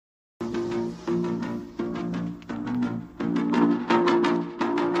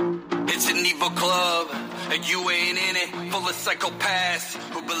evil club, and you ain't in it. Full of psychopaths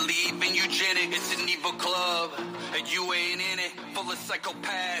who believe in eugenics. It's an evil club, and you ain't in it. Full of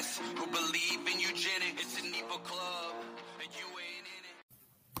psychopaths who believe in eugenics. It's an evil club, and you ain't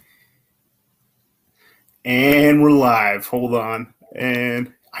in it. And we're live. Hold on.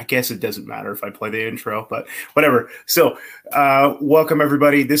 And I guess it doesn't matter if I play the intro, but whatever. So welcome,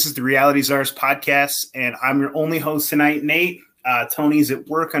 everybody. This is the Reality Czars podcast, and I'm your only host tonight, Nate. Tony's at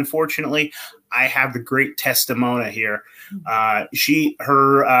work, unfortunately. I have the great Tesstamona here.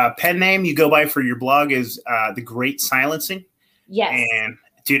 Her pen name you go by for your blog is The Great Silencing. Yes. And,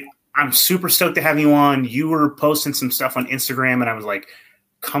 dude, I'm super stoked to have you on. You were posting some stuff on Instagram, and I was like,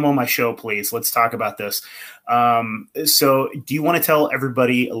 come on my show, please. Let's talk about this. So do you want to tell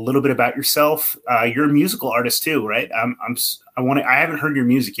everybody a little bit about yourself? You're a musical artist too, right? I haven't heard your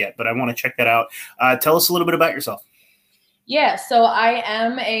music yet, but I want to check that out. Tell us a little bit about yourself. Yeah. So I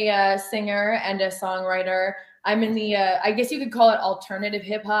am a singer and a songwriter. I'm in the, I guess you could call it alternative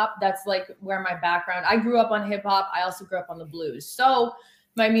hip hop. That's like where my background, I grew up on hip hop. I also grew up on the blues. So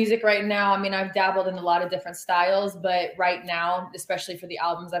my music right now, I mean, I've dabbled in a lot of different styles, but right now, especially for the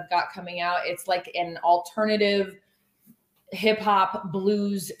albums I've got coming out, it's like an alternative hip hop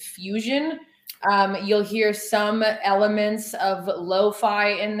blues fusion. You'll hear some elements of lo-fi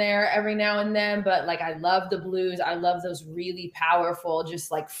in there every now and then, but like, I love the blues. I love those really powerful, just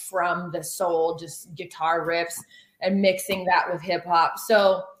like from the soul, just guitar riffs and mixing that with hip hop.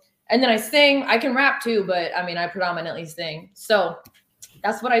 So, and then I sing, I can rap too, but I mean, I predominantly sing. So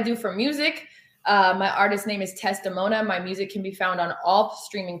that's what I do for music. My artist name is Tesstamona. My music can be found on all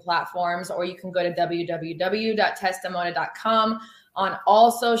streaming platforms, or you can go to www.tesstamona.com. On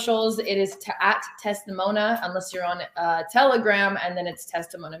all socials, it is at Tesstamona, unless you're on Telegram, and then it's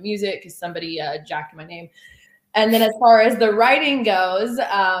Tesstamona Music because somebody jacked my name. And then as far as the writing goes,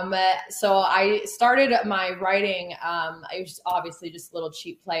 so I started my writing, it was obviously just a little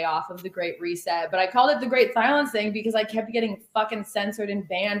cheap play off of The Great Reset, but I called it The Great Silencing because I kept getting fucking censored and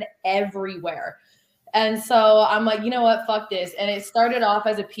banned everywhere. And so I'm like, you know what, fuck this. And it started off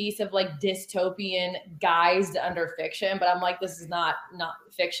as a piece of like dystopian guised under fiction, but I'm like, this is not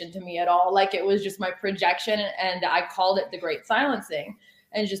fiction to me at all. Like it was just my projection, and I called it The Great Silencing.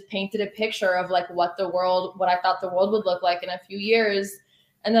 And just painted a picture of like what I thought the world would look like in a few years.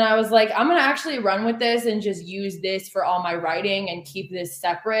 And then I was like, I'm going to actually run with this and just use this for all my writing and keep this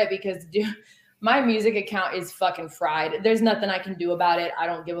separate because dude, my music account is fucking fried. There's nothing I can do about it. I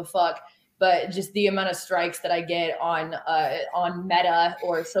don't give a fuck. But just the amount of strikes that I get on Meta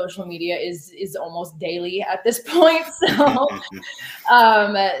or social media is almost daily at this point.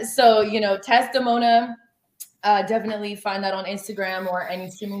 So, you know, Tesstamona, definitely find that on Instagram or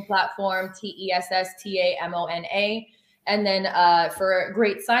any streaming platform, Tesstamona. And then for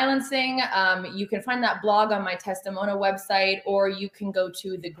Great Silencing, you can find that blog on my Tesstamona website, or you can go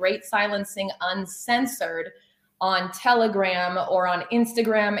to The Great Silencing Uncensored on Telegram or on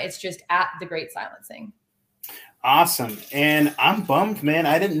Instagram. It's just at The Great Silencing. Awesome. And I'm bummed, man.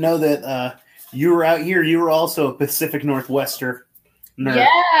 I didn't know that you were out here. You were also a Pacific Northwester. Nerd.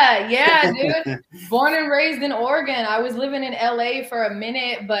 Yeah, dude. Born and raised in Oregon. I was living in LA for a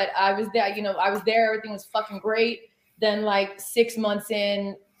minute, but I was there, everything was fucking great. Then like 6 months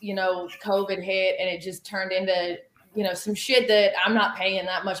in, COVID hit, and it just turned into, some shit that I'm not paying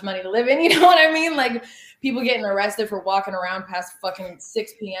that much money to live in. You know what I mean? Like people getting arrested for walking around past fucking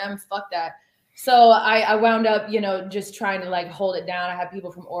 6 p.m. Fuck that. So I wound up, just trying to like hold it down. I had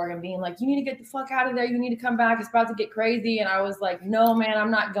people from Oregon being like, you need to get the fuck out of there. You need to come back. It's about to get crazy. And I was like, no, man,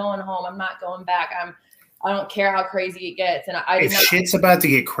 I'm not going home. I'm not going back. I don't care how crazy it gets. And if shit's about to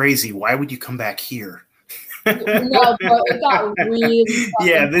get crazy, why would you come back here? No, bro, it got really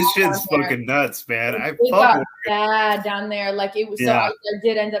yeah, this shit's fucking nuts, man. It got bad down there. Like it was, yeah. So I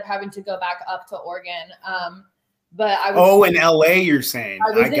did end up having to go back up to Oregon. But I was in LA, you're saying?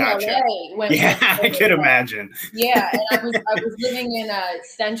 I gotcha. LA I could imagine. Yeah, and I was living in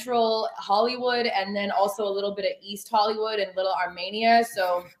central Hollywood, and then also a little bit of East Hollywood and Little Armenia.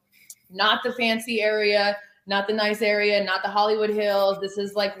 So not the fancy area, not the nice area, not the Hollywood Hills. This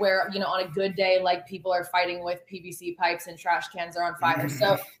is like where, on a good day, like people are fighting with PVC pipes and trash cans are on fire.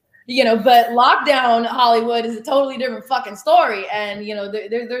 So, but lockdown Hollywood is a totally different fucking story. And,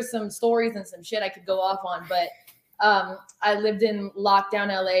 there's some stories and some shit I could go off on, but I lived in lockdown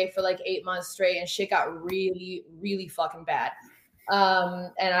LA for like 8 months straight, and shit got really, really fucking bad.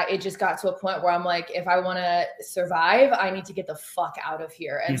 It just got to a point where I'm like, if I want to survive, I need to get the fuck out of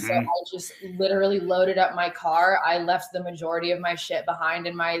here. And so I just literally loaded up my car. I left the majority of my shit behind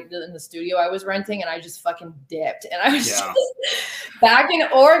in the studio I was renting, and I just fucking dipped. And I was just back in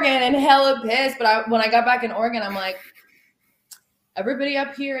Oregon and hella pissed. But when I got back in Oregon, I'm like, everybody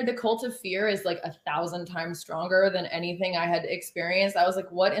up here, the cult of fear is like 1,000 times stronger than anything I had experienced. I was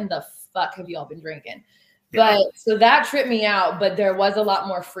like, what in the fuck have y'all been drinking? But so that tripped me out, but there was a lot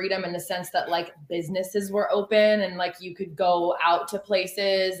more freedom in the sense that like businesses were open and like you could go out to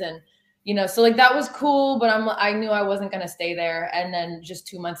places and, you know, so like that was cool, but I knew I wasn't going to stay there. And then just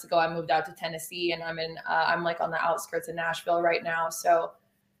 2 months ago, I moved out to Tennessee, and I'm like on the outskirts of Nashville right now. So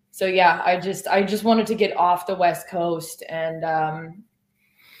yeah, I just wanted to get off the West Coast and,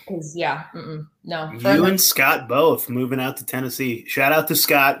 cause no. You and Scott both moving out to Tennessee. Shout out to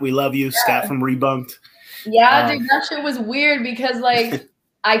Scott. We love you. Scott from Rebunked. Yeah, dude, that shit was weird because like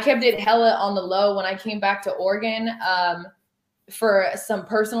I kept it hella on the low when I came back to Oregon for some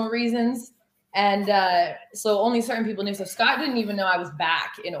personal reasons. And so only certain people knew. So Scott didn't even know I was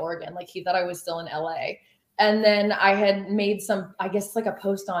back in Oregon. Like he thought I was still in LA. And then I had made some, I guess like a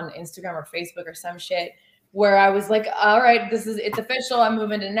post on Instagram or Facebook or some shit where I was like, all right, it's official. I'm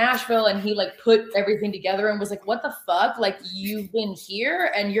moving to Nashville. And he like put everything together and was like, what the fuck? Like you've been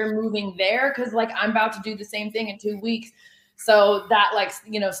here and you're moving there. Cause like I'm about to do the same thing in 2 weeks. So that like,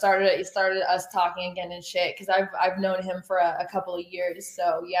 you know, started us talking again and shit. Cause I've known him for a couple of years.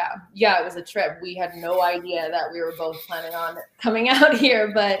 So yeah, it was a trip. We had no idea that we were both planning on coming out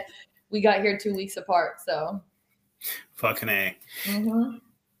here, but we got here 2 weeks apart. So fucking A. Mm-hmm.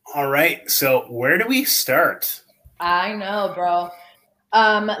 All right. So where do we start? I know, bro.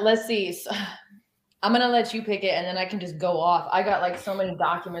 Let's see. So, I'm going to let you pick it and then I can just go off. I got like so many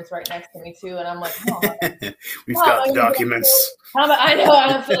documents right next to me too. And I'm like, we've got the documents. I know. I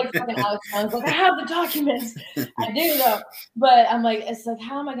don't feel like fucking Alex. I was like, I have the documents. I do though. But I'm like, it's like,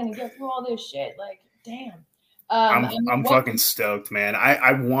 how am I going to get through all this shit? Like, damn. I'm fucking stoked, man.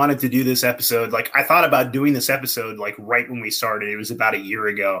 I wanted to do this episode. Like I thought about doing this episode like right when we started. It was about a year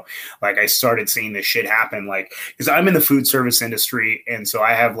ago. Like I started seeing this shit happen. Like because I'm in the food service industry, and so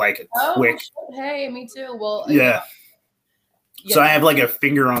I have like a quick. Hey, me too. Well, yeah. So I have like a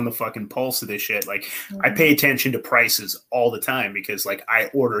finger on the fucking pulse of this shit. Like I pay attention to prices all the time because like I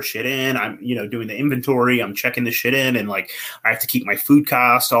order shit in. I'm doing the inventory. I'm checking the shit in, and like I have to keep my food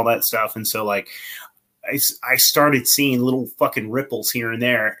cost, all that stuff. And so like. I started seeing little fucking ripples here and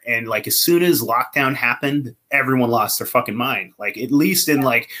there. And like, as soon as lockdown happened, everyone lost their fucking mind. Like, at least in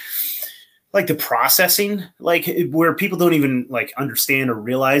like the processing, like where people don't even like understand or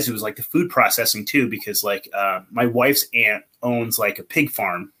realize it was like the food processing too, because like my wife's aunt owns like a pig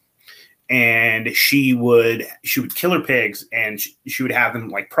farm, and she would kill her pigs and she would have them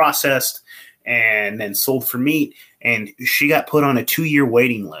like processed and then sold for meat. And she got put on a 2-year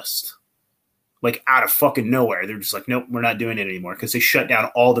waiting list. Like out of fucking nowhere. They're just like, nope, we're not doing it anymore because they shut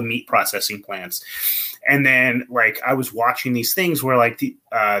down all the meat processing plants. And then like I was watching these things where like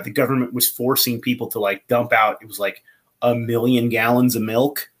the government was forcing people to like dump out. It was like 1 million gallons of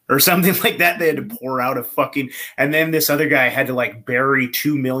milk or something like that. They had to pour out a fucking, and then this other guy had to like bury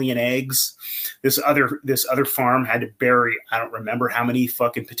 2 million eggs. This other farm had to bury, I don't remember how many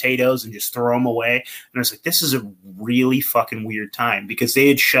fucking potatoes and just throw them away. And I was like, this is a really fucking weird time because they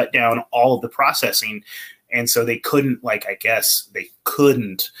had shut down all of the processing. And so they couldn't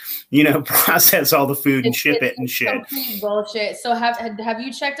process all the food and ship it and shit. Bullshit. So have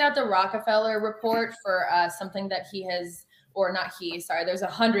you checked out the Rockefeller report for something that he has, or not he, sorry, there's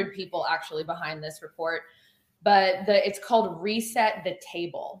 100 people actually behind this report, but it's called Reset the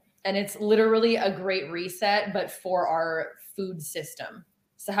Table. And it's literally a great reset, but for our food system.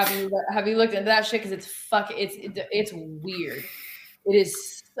 So have you looked into that shit? Because it's weird. It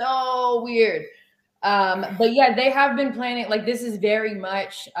is so weird. But yeah, they have been planning. Like this is very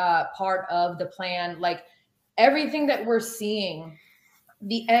much part of the plan. Like everything that we're seeing,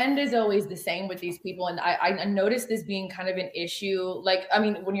 the end is always the same with these people. And I noticed this being kind of an issue. Like, I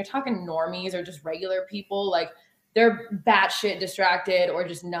mean, when you're talking normies or just regular people, like they're batshit distracted or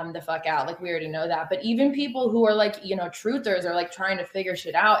just numb the fuck out. Like we already know that. But even people who are like, truthers are like trying to figure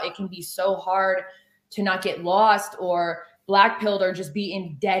shit out. It can be so hard to not get lost or blackpilled or just be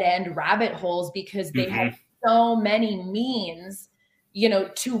in dead end rabbit holes because they have so many means,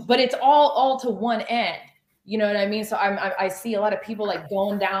 but it's all to one end. You know what I mean? So I see a lot of people like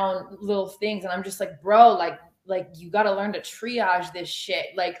going down little things and I'm just like, bro, like you got to learn to triage this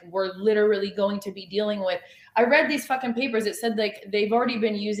shit. Like we're literally going to be dealing with, I read these fucking papers. It said like they've already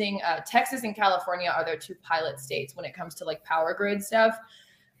been using Texas and California are their 2 pilot states when it comes to like power grid stuff.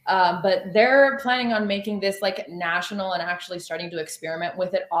 But they're planning on making this like national and actually starting to experiment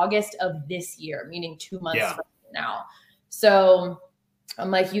with it August of this year, meaning 2 months from now. So I'm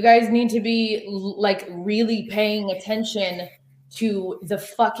like, you guys need to be like really paying attention to the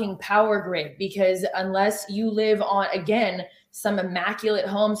fucking power grid, because unless you live on, again, some immaculate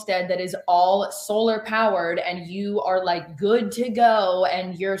homestead that is all solar powered and you are like good to go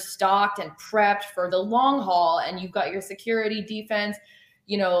and you're stocked and prepped for the long haul and you've got your security defense,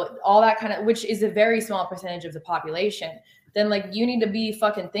 you know, all that kind of, which is a very small percentage of the population, then like you need to be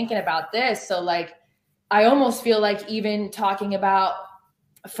fucking thinking about this. So like, I almost feel like even talking about,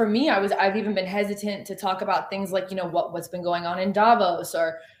 for me, I've even been hesitant to talk about things like, you know, what's been going on in Davos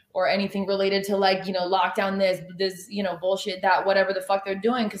or anything related to like, you know, lockdown this, you know, bullshit, that, whatever the fuck they're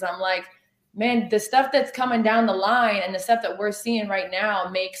doing. Cause I'm like, man, the stuff that's coming down the line and the stuff that we're seeing right now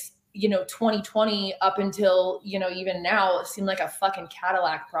makes, you know, 2020 up until, you know, even now seem like a fucking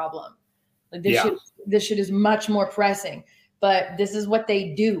Cadillac problem. Like this shit is much more pressing. But this is what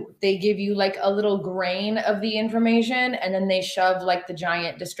they do. They give you like a little grain of the information and then they shove like the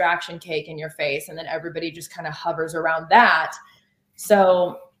giant distraction cake in your face. And then everybody just kind of hovers around that.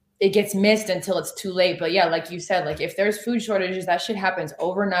 So it gets missed until it's too late. But yeah, like you said, like if there's food shortages, that shit happens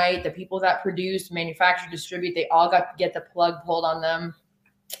overnight. The people that produce, manufacture, distribute, they all got to get the plug pulled on them.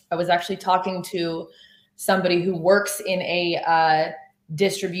 I was actually talking to somebody who works in a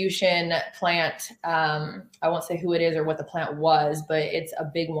distribution plant. I won't say who it is or what the plant was, but it's a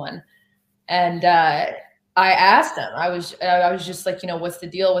big one. And I asked him, I was just like, you know, what's the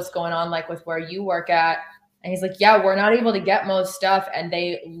deal? What's going on like with where you work at? And he's like, yeah, we're not able to get most stuff. And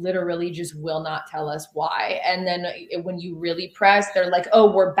they literally just will not tell us why. And then when you really press, they're like,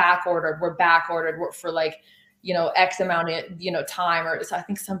 oh, we're back ordered. We're for like, you know, X amount of, you know, time. Or so I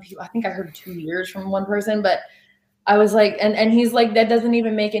think some people, I think I heard 2 years from one person, but I was like, and he's like, that doesn't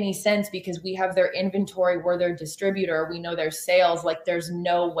even make any sense because we have their inventory, we're their distributor, we know their sales. Like there's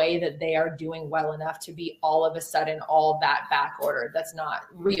no way that they are doing well enough to be all of a sudden all that back ordered. That's not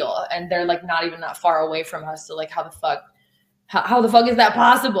real. And they're like not even that far away from us. So like how the fuck is that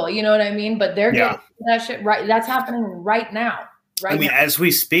possible? You know what I mean? But they're getting that shit right. That's happening right now. Right, I mean, as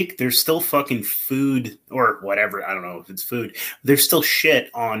we speak, there's still fucking food or whatever. I don't know if it's food. There's still shit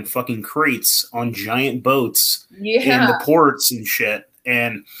on fucking crates on giant boats in the ports and shit.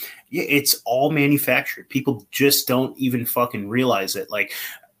 And it's all manufactured. People just don't even fucking realize it. Like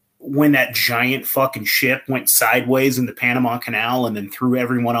when that giant fucking ship went sideways in the Panama Canal and then threw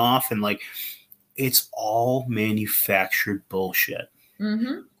everyone off, and like it's all manufactured bullshit.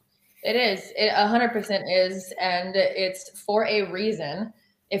 Mm-hmm. It is. It 100% is. And it's for a reason.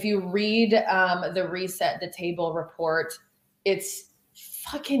 If you read the Reset the Table report, it's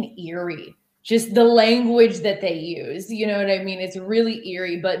fucking eerie. Just the language that they use. You know what I mean? It's really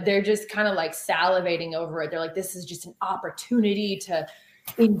eerie, but they're just kind of like salivating over it. They're like, this is just an opportunity to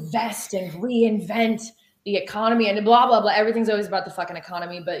invest and reinvent the economy and blah, blah, blah. Everything's always about the fucking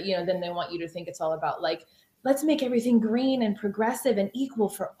economy. But, you know, then they want you to think it's all about like, let's make everything green and progressive and equal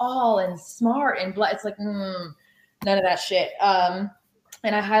for all and smart and blah. It's like, none of that shit. And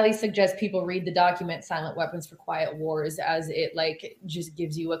I highly suggest people read the document Silent Weapons for Quiet Wars, as it like just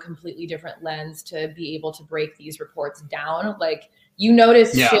gives you a completely different lens to be able to break these reports down. Like you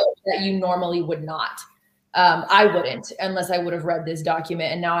notice shit that you normally would not. I wouldn't unless I would have read this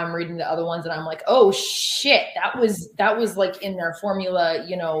document. And now I'm reading the other ones and I'm like, oh shit, that was like in their formula,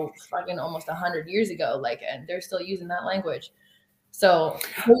 you know, fucking almost 100 years ago. Like, and they're still using that language. So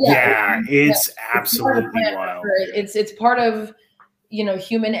it's absolutely wild. It's part of, you know,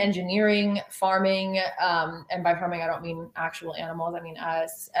 human engineering, farming. And by farming, I don't mean actual animals. I mean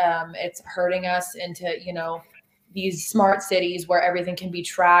us. It's hurting us into, you know, these smart cities where everything can be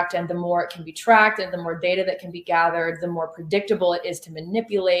tracked, and the more it can be tracked and the more data that can be gathered, the more predictable it is to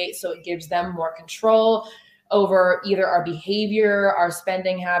manipulate. So it gives them more control over either our behavior, our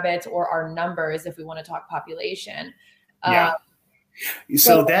spending habits, or our numbers, if we want to talk population.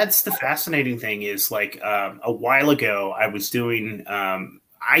 So that's the fascinating thing is like a while ago I was doing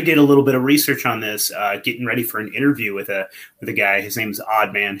I did a little bit of research on this, getting ready for an interview with a guy. His name's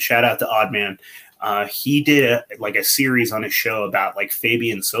Oddman. Shout out to Oddman. He did a series on his show about like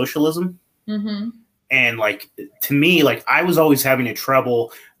Fabian socialism. Mm-hmm. And like, to me, like I was always having a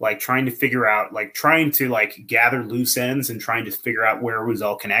trouble, like trying to figure out, like trying to like gather loose ends and trying to figure out where it was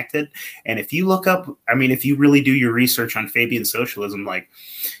all connected. And if you look up, I mean, if you really do your research on Fabian socialism, like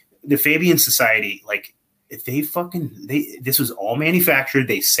the Fabian society, like this was all manufactured.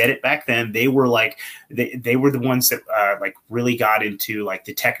 They said it back then. They were like, they were the ones that like really got into like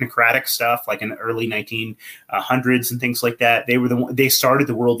the technocratic stuff, like in the early 1900s and things like that. They started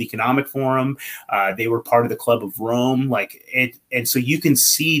the World Economic Forum. They were part of the Club of Rome. Like it. And so you can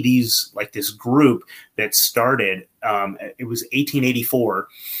see these, like this group that started, it was 1884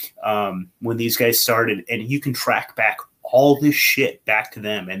 when these guys started, and you can track back all this shit back to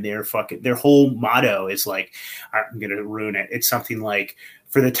them, and their whole motto is like, I'm gonna ruin it. It's something like,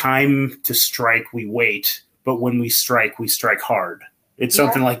 for the time to strike, we wait, but when we strike hard. It's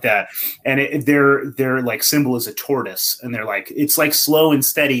something like that. And their like symbol is a tortoise, and they're like, it's like slow and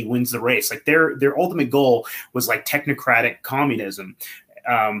steady wins the race. Like their ultimate goal was like technocratic communism.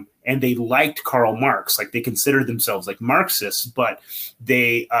 And they liked Karl Marx. Like they considered themselves like Marxists, but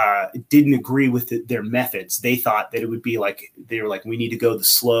they didn't agree with their methods. They thought that it would be like, they were like, we need to go the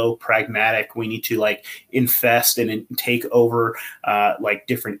slow, pragmatic. We need to like infest and take over like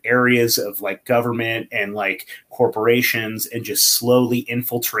different areas of like government and like corporations, and just slowly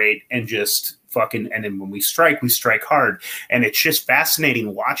infiltrate and just fucking, and then when we strike hard. And it's just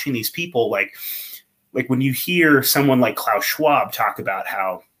fascinating watching these people, like when you hear someone like Klaus Schwab talk about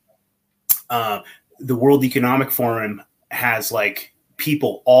how the World Economic Forum has like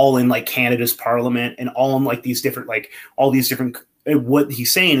people all in like Canada's parliament, and all in like these different, like all these different, what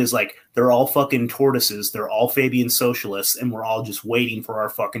he's saying is like, they're all fucking tortoises. They're all Fabian socialists, and we're all just waiting for our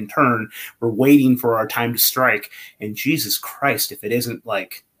fucking turn. We're waiting for our time to strike. And Jesus Christ, if it isn't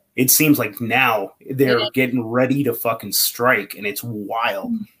like, it seems like now they're getting ready to fucking strike, and it's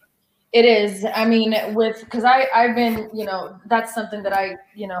wild. It is. I mean, because I've been, that's something that I,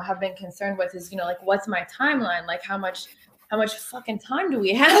 have been concerned with is, like, what's my timeline? Like, how much fucking time do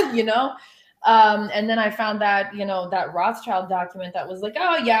we have, And then I found that, that Rothschild document that was like,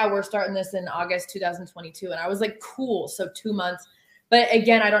 oh yeah, we're starting this in August 2022. And I was like, cool. So 2 months. But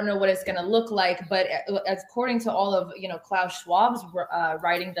again, I don't know what it's going to look like. But according to all of, Klaus Schwab's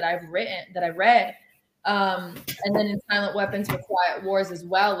writing that I read, and then in Silent Weapons for Quiet Wars as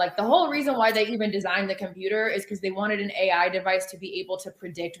well, like the whole reason why they even designed the computer is because they wanted an AI device to be able to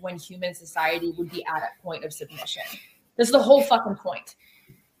predict when human society would be at a point of submission. This is the whole fucking point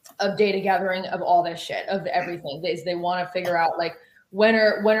of data gathering, of all this shit, of everything. They want to figure out like when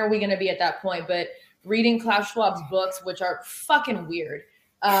are we going to be at that point. But reading Klaus Schwab's books, which are fucking weird,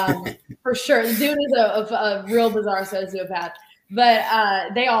 for sure. The dude is a real bizarre sociopath,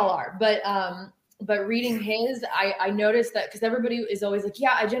 but they all are. But reading his, I noticed that, because everybody is always like,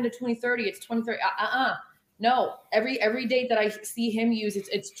 yeah, Agenda 2030, it's 2030. No, every date that I see him use,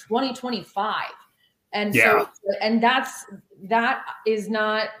 it's 2025. And so, and that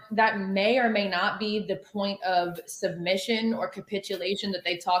may or may not be the point of submission or capitulation that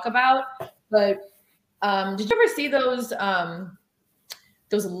they talk about. But did you ever see those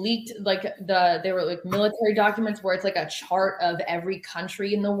leaked, like they were like military documents where it's like a chart of every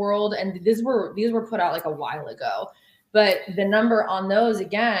country in the world, and these were put out like a while ago, but the number on those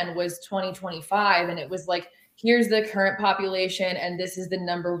again was 2025, and it was like, here's the current population, and this is the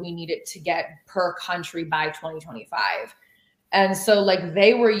number we need it to get per country by 2025. And so like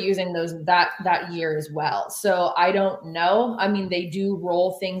they were using those that year as well. So I don't know. I mean, they do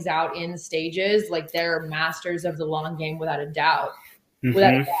roll things out in stages, like they're masters of the long game without a doubt.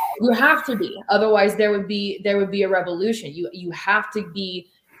 Mm-hmm. You have to be, otherwise there would be a revolution. You have to be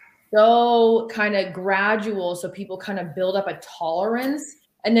so kind of gradual, so people kind of build up a tolerance,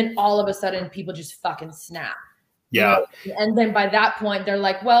 and then all of a sudden people just fucking snap. Yeah. And then by that point they're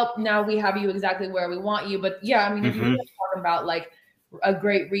like, well, now we have you exactly where we want you. But yeah, I mean, if you're talking about like a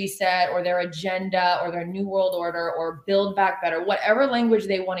great reset or their agenda or their new world order or build back better, whatever language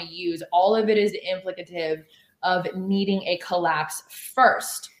they want to use, all of it is implicative of needing a collapse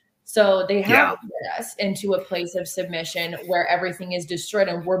first. So they have put us into a place of submission where everything is destroyed,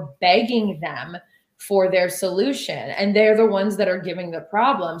 and we're begging them for their solution. And they're the ones that are giving the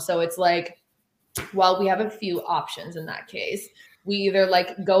problem. So it's like, well, we have a few options in that case. We either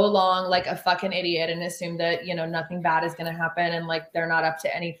like go along like a fucking idiot and assume that, nothing bad is going to happen, and like they're not up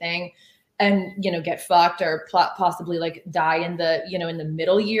to anything, and, get fucked, or possibly like die in the, in the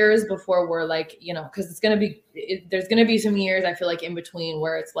middle years before we're like, because there's going to be some years, I feel like, in between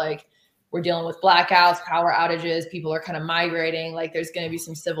where it's like we're dealing with blackouts, power outages, people are kind of migrating, like there's going to be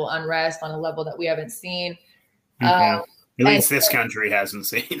some civil unrest on a level that we haven't seen. At least this country hasn't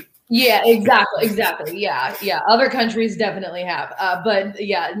seen. Yeah, exactly. Yeah. Other countries definitely have, but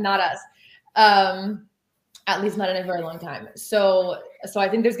yeah, not us. At least not in a very long time. So I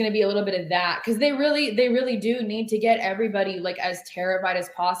think there's going to be a little bit of that, because they really do need to get everybody like as terrified as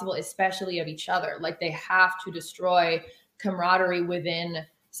possible, especially of each other. Like they have to destroy camaraderie within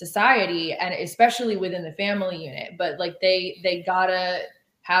society, and especially within the family unit. But like they gotta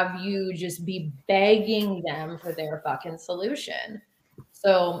have you just be begging them for their fucking solution.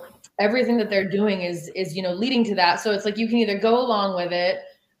 So everything that they're doing is leading to that. So it's like you can either go along with it.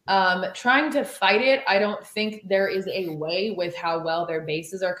 Trying to fight it, I don't think there is a way with how well their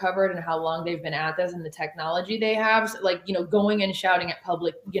bases are covered and how long they've been at this and the technology they have. So like, going and shouting at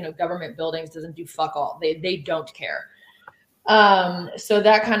public, government buildings doesn't do fuck all. They don't care. So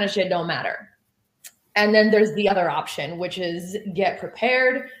that kind of shit don't matter. And then there's the other option, which is get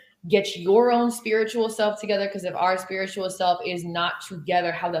prepared, get your own spiritual self together. Because if our spiritual self is not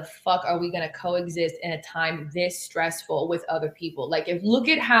together, how the fuck are we going to coexist in a time this stressful with other people? Like, look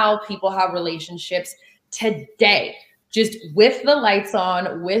at how people have relationships today, just with the lights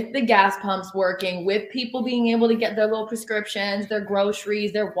on, with the gas pumps working, with people being able to get their little prescriptions, their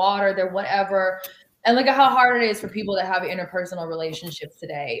groceries, their water, their whatever. And look at how hard it is for people to have interpersonal relationships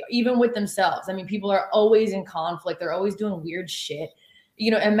today, even with themselves. I mean, people are always in conflict. They're always doing weird shit.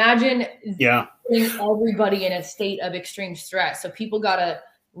 Imagine putting everybody in a state of extreme stress. So people got to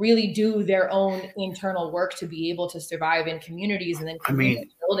really do their own internal work to be able to survive in communities. And then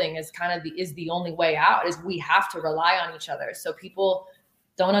building is kind of is the only way out, is we have to rely on each other. So people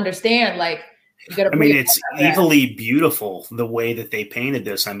don't understand, like, it's evilly beautiful the way that they painted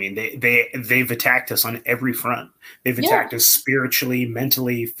this. I mean, they've attacked us on every front. They've attacked us spiritually,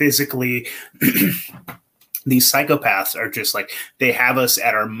 mentally, physically. These psychopaths are just like, they have us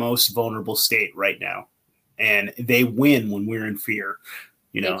at our most vulnerable state right now, and they win when we're in fear,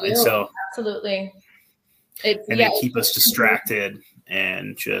 and so absolutely. They keep us distracted,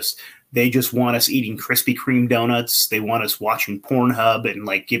 and they just want us eating Krispy Kreme donuts. They want us watching Pornhub and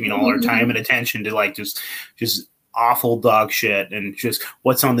like giving all our time and attention to like just awful dog shit and just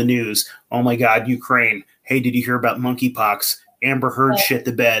what's on the news. Oh my God, Ukraine. Hey, did you hear about monkeypox? Amber Heard shit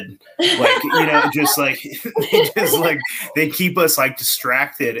the bed. Like, they keep us like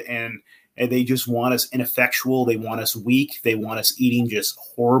distracted, and they just want us ineffectual. They want us weak. They want us eating just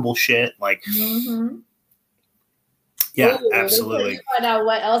horrible shit. Like, yeah, absolutely. Find out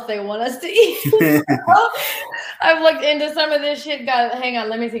what else they want us to eat. I've looked into some of this shit. God, hang on,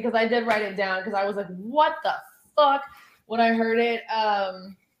 let me see, because I did write it down, because I was like, what the fuck when I heard it.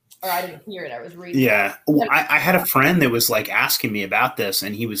 Or I didn't hear it. I was reading. Yeah. Well, I had a friend that was like asking me about this,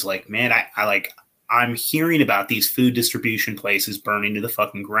 and he was like, man, I'm hearing about these food distribution places burning to the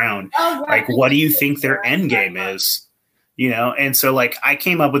fucking ground. Oh, right. Like, what do you think their end game is? And so like I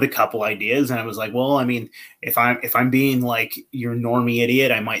came up with a couple ideas, and I was like, well, I mean, if I'm being like your normie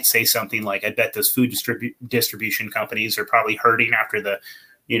idiot, I might say something like, I bet those food distribution companies are probably hurting after the,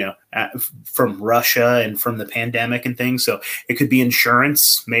 from Russia and from the pandemic and things. So it could be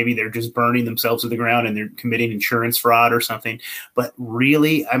insurance. Maybe they're just burning themselves to the ground and they're committing insurance fraud or something. But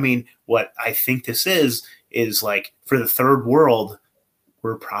really, I mean, what I think this is like, for the third world,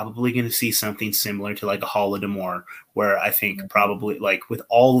 we're probably going to see something similar to like a Holodomor, where I think probably like with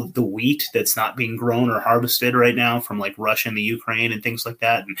all of the wheat that's not being grown or harvested right now from like Russia and the Ukraine and things like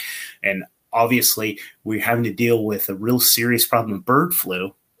that. And obviously we're having to deal with a real serious problem of bird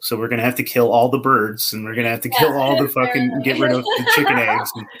flu. So we're going to have to kill all the birds, and we're going to have to kill all the fucking, get rid of the chicken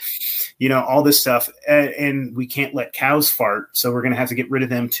eggs and, all this stuff. And we can't let cows fart. So we're going to have to get rid of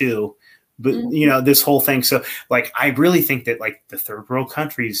them too. But, this whole thing. So like, I really think that like the third world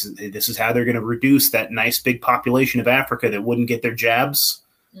countries, this is how they're going to reduce that nice big population of Africa that wouldn't get their jabs.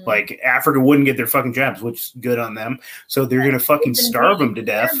 Like Africa wouldn't get their fucking jabs, which is good on them. So they're going to fucking starve them to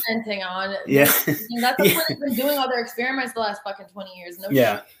death. That's what they've been doing, all their experiments the last fucking 20 years.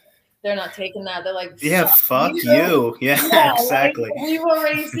 Shit. They're not taking that. They're like, fuck you. Yeah, exactly. Like, we've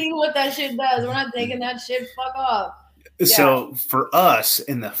already seen what that shit does. We're not taking that shit. Fuck off. So for us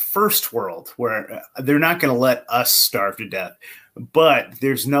in the first world, where they're not going to let us starve to death, but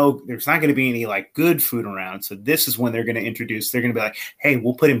there's not going to be any like good food around. So this is when they're going to they're going to be like, hey,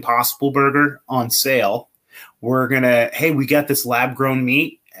 we'll put Impossible Burger on sale. Hey, we got this lab grown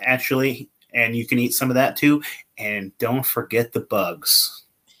meat actually, and you can eat some of that too. And don't forget the bugs.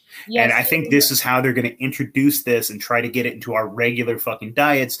 Yes, and I think this is how they're going to introduce this and try to get it into our regular fucking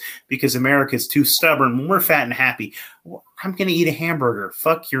diets, because America's too stubborn. When we're fat and happy, I'm going to eat a hamburger.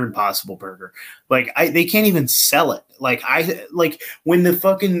 Fuck your Impossible Burger. Like they can't even sell it. Like when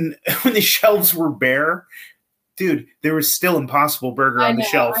the shelves were bare, dude, there was still Impossible Burger on the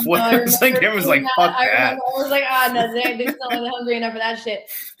shelf. It was like, everyone's like, fuck that. I was like, no, they're still hungry enough for that shit.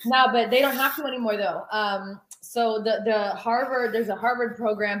 No, but they don't have to anymore though. So the Harvard, there's a Harvard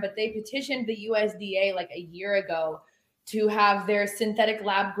program, but they petitioned the USDA like a year ago to have their synthetic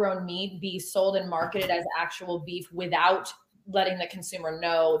lab grown meat be sold and marketed as actual beef without letting the consumer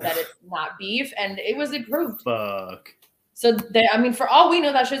know that it's not beef, and it was approved. Fuck. So I mean, for all we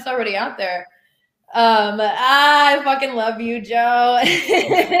know, that shit's already out there. I fucking love you, Joe.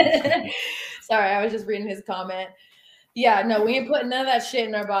 Sorry, I was just reading his comment. Yeah, no, we ain't putting none of that shit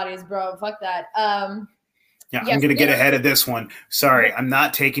in our bodies, bro. Fuck that. Yeah, I'm gonna get ahead of this one. Sorry, I'm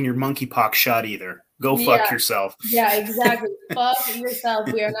not taking your monkeypox shot either. Go fuck yourself. Yeah, exactly. Fuck yourself.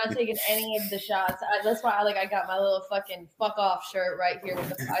 We are not taking any of the shots. That's why I got my little fucking fuck off shirt right here with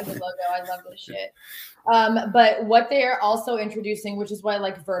the Pfizer logo. I love this shit. But what they are also introducing, which is why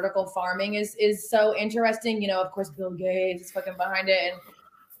like vertical farming is so interesting. You know, of course, Bill Gates is fucking behind it, and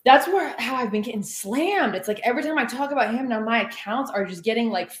that's how I've been getting slammed. It's like every time I talk about him, now my accounts are just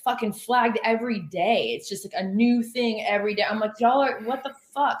getting like fucking flagged every day. It's just like a new thing every day. I'm like, y'all are what the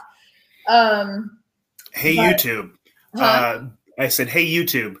fuck? Hey, YouTube. I said, hey,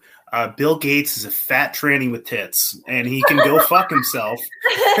 YouTube. Bill Gates is a fat tranny with tits, and he can go fuck himself.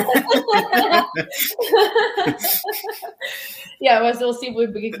 Yeah, we'll see if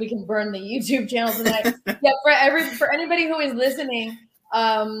we can burn the YouTube channel tonight. Yeah, for anybody who is listening,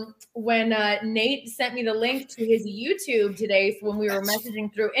 when Nate sent me the link to his YouTube today, when we were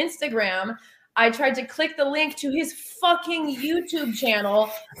messaging through Instagram, I tried to click the link to his fucking YouTube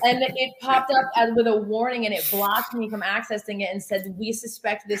channel, and it popped up with a warning, and it blocked me from accessing it and said, we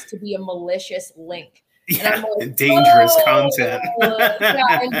suspect this to be a malicious link. Yeah, and I'm like, dangerous content.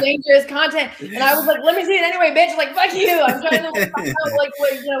 Yeah, and dangerous content. And I was like, let me see it anyway, bitch. Like, fuck you. I'm trying to find out, like,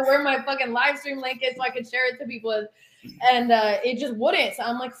 where my fucking live stream link is so I can share it to people. And it just wouldn't. So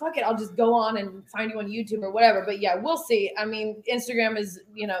I'm like, fuck it. I'll just go on and find you on YouTube or whatever. But yeah, we'll see. I mean, Instagram is,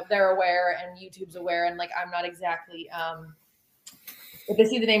 they're aware, and YouTube's aware. And like, I'm not exactly, if they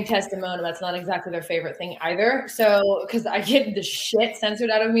see the name Tesstamona, that's not exactly their favorite thing either. So, because I get the shit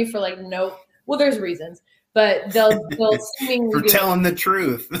censored out of me for like, well, there's reasons. But they'll seemingly for telling the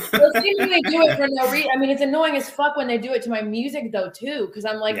truth. They'll seemingly do it for no reason. I mean, it's annoying as fuck when they do it to my music though too, because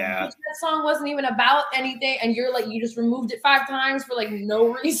I'm like, that song wasn't even about anything, and you're like, you just removed it 5 times for like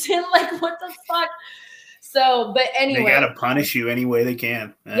no reason. Like, what the fuck? So, but anyway, they gotta punish you any way they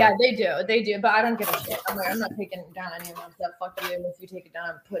can. Yeah, they do. But I don't give a shit. I'm like, I'm not taking down any of that stuff. Fuck you. And if you take it down,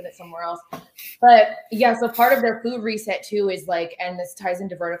 I'm putting it somewhere else. But yeah, so part of their food reset too is like, and this ties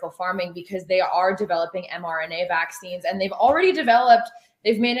into vertical farming because they are developing mRNA vaccines, and they've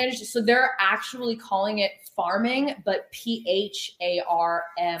managed. So they're actually calling it farming, but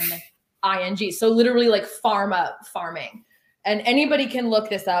PHARMING. So literally like farming. And anybody can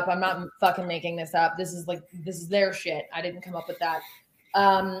look this up. I'm not fucking making this up. This is their shit. I didn't come up with that.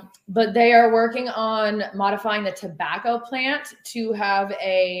 But they are working on modifying the tobacco plant to have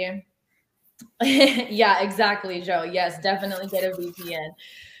a, yeah, exactly, Joe. Yes, definitely get a VPN.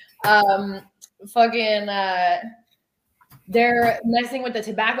 They're messing with the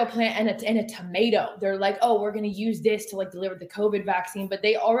tobacco plant and a tomato. They're like, oh, we're going to use this to like deliver the COVID vaccine, but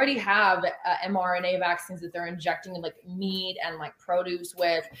they already have mRNA vaccines that they're injecting in like meat and like produce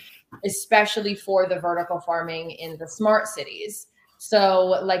with, especially for the vertical farming in the smart cities.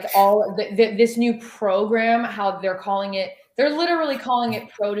 So like this new program, how they're calling it, they're literally calling it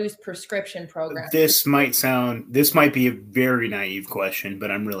produce prescription program. This might be a very naive question,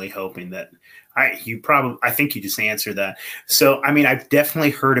 but I'm really hoping that I think you just answered that. So, I mean, I've definitely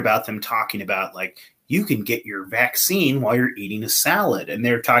heard about them talking about like, you can get your vaccine while you're eating a salad. And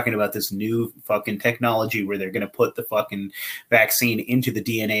they're talking about this new fucking technology where they're going to put the fucking vaccine into the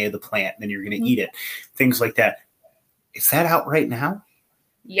DNA of the plant, and then you're going to eat it. Things like that. Is that out right now?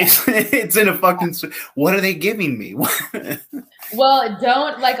 Yeah. It's in a fucking, what are they giving me? Well,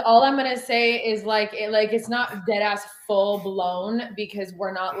 all I'm going to say is it's not dead ass full blown because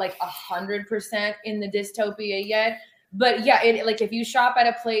we're not like 100% in the dystopia yet. But yeah, if you shop at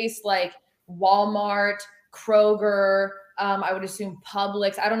a place like Walmart, Kroger, I would assume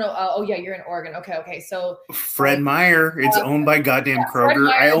Publix. I don't know. Oh yeah, you're in Oregon. Okay. So Fred Meyer, it's owned by goddamn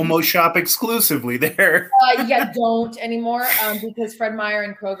Kroger. I almost shop exclusively there. Yeah, don't anymore because Fred Meyer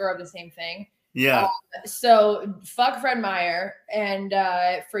and Kroger are the same thing. Yeah. So fuck Fred Meyer, and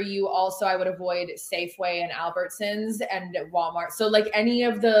for you also, I would avoid Safeway and Albertsons and Walmart. So like any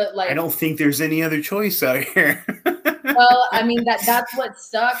of the like, I don't think there's any other choice out here. Well, I mean that's what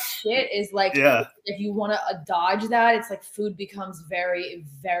sucks. Shit is like, if you want to dodge that, it's like food becomes very,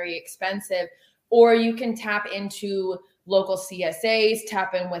 very expensive. or you can tap into local CSAs,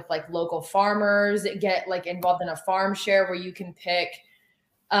 tap in with like local farmers, get like involved in a farm share where you can pick,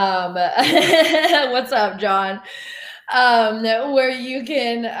 what's up, John? Where you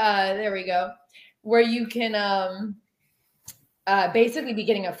can, there we go, where you can, basically be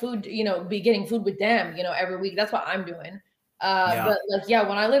getting be getting food with them, every week. That's what I'm doing. But like, yeah,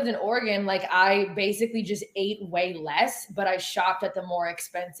 when I lived in Oregon, like I basically just ate way less, but I shopped at the more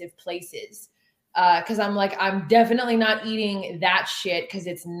expensive places. Cause I'm like, I'm definitely not eating that shit cause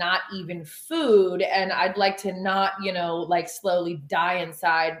it's not even food. And I'd like to not, like slowly die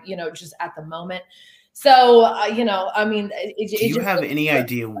inside, just at the moment. So, I mean, do you have any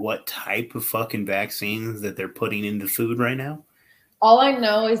idea what type of fucking vaccines that they're putting into food right now? All I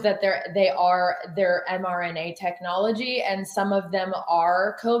know is that they're mRNA technology, and some of them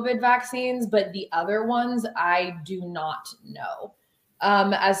are COVID vaccines, but the other ones I do not know.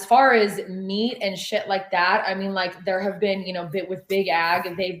 As far as meat and shit like that, I mean, like there have been, with Big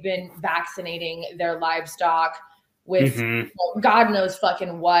Ag, they've been vaccinating their livestock with God knows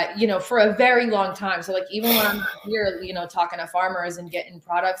fucking what, for a very long time. So like even when I'm here, talking to farmers and getting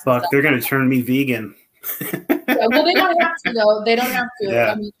products, and fuck, stuff, they're gonna turn me vegan. Yeah, well, they don't have to though. They don't have to.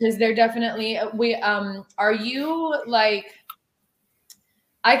 Yeah. I mean, because they're definitely are you like,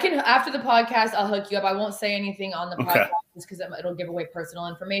 I can, after the podcast, I'll hook you up. I won't say anything on the podcast just because it'll give away personal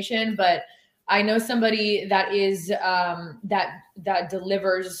information, but I know somebody that is that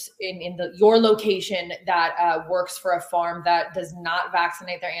delivers in your location, that works for a farm that does not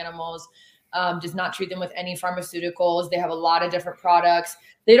vaccinate their animals, does not treat them with any pharmaceuticals. They have a lot of different products.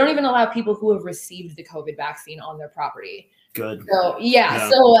 They don't even allow people who have received the COVID vaccine on their property. Good. So yeah.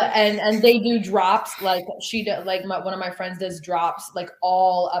 So and they do drops, like one of my friends does drops like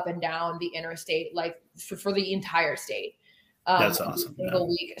all up and down the interstate, like for the entire state. That's awesome. Single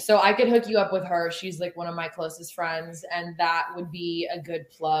week. So I could hook you up with her. She's like one of my closest friends, and that would be a good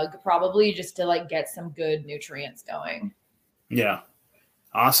plug, probably just to like get some good nutrients going. Yeah.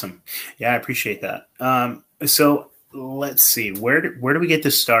 Awesome. Yeah, I appreciate that. So let's see, where do we get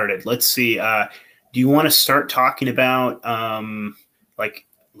this started? Let's see. Do you want to start talking about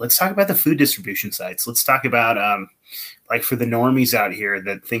let's talk about the food distribution sites. Let's talk about like for the normies out here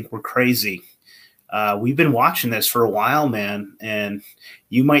that think we're crazy. We've been watching this for a while, man, and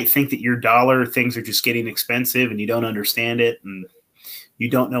you might think that your dollar things are just getting expensive and you don't understand it and you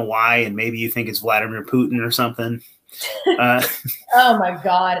don't know why, and maybe you think it's Vladimir Putin or something. Oh my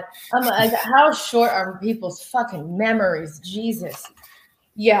God. I'm like, how short are people's fucking memories? Jesus.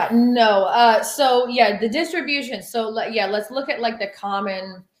 Yeah, no. So yeah, the distribution. So yeah, let's look at like the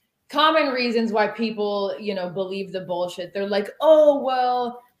common reasons why people, believe the bullshit. They're like, oh,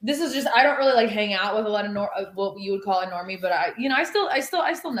 well, this is just, I don't really like hang out with a lot of what you would call a normie, but I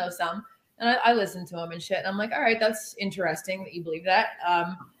still know some, and I listen to them and shit. And I'm like, all right, that's interesting that you believe that.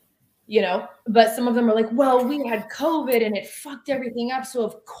 But some of them are like, well, we had COVID and it fucked everything up, so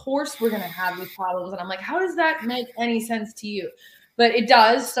of course we're going to have these problems. And I'm like, how does that make any sense to you? But it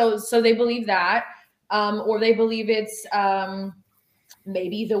does. So they believe that, or they believe it's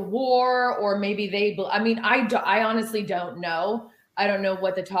maybe the war, or maybe I honestly don't know. I don't know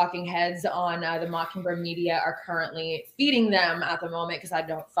what the talking heads on the Mockingbird media are currently feeding them at the moment, because I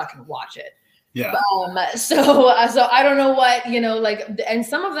don't fucking watch it. Yeah. So I don't know what, and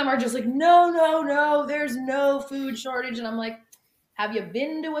some of them are just like, no, there's no food shortage. And I'm like, have you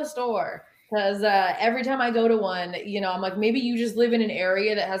been to a store? Because every time I go to one, I'm like, maybe you just live in an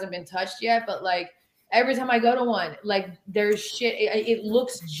area that hasn't been touched yet. But like every time I go to one, like there's shit. It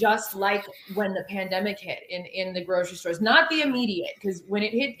looks just like when the pandemic hit in the grocery stores, not the immediate. Because when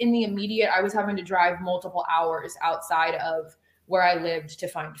it hit in the immediate, I was having to drive multiple hours outside of where I lived to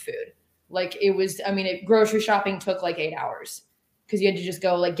find food. Like it was, grocery shopping took like 8 hours because you had to just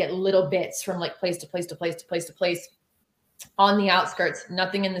go like get little bits from like place to place to place to place to place on the outskirts,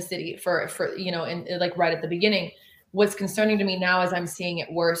 nothing in the city for in like right at the beginning. What's concerning to me now is I'm seeing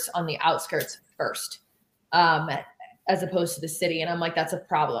it worse on the outskirts first, as opposed to the city. And I'm like, that's a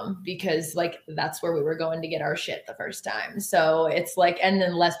problem, because like that's where we were going to get our shit the first time. So it's like, and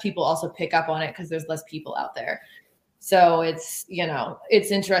then less people also pick up on it because there's less people out there. So it's, it's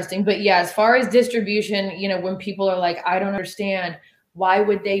interesting. But yeah, as far as distribution, when people are like, I don't understand, why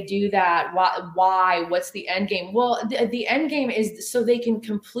would they do that? Why? What's the end game? Well, the end game is so they can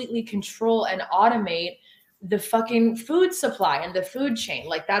completely control and automate the fucking food supply and the food chain.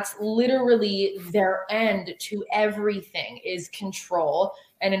 Like that's literally their end to everything, is control.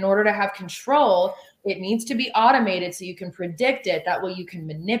 And in order to have control, it needs to be automated so you can predict it. That way you can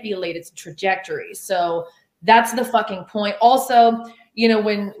manipulate its trajectory. So that's the fucking point. Also, you know,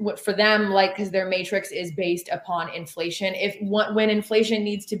 when for them, like, because their matrix is based upon inflation. When inflation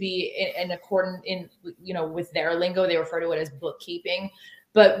needs to be in accordance you know, with their lingo, they refer to it as bookkeeping.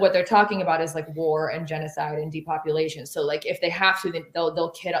 But what they're talking about is like war and genocide and depopulation. So like if they have to,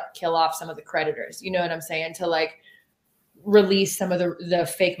 they'll kill off some of the creditors. You know what I'm saying? To like release some of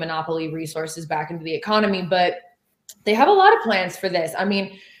the fake monopoly resources back into the economy. But they have a lot of plans for this. I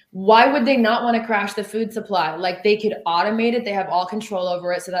mean, why would they not want to crash the food supply? Like they could automate it. They have all control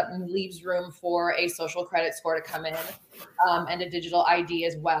over it. So that leaves room for a social credit score to come in and a digital ID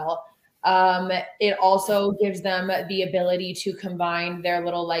as well. It also gives them the ability to combine their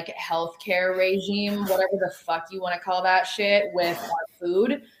little like healthcare regime, whatever the fuck you want to call that shit, with our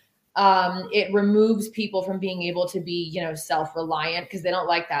food. It removes people from being able to be, you know, self-reliant because they don't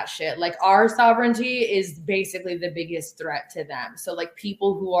like that shit. Like our sovereignty is basically the biggest threat to them. So like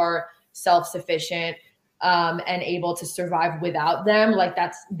people who are self-sufficient and able to survive without them, like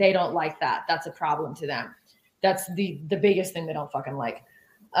they don't like that. That's a problem to them. That's the biggest thing they don't fucking like.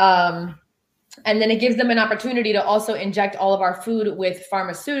 And then it gives them an opportunity to also inject all of our food with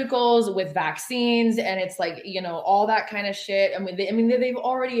pharmaceuticals, with vaccines, and it's like, you know, all that kind of shit. I mean, they've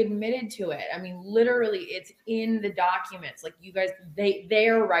already admitted to it. I mean, literally, it's in the documents. Like you guys, they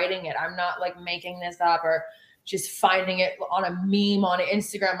are writing it. I'm not like making this up or just finding it on a meme on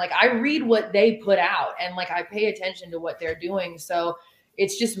Instagram. Like I read what they put out and like I pay attention to what they're doing. So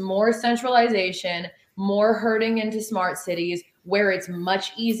it's just more centralization, more herding into smart cities, where it's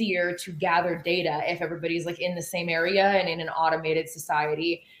much easier to gather data if everybody's like in the same area and in an automated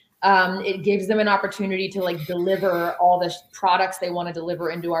society. It gives them an opportunity to like deliver all the products they want to deliver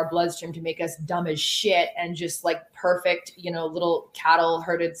into our bloodstream to make us dumb as shit and just like perfect, you know, little cattle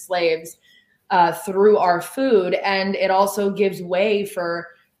herded slaves through our food. And it also gives way for,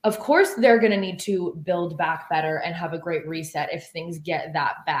 of course, they're going to need to build back better and have a great reset if things get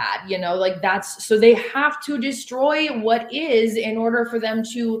that bad, you know, like so they have to destroy what is in order for them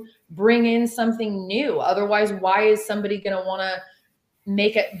to bring in something new. Otherwise, why is somebody going to want to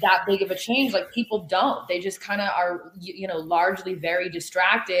make it that big of a change? Like people don't, they just kind of are, you know, largely very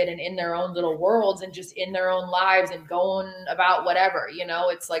distracted and in their own little worlds and just in their own lives and going about whatever, you know,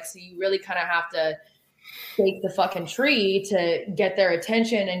 it's like, so you really kind of have to shake the fucking tree to get their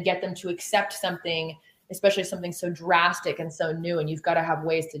attention and get them to accept something, especially something so drastic and so new. And you've got to have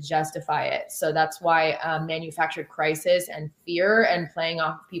ways to justify it. So that's why manufactured crisis and fear and playing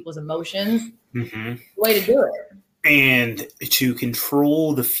off people's emotions, the way to do it. And to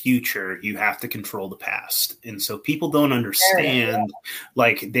control the future, you have to control the past. And so people don't understand,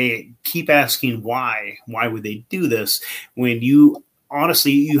 like they keep asking why would they do this when you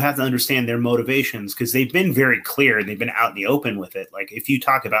honestly, you have to understand their motivations because they've been very clear. They've been out in the open with it. Like if you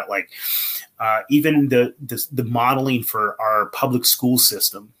talk about like even the modeling for our public school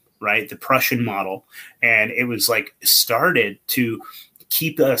system, right? The Prussian model. And it was like started to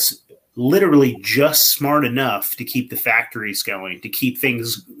keep us literally just smart enough to keep the factories going, to keep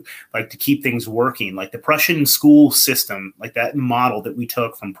things working. Like the Prussian school system, like that model that we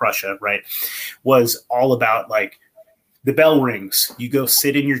took from Prussia, right, was all about like, the bell rings, you go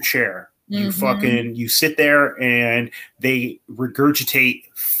sit in your chair, you sit there and they regurgitate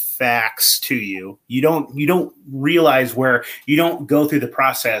facts to you. You don't realize where you don't go through the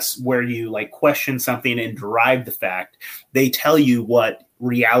process where you like question something and derive the fact. They tell you what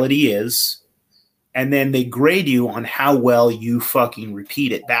reality is, and then they grade you on how well you fucking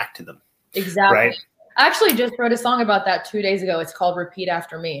repeat it back to them. Exactly. Right? I actually just wrote a song about that 2 days ago. It's called Repeat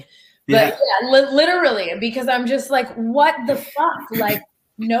After Me. But yeah, literally, because I'm just like, what the fuck? Like,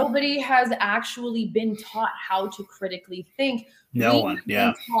 nobody has actually been taught how to critically think. We've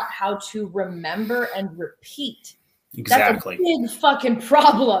been taught how to remember and repeat. Exactly. That's a big fucking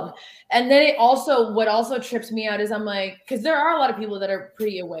problem. And then what also trips me out is I'm like, because there are a lot of people that are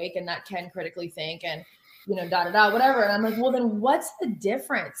pretty awake and that can critically think and, you know, whatever. And I'm like, well, then what's the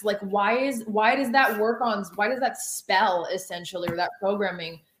difference? Like, why does that spell essentially, or that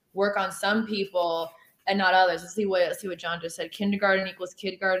programming work on some people and not others? Let's see what John just said. Kindergarten equals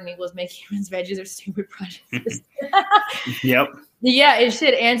kidgarten equals make humans veggies or stupid projects. Yep. Yeah, it's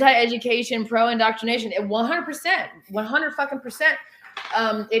shit. Anti-education, pro-indoctrination. 100%. 100 fucking percent.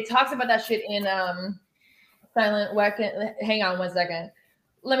 It talks about that shit in Silent Weapon. Hang on 1 second.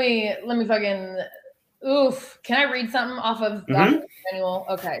 Let me fucking. Oof. Can I read something off of the manual?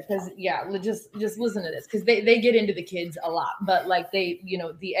 Okay, because yeah, just listen to this because they get into the kids a lot, but like they, you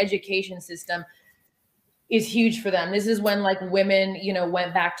know, the education system is huge for them. This is when like women, you know,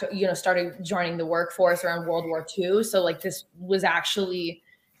 went back to, you know, started joining the workforce around World War II. So like this was actually,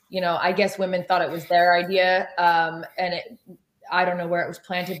 you know, I guess women thought it was their idea. And I don't know where it was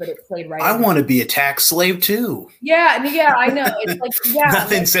planted, but it played right. I want to be a tax slave too. Yeah, I know. It's like, yeah.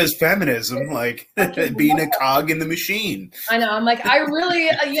 Nothing says feminism like being a cog in the machine. I know. I'm like, I really,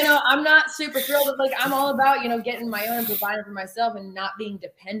 I'm not super thrilled. Like, I'm all about, getting my own and providing for myself and not being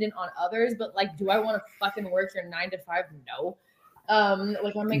dependent on others. But like, do I want to fucking work your 9 to 5? No.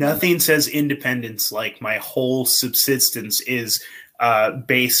 Nothing says independence like my whole subsistence is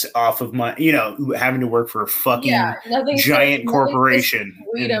based off of my, having to work for a fucking giant corporation.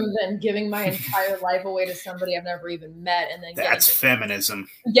 Freedom than giving my entire life away to somebody I've never even met, and then that's feminism.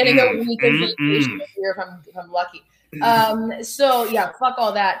 Getting a week of vacation a year if I'm lucky. So yeah, fuck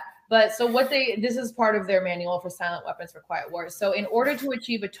all that. But so this is part of their manual for silent weapons for quiet wars. So in order to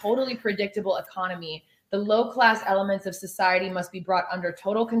achieve a totally predictable economy, the low-class elements of society must be brought under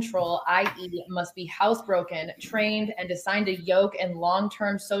total control, i.e. must be housebroken, trained, and assigned a yoke and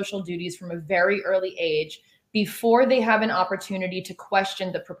long-term social duties from a very early age before they have an opportunity to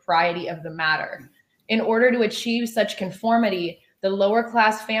question the propriety of the matter. In order to achieve such conformity, the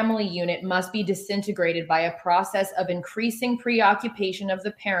lower-class family unit must be disintegrated by a process of increasing preoccupation of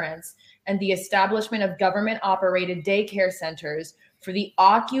the parents and the establishment of government-operated daycare centers for the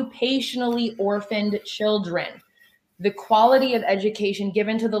occupationally orphaned children. The quality of education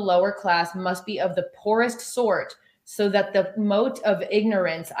given to the lower class must be of the poorest sort, so that the moat of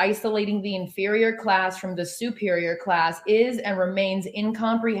ignorance isolating the inferior class from the superior class is and remains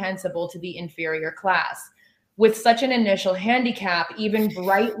incomprehensible to the inferior class. With such an initial handicap, even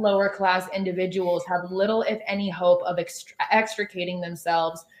bright lower class individuals have little, if any, hope of extricating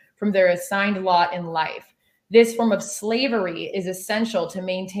themselves from their assigned lot in life. This form of slavery is essential to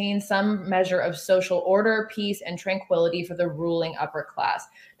maintain some measure of social order, peace, and tranquility for the ruling upper class.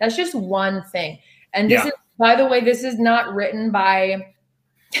 That's just one thing. And this is, by the way, this is not written by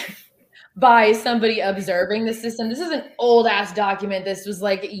somebody observing the system. This is an old ass document. This was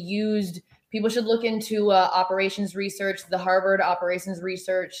like used. People should look into operations research, the Harvard operations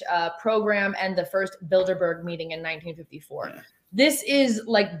research program, and the first Bilderberg meeting in 1954. Yeah. This is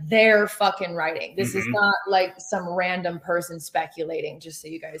like their fucking writing. This is not like some random person speculating, just so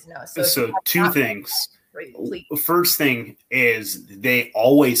you guys know. So two things. First thing is they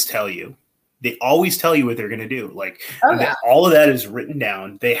always tell you what they're going to do. Like all of that is written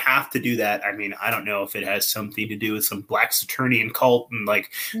down. They have to do that. I mean, I don't know if it has something to do with some Black Saturnian cult and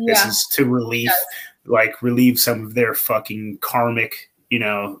this is to relieve some of their fucking karmic,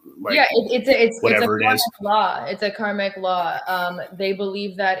 it's whatever it is. Law. It's a karmic law. They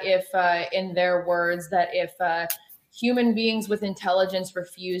believe that if, in their words, that if human beings with intelligence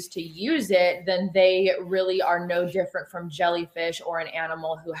refuse to use it, then they really are no different from jellyfish or an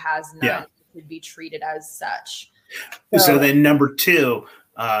animal who has none. Yeah. Could be treated as such. So then number 2,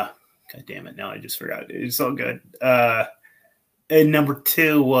 God damn it, now I just forgot. It's all good. And number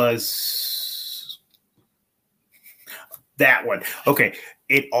 2 was that one. Okay.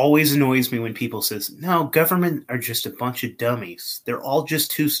 It always annoys me when people says, no, government are just a bunch of dummies. They're all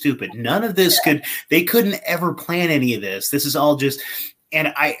just too stupid. None of this they couldn't ever plan any of this. This is all just,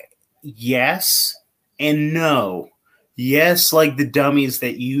 and yes and no. Yes, like the dummies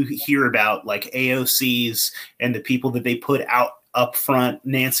that you hear about, like AOCs and the people that they put out up front,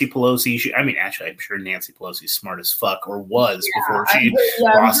 Nancy Pelosi. Actually, I'm sure Nancy Pelosi's smart as fuck, or was before she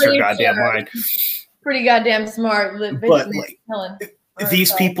lost her goddamn mind. Pretty goddamn smart. But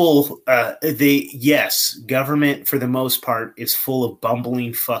these people, government for the most part is full of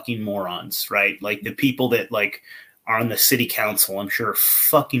bumbling fucking morons, right? Like the people that are on the city council, I'm sure,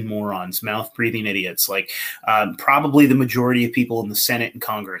 fucking morons, mouth-breathing idiots. Probably the majority of people in the Senate and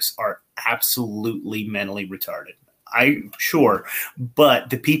Congress are absolutely mentally retarded. I'm sure.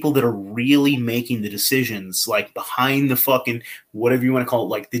 But the people that are really making the decisions, behind the fucking, whatever you want to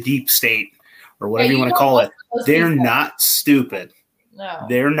call it, the deep state or whatever you want to call it, they're not stupid. No.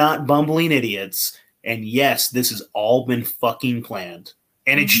 They're not bumbling idiots. And yes, this has all been fucking planned.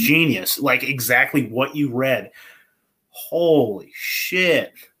 And it's genius. Exactly what you read. Holy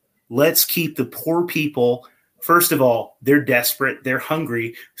shit. Let's keep the poor people. First of all, they're desperate. They're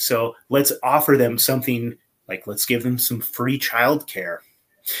hungry. So let's offer them something let's give them some free childcare.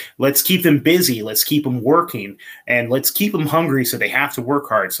 Let's keep them busy. Let's keep them working. And let's keep them hungry so they have to work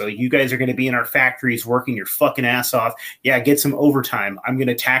hard. So you guys are going to be in our factories working your fucking ass off. Yeah, get some overtime. I'm going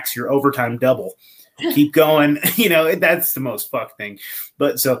to tax your overtime double. Keep going. That's the most fucked thing.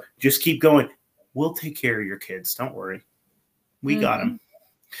 But so just keep going. We'll take care of your kids. Don't worry. We got them.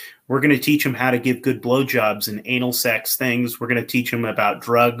 We're going to teach them how to give good blowjobs and anal sex things. We're going to teach them about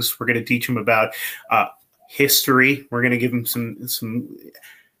drugs. We're going to teach them about history. We're going to give them some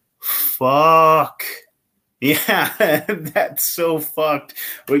fuck. Yeah, that's so fucked.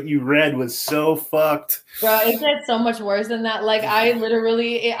 What you read was so fucked. Bro, it gets so much worse than that. Like I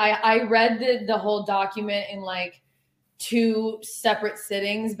literally, I read the whole document in like 2 separate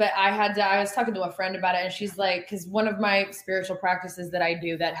sittings, but I was talking to a friend about it, and she's like, because one of my spiritual practices that I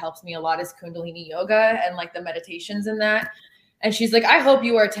do that helps me a lot is Kundalini yoga and like the meditations and that. And she's like, I hope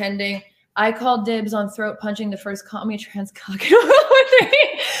you are attending. I called dibs on throat punching the first commie trans cock.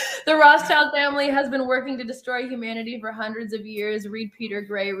 The Rothschild family has been working to destroy humanity for hundreds of years. Read Peter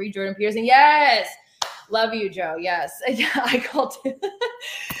Gray, read Jordan Peterson. Yes. Love you, Joe. Yes. Yeah, I called it.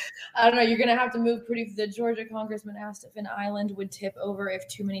 I don't know. You're going to have to move pretty. The Georgia congressman asked if an island would tip over if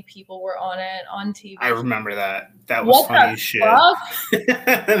too many people were on it on TV. I remember that. That was funny as shit.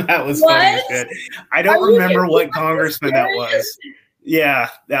 That was funny as shit. I don't remember what congressman that was. Yeah,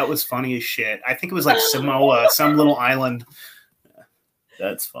 that was funny as shit. I think it was like Samoa, some little island.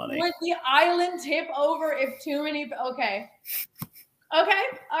 That's funny. Would the island tip over if too many? Okay. All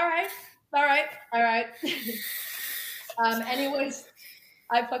right. Anyways,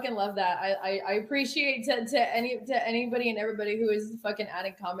 I fucking love that. I appreciate to anybody and everybody who is fucking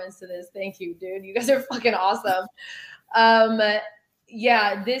adding comments to this. Thank you, dude. You guys are fucking awesome.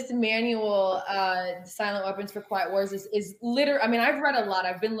 Yeah, this manual, Silent Weapons for Quiet Wars, is literally. I mean, I've read a lot.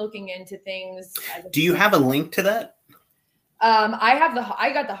 I've been looking into things. Do you have a link to that? I got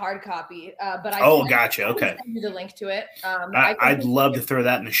the hard copy, but gotcha. Okay, send you the link to it. I'd love to throw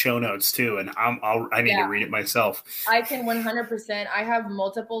that in the show notes too, and I need to read it myself. I can 100%. I have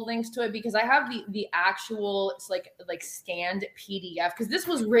multiple links to it because I have the actual like scanned PDF, because this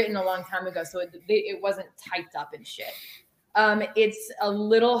was written a long time ago, so it wasn't typed up and shit. It's a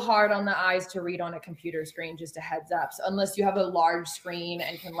little hard on the eyes to read on a computer screen, just a heads up. So unless you have a large screen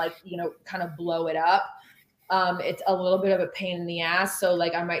and can kind of blow it up. It's a little bit of a pain in the ass. So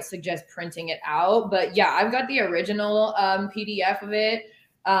like I might suggest printing it out, but yeah, I've got the original PDF of it.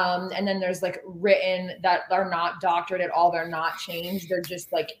 And then there's like written that are not doctored at all. They're not changed. They're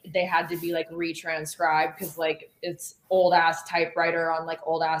just like, they had to be like retranscribed because like it's old ass typewriter on like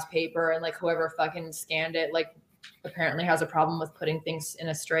old ass paper, and like whoever fucking scanned it, like apparently has a problem with putting things in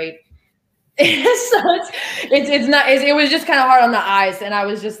a straight. So it was just kind of hard on the eyes. And I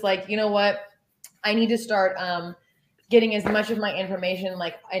was just like, you know what? I need to start getting as much of my information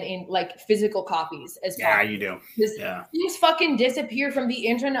like in like physical copies as possible. Yeah, you do. Yeah. Things fucking disappear from the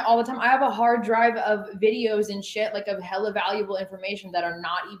internet all the time. I have a hard drive of videos and shit, like of hella valuable information that are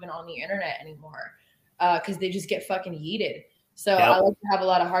not even on the internet anymore because they just get fucking yeeted. So I like to have a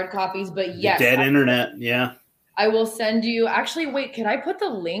lot of hard copies, but yes. The dead internet, yeah. I will send you. Actually, wait, could I put the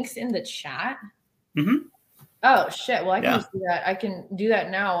links in the chat? Mm-hmm. Oh shit! Well, I can just do that. I can do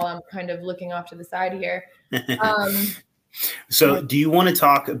that now while I'm kind of looking off to the side here. So, do you want to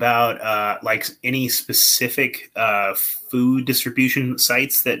talk about like any specific food distribution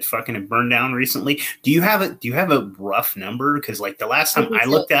sites that fucking have burned down recently? Do you have a rough number? Because like the last time I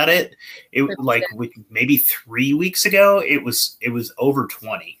looked at it, it like maybe 3 weeks ago, it was over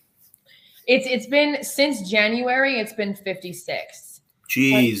 20. It's been since January. It's been 56.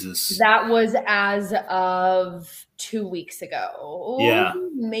 Jesus. That was as of 2 weeks ago. Yeah.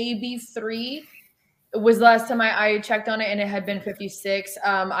 Maybe 3. It was the last time I checked on it, and it had been 56.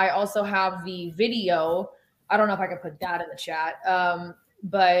 I also have the video. I don't know if I can put that in the chat.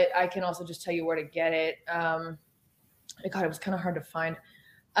 But I can also just tell you where to get it. God, it was kind of hard to find.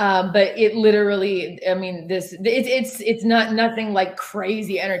 But it literally, I mean, it's not nothing like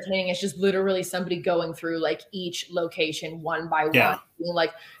crazy entertaining. It's just literally somebody going through like each location one by one, being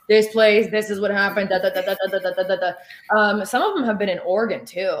like, this place, this is what happened. Some of them have been in Oregon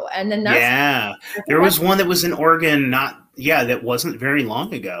too, and then there was one that was in Oregon. That wasn't very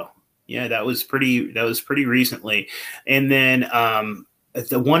long ago. Yeah, that was pretty recently, and then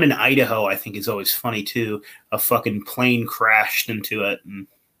the one in Idaho, I think, is always funny too. A fucking plane crashed into it and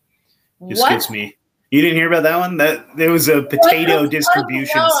just gets me. You didn't hear about that one? That there was a potato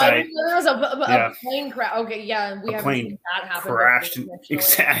distribution site. There was a plane crash. Okay, yeah, we haven't seen that happen. Crashed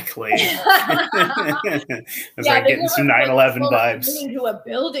exactly. It's like getting some 9/11 vibes. Into a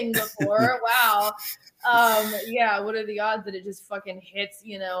building before. Wow. What are the odds that it just fucking hits?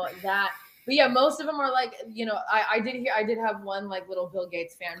 That. But yeah, most of them are like, I did have one like little Bill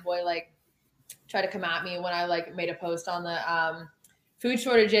Gates fanboy like try to come at me when I like made a post on the food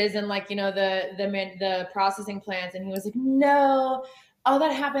shortages and like, the processing plants. And he was like, no, all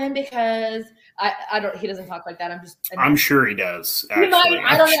that happened because he doesn't talk like that. I'm sure he does. Actually.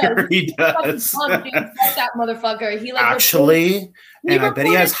 I don't know. Sure he does. Fuck that motherfucker. He like actually, and I bet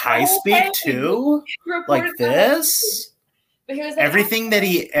he has high speak too. Like this. But he was like, everything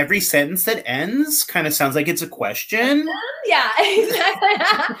every sentence that ends kind of sounds like it's a question. Yeah,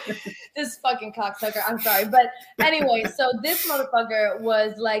 exactly. This fucking cocksucker. I'm sorry. But anyway, so this motherfucker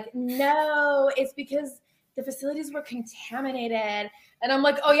was like, no, it's because the facilities were contaminated. And I'm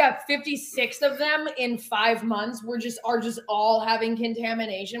like, oh yeah, 56 of them in 5 months are just all having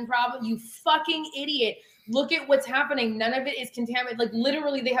contamination problems. You fucking idiot. Look at what's happening. None of it is contaminated. Like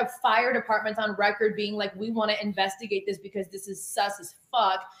literally they have fire departments on record being like, we want to investigate this because this is sus as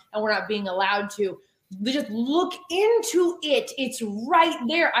fuck and we're not being allowed to. Just look into it. It's right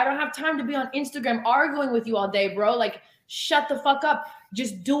there. I don't have time to be on Instagram arguing with you all day, bro. Like, shut the fuck up.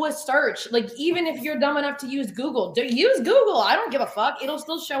 Just do a search. Like, even if you're dumb enough to use Google, use Google. I don't give a fuck. It'll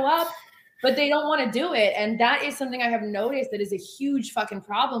still show up, but they don't want to do it. And that is something I have noticed that is a huge fucking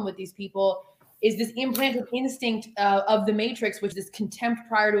problem with these people is this implanted instinct of the Matrix, which is contempt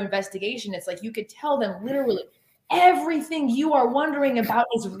prior to investigation. It's like you could tell them literally everything you are wondering about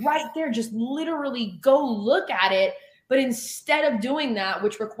is right there. Just literally go look at it. But instead of doing that,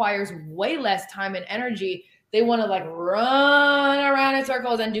 which requires way less time and energy, they want to like run around in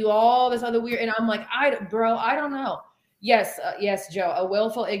circles and do all this other weird. And I'm like, I don't know. Yes, Joe, a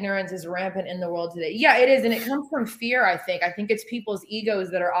willful ignorance is rampant in the world today. Yeah, it is. And it comes from fear, I think. I think it's people's egos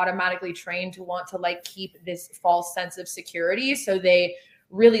that are automatically trained to want to like keep this false sense of security. So they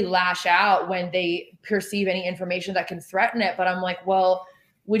really lash out when they perceive any information that can threaten it. But I'm like, well,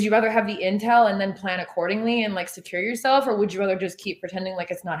 would you rather have the intel and then plan accordingly and like secure yourself? Or would you rather just keep pretending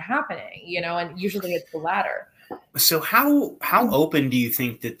like it's not happening, you know? And usually it's the latter. So how open do you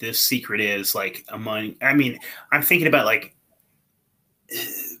think that this secret is like among, I mean, I'm thinking about like,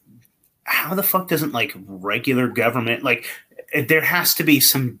 how the fuck doesn't like regular government, like there has to be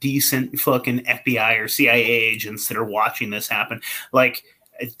some decent fucking FBI or CIA agents that are watching this happen. Like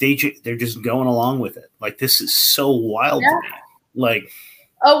they're just going along with it. Like, this is so wild to me. Like,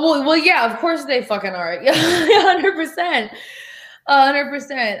 oh, well, yeah, of course they fucking are. Yeah, 100%.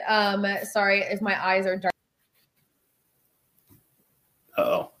 100%. Sorry if my eyes are dark.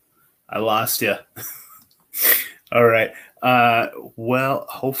 Uh-oh, I lost you. All right. Well,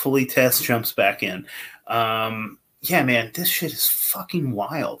 hopefully Tess jumps back in. Yeah, man, this shit is fucking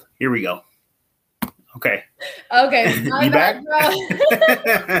wild. Here we go. Okay. My you bad, back? bro.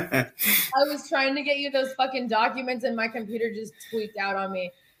 I was trying to get you those fucking documents and my computer just tweaked out on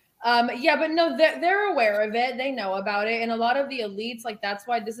me. Yeah, but no, they're aware of it. They know about it. And a lot of the elites, like, that's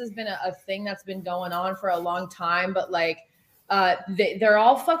why this has been a thing that's been going on for a long time. But like, they're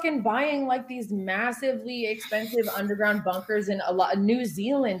all fucking buying like these massively expensive underground bunkers in a lot. New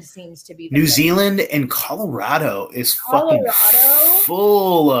Zealand seems to be New Zealand and Colorado is fucking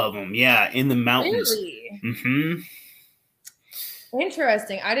full of them. Yeah, in the mountains. Really? Mm-hmm.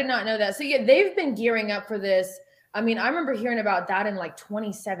 Interesting. I did not know that. So yeah, they've been gearing up for this. I mean, I remember hearing about that in like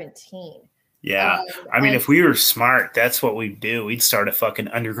 2017. Yeah. I mean, if we were smart, that's what we'd do. We'd start a fucking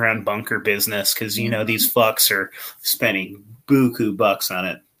underground bunker business because, you know, these fucks are spending buku bucks on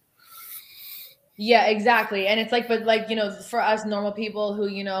it. Yeah, exactly. And it's like, but like, you know, for us normal people who,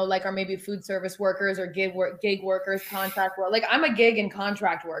 you know, like are maybe food service workers or gig workers, contract work. Like, I'm a gig and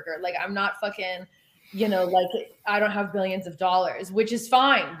contract worker. Like, I'm not fucking, you know, like I don't have billions of dollars, which is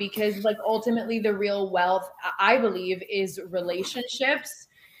fine because like ultimately the real wealth, I believe, is relationships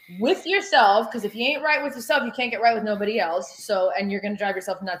with yourself. Because if you ain't right with yourself, you can't get right with nobody else. So, and you're going to drive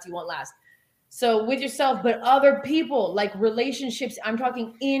yourself nuts, you won't last. So with yourself, but other people, like relationships, I'm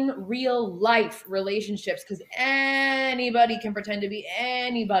talking in real life relationships, because anybody can pretend to be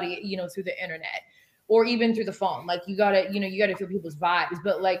anybody, you know, through the internet or even through the phone. Like you gotta feel people's vibes,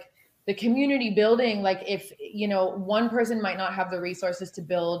 but like the community building, like if, you know, one person might not have the resources to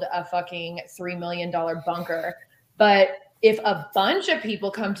build a fucking $3 million bunker, but if a bunch of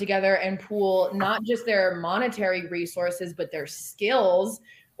people come together and pool not just their monetary resources, but their skills,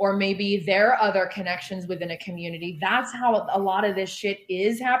 or maybe their other connections within a community, that's how a lot of this shit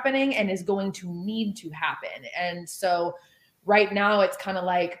is happening and is going to need to happen. And so right now it's kind of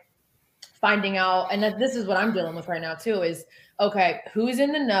like finding out, and this is what I'm dealing with right now too, is, okay, who's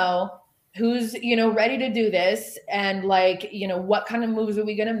in the know? Who's, you know, ready to do this? And like, you know, what kind of moves are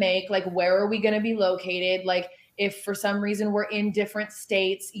we going to make? Like, where are we going to be located? Like, if for some reason we're in different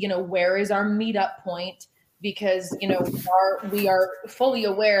states, you know, where is our meetup point? Because, you know, we are fully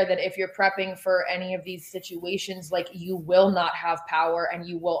aware that if you're prepping for any of these situations, like you will not have power and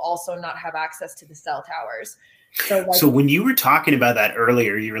you will also not have access to the cell towers. So when you were talking about that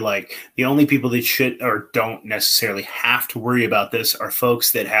earlier, you were like, the only people that should or don't necessarily have to worry about this are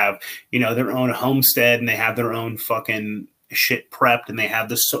folks that have, you know, their own homestead and they have their own fucking shit prepped and they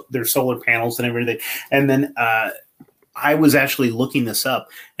have their solar panels and everything. And then I was actually looking this up,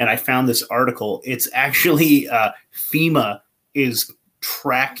 and I found this article. It's actually FEMA is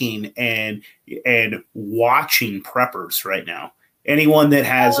tracking and watching preppers right now. Anyone that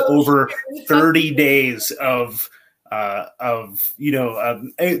has over 30 days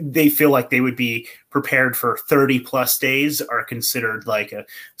they feel like they would be prepared for 30 plus days are considered like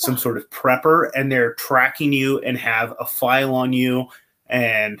some sort of prepper, and they're tracking you and have a file on you.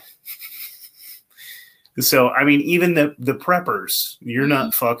 And so, I mean, even the preppers, you're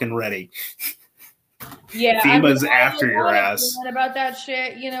not fucking ready. Yeah, FEMA's after your ass about that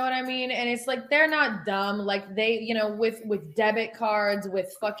shit. You know what I mean? And it's like they're not dumb. Like they, you know, with debit cards,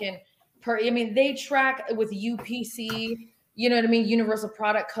 with fucking they track with UPC. You know what I mean? Universal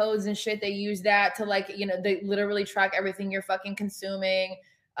product codes and shit. They use that to like, you know, they literally track everything you're fucking consuming.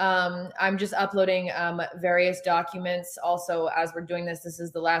 I'm just uploading various documents. Also, as we're doing this, this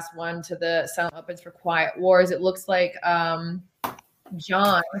is the last one to the Silent Weapons for Quiet Wars. It looks like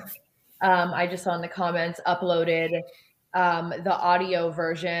John. I just saw in the comments uploaded the audio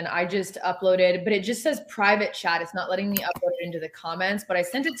version. I just uploaded, but it just says private chat. It's not letting me upload it into the comments, but I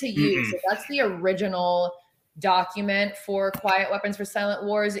sent it to you. So that's the original document for Quiet Weapons for Silent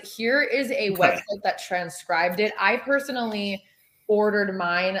Wars. Here is a website that transcribed it. I personally ordered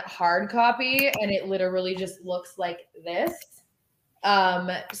mine hard copy, and it literally just looks like this.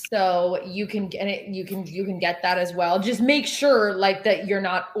 So you can get it, you can get that as well. Just make sure like that you're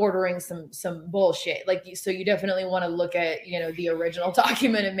not ordering some bullshit. Like, so you definitely want to look at, you know, the original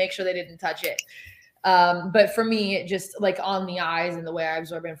document and make sure they didn't touch it. But for me, just like on the eyes and the way I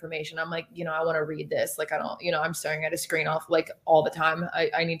absorb information, I'm like, you know, I want to read this. Like, I don't, you know, I'm staring at a screen off like all the time.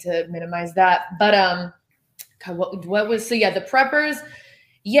 I need to minimize that. But, God, what was, so yeah, the preppers.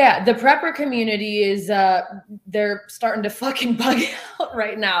 Yeah, the prepper community is they're starting to fucking bug out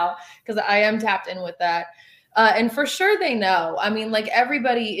right now because I am tapped in with that. And for sure they know. I mean, like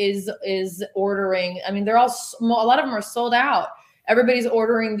everybody is ordering. I mean, they're all a lot of them are sold out. Everybody's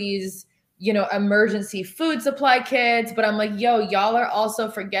ordering these, you know, emergency food supply kits, but I'm like, yo, y'all are also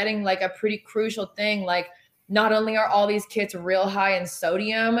forgetting like a pretty crucial thing. Like, not only are all these kits real high in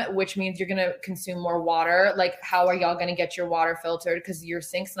sodium, which means you're going to consume more water. Like, how are y'all going to get your water filtered? Because your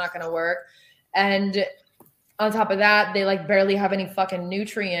sink's not going to work. And on top of that, they like barely have any fucking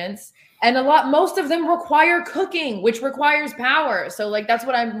nutrients. And most of them require cooking, which requires power. So like, that's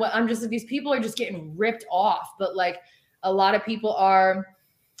what I'm just, these people are just getting ripped off. But like a lot of people are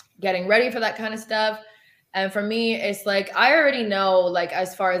getting ready for that kind of stuff. And for me, it's like, I already know, like,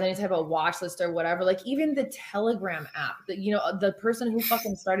 as far as any type of watch list or whatever, like even the Telegram app, that, you know, the person who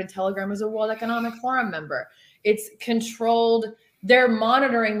fucking started Telegram is a World Economic Forum member. It's controlled. They're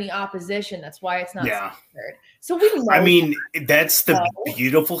monitoring the opposition. That's why it's not censored. So we know. I mean, that's the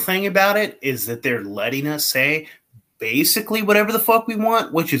beautiful thing about it, is that they're letting us say basically whatever the fuck we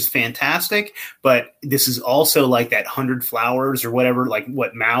want, which is fantastic. But this is also like that 100 flowers or whatever, like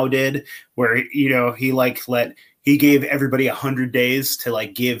what Mao did, where, you know, he gave everybody 100 days to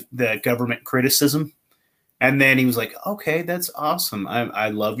like give the government criticism. And then he was like, okay, that's awesome. I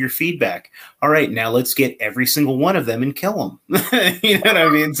love your feedback. All right, now let's get every single one of them and kill them. You know what I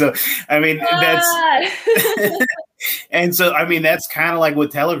mean? So, I mean, that's... And so, I mean, that's kind of like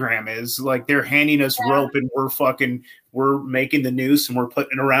what Telegram is. Like, they're handing us rope and we're making the noose and we're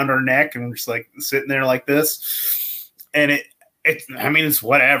putting it around our neck and we're just like sitting there like this. And it's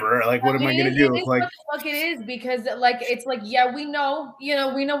whatever. Like, what am I going to do? Like, what the fuck it is, because like, it's like, yeah, we know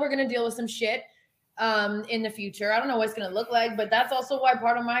we're going to deal with some shit in the future. I don't know what it's going to look like, but that's also why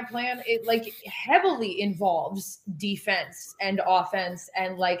part of my plan, it like heavily involves defense and offense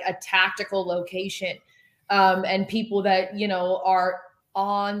and like a tactical location. And people that, you know, are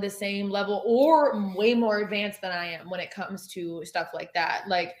on the same level or way more advanced than I am when it comes to stuff like that.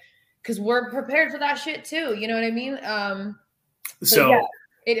 Like, because we're prepared for that shit too. You know what I mean? So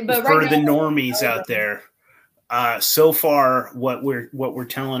for the normies out there, so far, what we're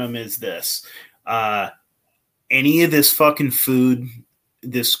telling them is this: any of this fucking food,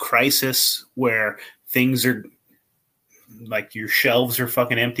 this crisis where things are like your shelves are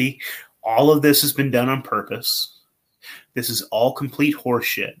fucking empty. All of this has been done on purpose. This is all complete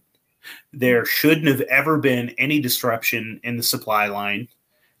horseshit. There shouldn't have ever been any disruption in the supply line.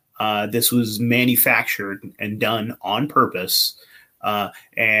 This was manufactured and done on purpose.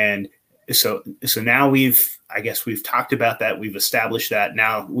 And so now we've talked about that. We've established that.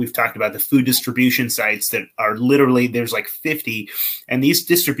 Now we've talked about the food distribution sites that are literally, there's like 50, and these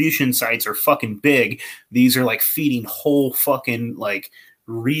distribution sites are fucking big. These are like feeding whole fucking like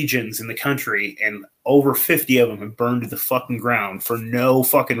regions in the country, and over 50 of them have burned to the fucking ground for no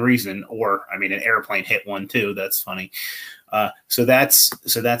fucking reason. Or, I mean, an airplane hit one too. That's funny. So that's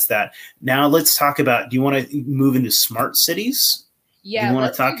that. Now let's talk about, do you want to move into smart cities? Yeah,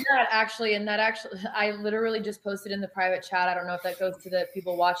 let's do that actually. And that actually, I literally just posted in the private chat. I don't know if that goes to the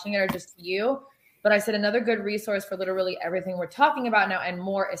people watching it or just you, but I said another good resource for literally everything we're talking about now and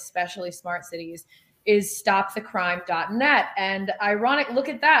more, especially smart cities, is stopthecrime.net. And ironic, look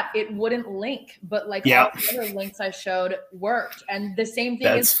at that. It wouldn't link, but like all the other links I showed worked. And the same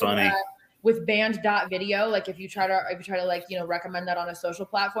thing is funny. With banned.video. Like if you try to like, you know, recommend that on a social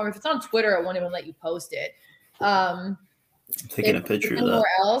platform, if it's on Twitter, it won't even let you post it. Taking a picture of that. Anywhere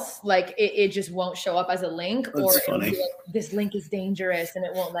else, like it just won't show up as a link. That's or funny. Like, this link is dangerous and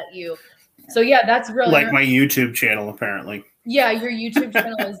it won't let you. So yeah, that's really like my YouTube channel apparently. Yeah, your YouTube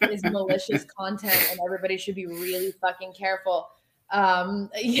channel is malicious content and everybody should be really fucking careful.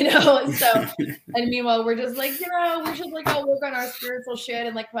 You know, so and meanwhile we're just like, you know, we should like all work on our spiritual shit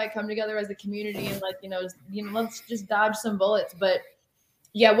and like probably come together as a community and like, you know, let's just dodge some bullets. But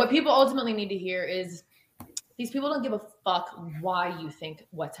yeah, what people ultimately need to hear is these people don't give a fuck why you think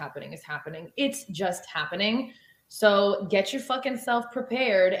what's happening is happening. It's just happening. So get your fucking self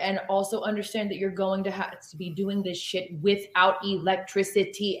prepared and also understand that you're going to have to be doing this shit without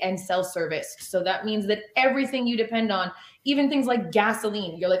electricity and cell service. So that means that everything you depend on, even things like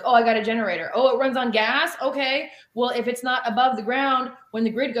gasoline, you're like, oh, I got a generator. Oh, it runs on gas? Okay. Well, if it's not above the ground when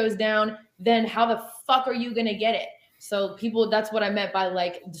the grid goes down, then how the fuck are you going to get it? So people, that's what I meant by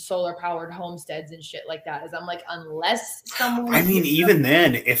like solar powered homesteads and shit like that, is I'm like, unless someone. I mean, even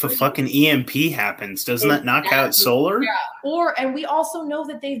then, if a fucking EMP happens, doesn't that knock out solar? Yeah. And we also know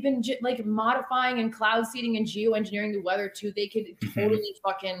that they've been like modifying and cloud seeding and geoengineering the weather too. They could totally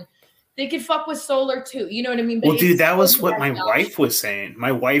they could fuck with solar too. You know what I mean? But well, dude, that was what my wife was saying.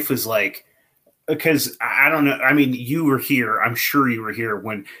 My wife was like, because I don't know. I mean, you were here. I'm sure you were here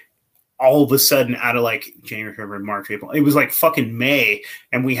when all of a sudden, out of like January, February, March, April, it was like fucking May,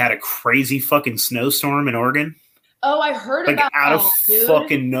 and we had a crazy fucking snowstorm in Oregon. Oh, I heard like about out that, of dude.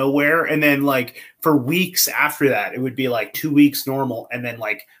 Fucking nowhere. And then like for weeks after that, it would be like 2 weeks normal, and then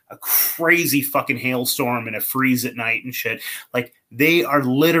like a crazy fucking hailstorm and a freeze at night and shit. Like they are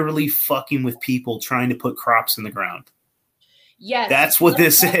literally fucking with people trying to put crops in the ground. Yes. That's what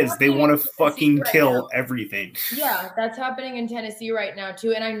this is. They want to fucking kill everything. Yeah, that's happening in Tennessee right now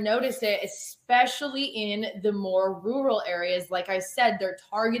too. And I noticed it, especially in the more rural areas. Like I said, they're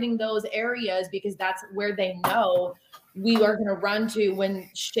targeting those areas because that's where they know we are going to run to when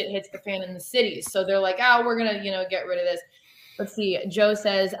shit hits the fan in the cities. So they're like, oh, we're going to, you know, get rid of this. Let's see. Joe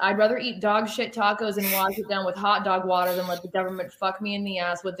says, I'd rather eat dog shit tacos and wash it down with hot dog water than let the government fuck me in the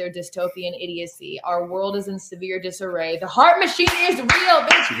ass with their dystopian idiocy. Our world is in severe disarray. The heart machine is real,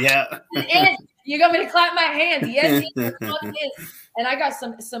 bitch. Yeah. It is. You got me to clap my hands. Yes, it is. And I got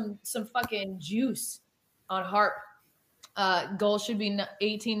some fucking juice on HARP. Goal should be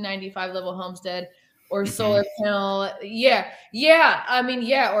 1895 level homestead or solar panel. Yeah. I mean,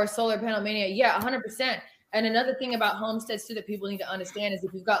 yeah, or solar panel mania. Yeah, 100%. And another thing about homesteads too that people need to understand is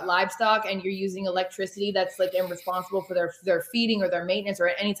if you've got livestock and you're using electricity that's like irresponsible for their feeding or their maintenance or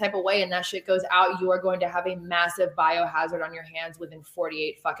any type of way, and that shit goes out, you are going to have a massive biohazard on your hands within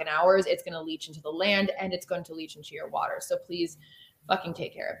 48 fucking hours. It's going to leach into the land and it's going to leach into your water. So please fucking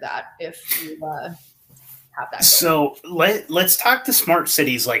take care of that if you have that. So let's talk to smart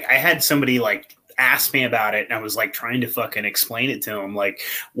cities. Like I had somebody like ask me about it and I was like trying to fucking explain it to him. Like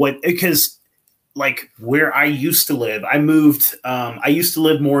because like where I used to live, I moved. I used to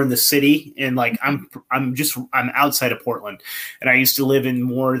live more in the city, and like I'm outside of Portland, and I used to live in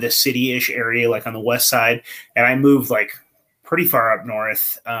more the city-ish area, like on the west side. And I moved like pretty far up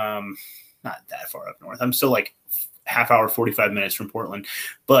north, not that far up north. I'm still like half hour, 45 minutes from Portland,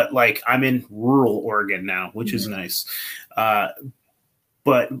 but like I'm in rural Oregon now, which is nice.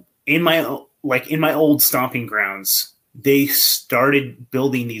 But in my old stomping grounds, they started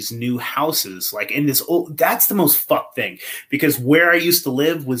building these new houses like in this old, that's the most fucked thing, because where I used to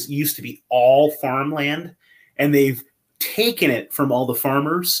live used to be all farmland, and they've taken it from all the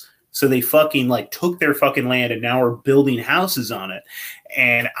farmers. So they fucking like took their fucking land and now are building houses on it.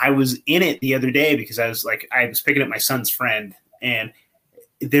 And I was in it the other day because I was picking up my son's friend, and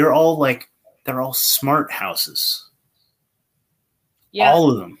they're all smart houses. Yeah.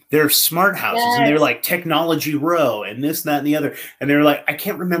 All of them. They're smart houses, and they're like technology row and this, that, and the other. And they're like, I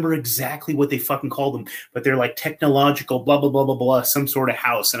can't remember exactly what they fucking called them, but they're like technological, blah, blah, blah, blah, blah, some sort of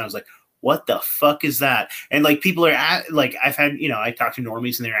house. And I was like, what the fuck is that? And like people are like, I've had, I talk to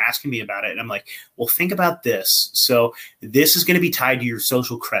normies and they're asking me about it. And I'm like, well, think about this. So this is going to be tied to your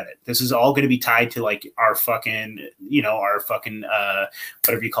social credit. This is all going to be tied to like our fucking,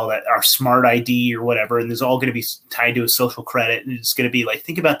 whatever you call that, our smart ID or whatever. And this is all going to be tied to a social credit. And it's going to be like,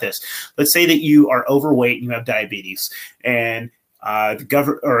 think about this. Let's say that you are overweight and you have diabetes, and the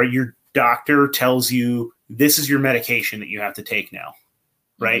government or your doctor tells you this is your medication that you have to take now.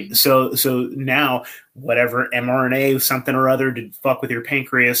 Right. Mm-hmm. So now whatever mRNA, something or other to fuck with your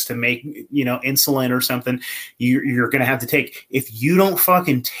pancreas to make, insulin or something, you're going to have to take. If you don't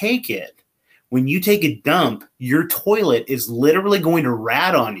fucking take it, when you take a dump, your toilet is literally going to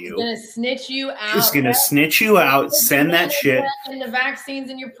rat on you. It's going to snitch you out. It's going to snitch you out, send that shit. And the vaccines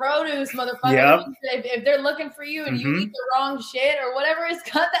in your produce, motherfucker. Yep. If they're looking for you and you eat the wrong shit or whatever, it's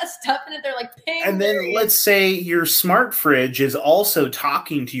got that stuff in it. They're like, ping. And then let's say your smart fridge is also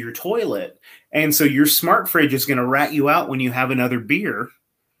talking to your toilet. And so your smart fridge is going to rat you out when you have another beer.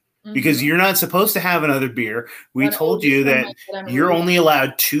 Because you're not supposed to have another beer. We told you that you're only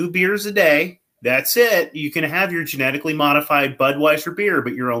allowed 2 beers a day. That's it. You can have your genetically modified Budweiser beer,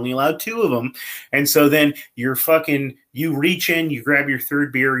 but you're only allowed 2 of them. And so then you reach in, you grab your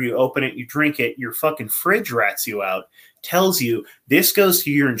 3rd beer, you open it, you drink it, your fucking fridge rats you out, tells you this goes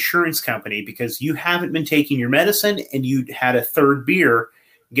to your insurance company because you haven't been taking your medicine and you had a 3rd beer.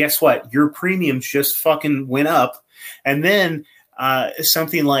 Guess what? Your premiums just fucking went up. And then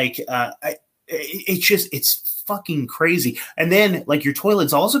something like it's fucking crazy. And then like your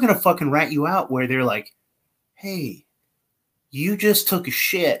toilet's also going to fucking rat you out where they're like, hey, you just took a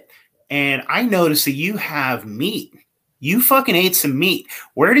shit and I noticed that you have meat. You fucking ate some meat.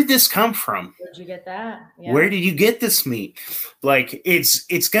 Where did this come from? Where'd you get that? Yeah. Where did you get this meat? Like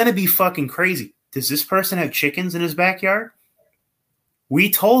it's going to be fucking crazy. Does this person have chickens in his backyard? We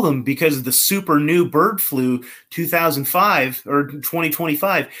told them because of the super new bird flu 2005 or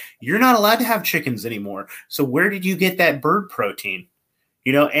 2025, you're not allowed to have chickens anymore. So where did you get that bird protein?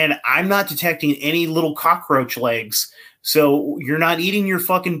 And I'm not detecting any little cockroach legs. So you're not eating your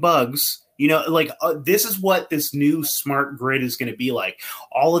fucking bugs. This is what this new smart grid is going to be like.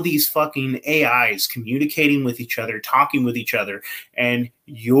 All of these fucking AIs communicating with each other, talking with each other, and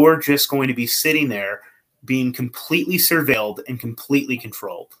you're just going to be sitting there being completely surveilled and completely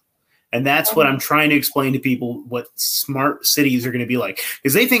controlled. And that's what I'm trying to explain to people what smart cities are going to be like.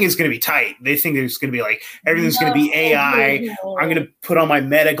 Because they think it's going to be tight. They think it's going to be like, everything's going to be AI. I'm going to put on my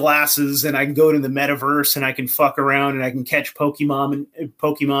meta glasses and I can go to the metaverse and I can fuck around and I can catch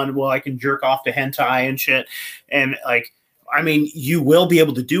Pokemon while I can jerk off to hentai and shit. And like, I mean, you will be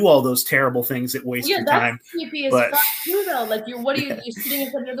able to do all those terrible things that waste your time. Yeah, that's creepy as fuck too, though. Like, you're sitting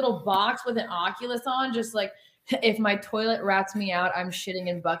in your little box with an Oculus on, just like, if my toilet rats me out, I'm shitting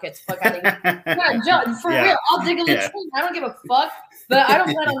in buckets. Fuck out of here. Yeah, for real, I'll dig a latrine. I don't give a fuck. But I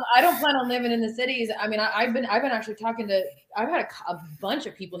don't plan on living in the cities. I mean, I've been actually talking to. I've had a bunch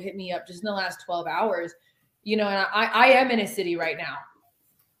of people hit me up just in the last 12 hours. And I am in a city right now.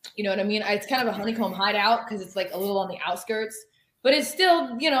 You know what I mean? It's kind of a honeycomb hideout because it's like a little on the outskirts, but it's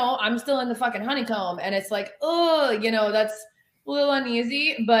still, I'm still in the fucking honeycomb, and it's like, that's a little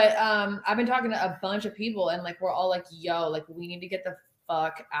uneasy. But I've been talking to a bunch of people, and like we're all like, yo, like we need to get the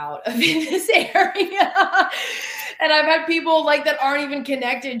fuck out of this area. And I've had people like that aren't even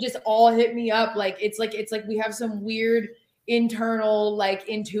connected just all hit me up. Like it's like we have some weird internal like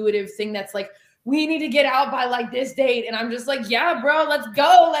intuitive thing that's like, we need to get out by like this date. And I'm just like, yeah, bro, let's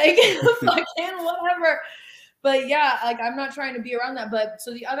go. Like fucking whatever. But yeah, like I'm not trying to be around that. But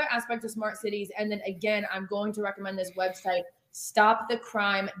so the other aspect of smart cities, and then again, I'm going to recommend this website,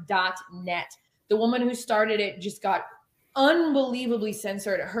 stopthecrime.net. The woman who started it just got unbelievably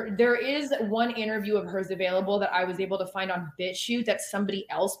censored. There is one interview of hers available that I was able to find on BitChute that somebody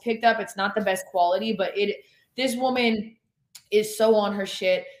else picked up. It's not the best quality, but this woman is so on her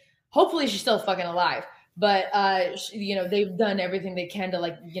shit. Hopefully she's still fucking alive, but they've done everything they can to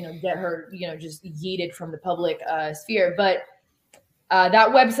like, get her, just yeeted from the public sphere. But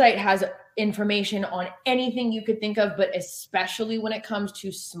that website has information on anything you could think of, but especially when it comes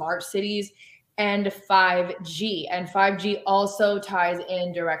to smart cities and 5G. And 5G also ties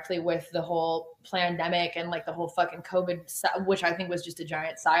in directly with the whole pandemic and like the whole fucking COVID, which I think was just a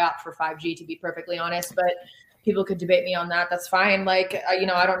giant psyop for 5G, to be perfectly honest. But people could debate me on that. That's fine. Like, I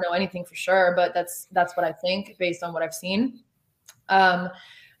don't know anything for sure, but that's what I think based on what I've seen.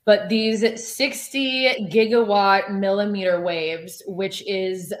 But these 60 gigawatt millimeter waves, which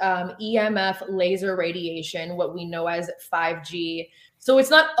is EMF laser radiation, what we know as 5G. So it's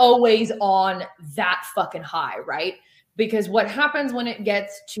not always on that fucking high, right? because what happens when it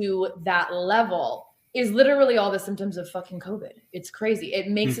gets to that level is literally all the symptoms of fucking COVID. It's crazy. It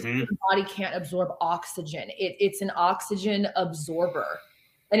makes it so the body can't absorb oxygen. It's an oxygen absorber,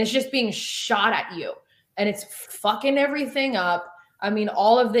 and it's just being shot at you, and it's fucking everything up. I mean,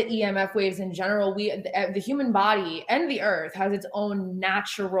 all of the EMF waves in general, the human body and the earth has its own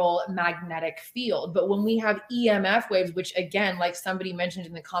natural magnetic field. But when we have EMF waves, which again, like somebody mentioned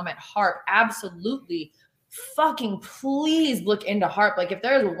in the comment, HARP, absolutely fucking please look into HARP. Like if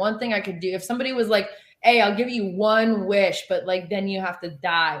there's one thing I could do, if somebody was like, hey, I'll give you one wish, but like then you have to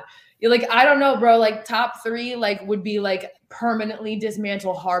die. You're like, I don't know, bro, like top 3 like would be like permanently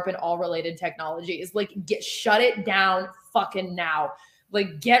dismantle HARP and all related technologies. Like shut it down fucking now.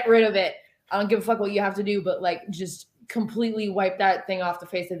 Like get rid of it. I don't give a fuck what you have to do, but like just completely wipe that thing off the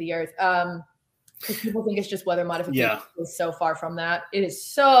face of the earth. Because people think it's just weather modification. Yeah. It's so far from that. It is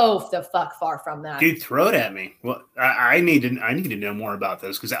so the fuck far from that. Dude, throw it at me. Well, I need to know more about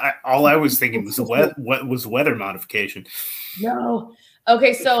this because all I was thinking was what was weather modification. No.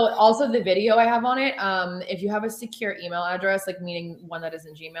 Okay, so also the video I have on it. If you have a secure email address, like meaning one that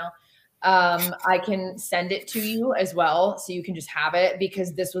isn't Gmail, I can send it to you as well, so you can just have it,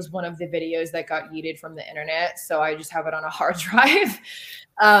 because this was one of the videos that got yeeted from the internet. So I just have it on a hard drive.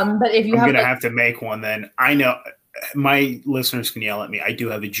 But if you I'm gonna have to make one, then I know my listeners can yell at me. I do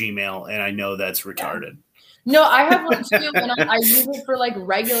have a Gmail, and I know that's retarded. No, I have one too, and I use it for like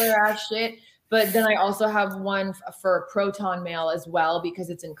regular ass shit. But then I also have one for Proton Mail as well, because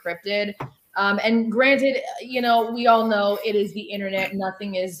it's encrypted. And granted, you know, we all know it is the internet.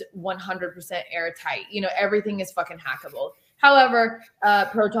 Nothing is 100% airtight. You know, everything is fucking hackable. However,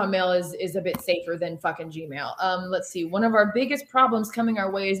 Proton Mail is a bit safer than fucking Gmail. Let's see. One of our biggest problems coming our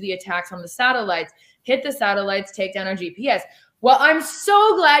way is the attacks on the satellites. Hit the satellites, take down our GPS. Well, I'm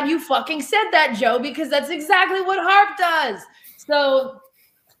so glad you fucking said that, Joe, because that's exactly what HARP does. So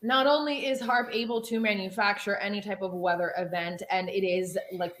not only is HARP able to manufacture any type of weather event, and it is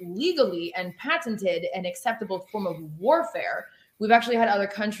like legally and patented and acceptable form of warfare, we've actually had other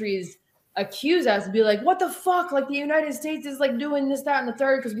countries accuse us and be like, what the fuck? Like the United States is like doing this, that, and the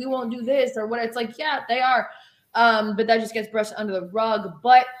third because we won't do this or what. It's like, yeah, they are. But that just gets brushed under the rug.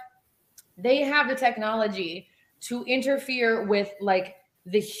 But they have the technology to interfere with like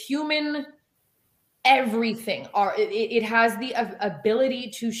the human everything. It has the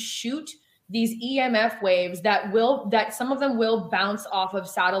ability to shoot these EMF waves that some of them will bounce off of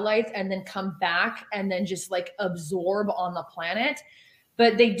satellites and then come back and then just like absorb on the planet.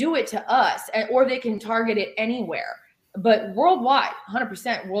 But they do it to us, or they can target it anywhere, but worldwide,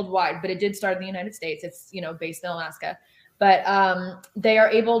 100% worldwide. But it did start in the United States. It's, you know, based in Alaska, but they are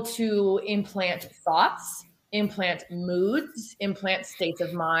able to implant thoughts, implant moods, implant states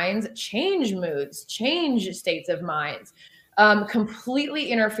of minds, change moods, change states of minds, completely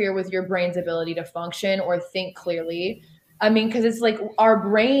interfere with your brain's ability to function or think clearly. I mean, because it's like our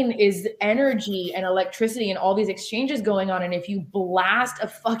brain is energy and electricity and all these exchanges going on. And if you blast a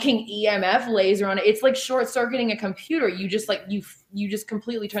fucking EMF laser on it, it's like short circuiting a computer. You just like, you just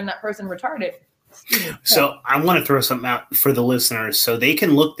completely turn that person retarded. So I want to throw something out for the listeners so they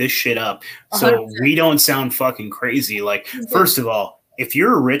can look this shit up. So 100%. We don't sound fucking crazy. Like, first of all, if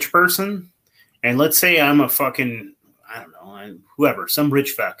you're a rich person, and let's say I'm a fucking, I don't know, whoever, some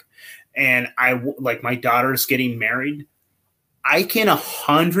rich fuck, and like my daughter's getting married, I can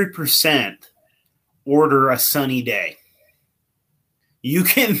 100% order a sunny day. You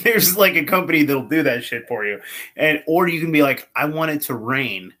can, there's like a company that'll do that shit for you. Or you can be like, I want it to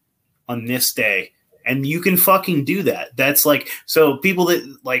rain on this day. And you can fucking do that. That's like, so people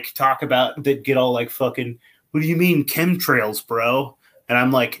that like talk about that get all like fucking, what do you mean chemtrails, bro? And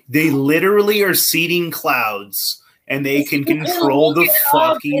I'm like, they literally are seeding clouds. And they can control the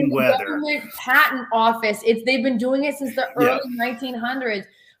fucking weather. Government patent office. They've been doing it since the early 1900s.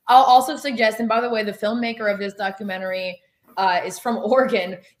 I'll also suggest, and by the way, the filmmaker of this documentary is from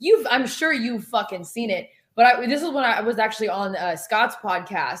Oregon. I'm sure you've fucking seen it. But this is when I was actually on Scott's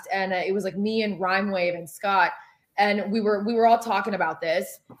podcast, and it was like me and Rhymewave and Scott, and we were all talking about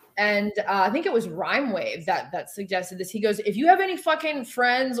this. And I think it was Rhymewave that suggested this. He goes, if you have any fucking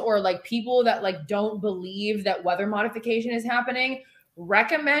friends or like people that like don't believe that weather modification is happening,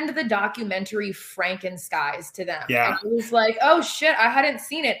 recommend the documentary Frankenskies to them. Yeah. And it was like, oh shit, I hadn't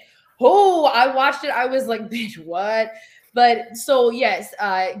seen it. Oh, I watched it. I was like, bitch, what? But so yes,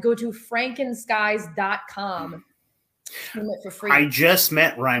 go to frankenskies.com. For free. I just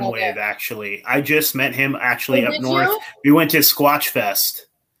met Rhymewave actually. I just met him actually up north. We went to Squatch Fest.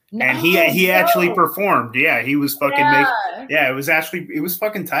 And he actually performed. Yeah, he was fucking it was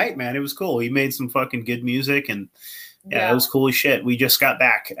fucking tight, man. It was cool. He made some fucking good music, and Yeah, it was cool as shit. We just got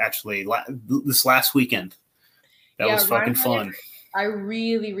back actually this last weekend. That was fucking fun. I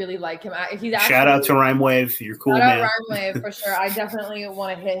really, really like him. He's actually, shout out to Rhyme Wave. You're cool, man. Shout out Rhyme Wave for sure. I definitely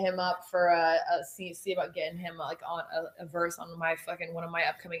want to hit him up for see about getting him like on a verse on one of my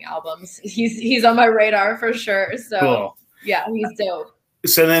upcoming albums. He's on my radar for sure. So cool. Yeah, he's dope.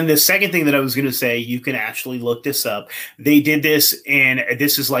 So then the second thing that I was going to say, you can actually look this up. They did this, and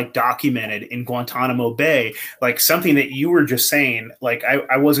this is like documented in Guantanamo Bay, like something that you were just saying. Like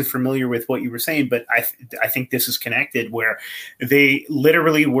I wasn't familiar with what you were saying, but I think this is connected, where they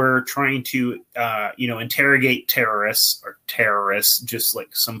literally were trying to interrogate terrorists, just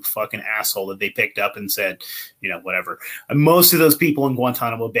like some fucking asshole that they picked up and said, whatever. And most of those people in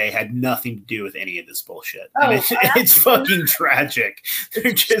Guantanamo Bay had nothing to do with any of this bullshit. Oh, and it's fucking tragic.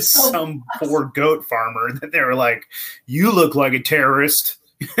 They're just some poor goat farmer that they were like, you look like a terrorist.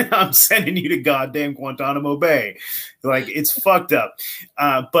 I'm sending you to goddamn Guantanamo Bay. Like, it's fucked up.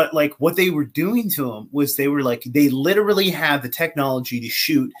 But like what they were doing to him was they literally have the technology to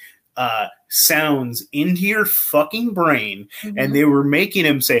shoot sounds into your fucking brain. Mm-hmm. And they were making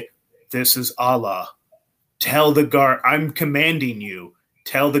him say, this is Allah. Tell the guard, I'm commanding you.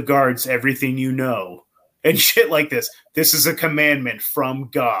 Tell the guards everything you know. And shit like this. This is a commandment from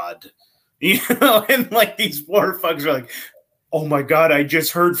God. And like these poor fucks are like, oh my God, I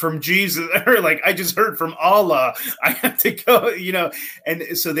just heard from Jesus. Or like, I just heard from Allah. I have to go, And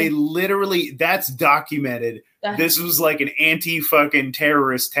so they literally, that's documented. This was like an anti-fucking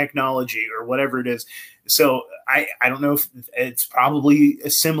terrorist technology or whatever it is. So I don't know if it's probably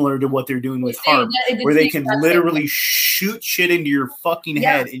similar to what they're doing with HARP, where they can literally shoot shit into your fucking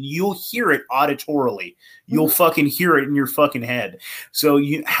head and you'll hear it auditorily. You'll fucking hear it in your fucking head. So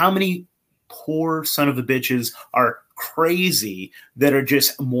how many poor son of a bitches are crazy that are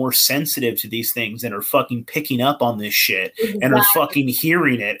just more sensitive to these things and are fucking picking up on this shit and are fucking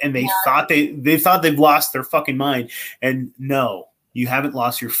hearing it, and they thought they've lost their fucking mind. And no, you haven't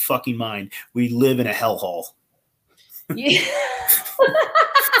lost your fucking mind. We live in a hellhole. Yeah.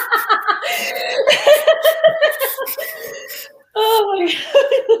 Oh my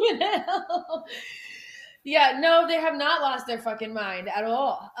God. Yeah, no, they have not lost their fucking mind at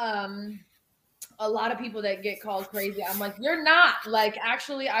all. A lot of people that get called crazy, I'm like, you're not. Like,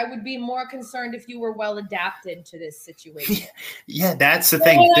 actually, I would be more concerned if you were well adapted to this situation. Yeah, that's the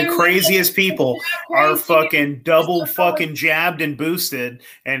thing. The craziest people are fucking double fucking jabbed and boosted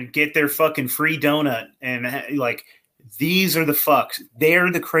and get their fucking free donut. And like, these are the fucks.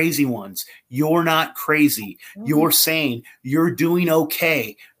 They're the crazy ones. You're not crazy. You're sane. You're doing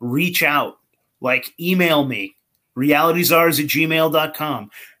okay. Reach out. Like, email me.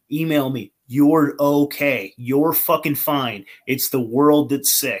 realityzars@gmail.com. Email me. You're okay. You're fucking fine. It's the world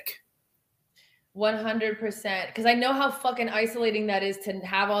that's sick. 100%. Because I know how fucking isolating that is to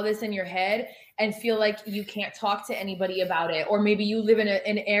have all this in your head and feel like you can't talk to anybody about it. Or maybe you live in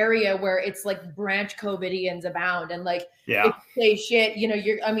an area where it's like branch COVIDians abound and like, if you say shit, it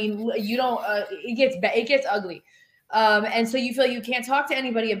gets ugly. And so you feel like you can't talk to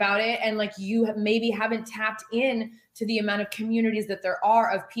anybody about it. And like you maybe haven't tapped in to the amount of communities that there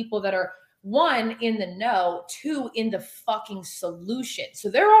are of people that are, one, in the know, two, in the fucking solution. So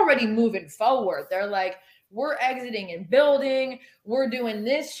they're already moving forward. They're like, we're exiting and building. We're doing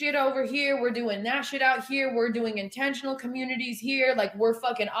this shit over here. We're doing that shit out here. We're doing intentional communities here. Like, we're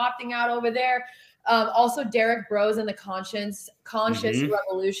fucking opting out over there. Also, Derek Bros and the Conscious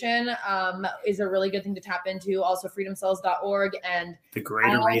Revolution is a really good thing to tap into. Also, freedomcells.org and the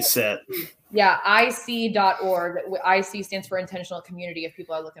Greater Reset. Yeah, IC.org. IC stands for Intentional Community if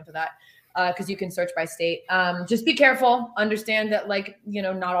people are looking for that. Because you can search by state. Just be careful. Understand that, like,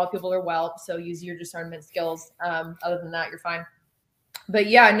 not all people are well. So use your discernment skills. Other than that, you're fine. But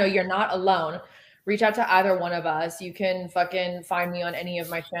yeah, no, you're not alone. Reach out to either one of us. You can fucking find me on any of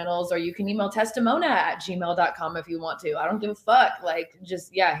my channels, or you can email Tesstamona@gmail.com if you want to. I don't give a fuck. Like,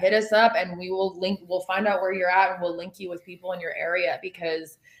 just, hit us up and we'll find out where you're at and we'll link you with people in your area,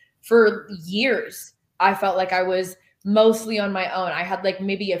 because for years, I felt like I was mostly on my own. I had like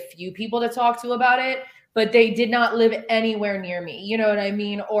maybe a few people to talk to about it, but they did not live anywhere near me. You know what I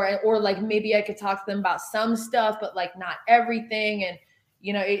mean? Or like maybe I could talk to them about some stuff, but like not everything. And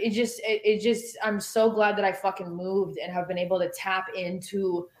it just, I'm so glad that I fucking moved and have been able to tap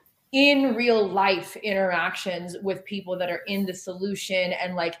into in real life interactions with people that are in the solution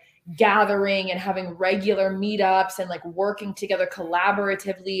and like gathering and having regular meetups and like working together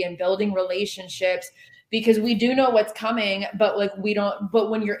collaboratively and building relationships. Because we do know what's coming, but like but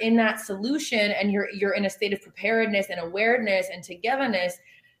when you're in that solution and you're in a state of preparedness and awareness and togetherness,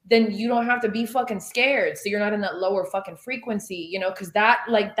 then you don't have to be fucking scared. So you're not in that lower fucking frequency, you know, because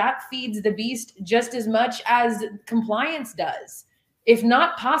that feeds the beast just as much as compliance does, if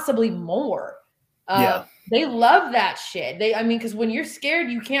not possibly more. They love that shit. Because when you're scared,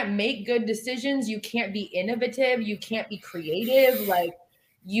 you can't make good decisions. You can't be innovative. You can't be creative. Like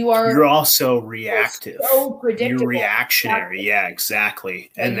you're also reactive. So predictable. You're reactionary. Yeah,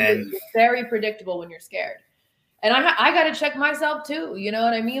 exactly. And then you're very predictable when you're scared. And I got to check myself too. You know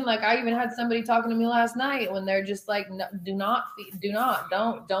what I mean? Like I even had somebody talking to me last night when they're just like, no,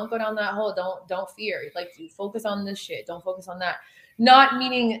 don't go down that hole. Don't fear. Like you focus on this shit. Don't focus on that. Not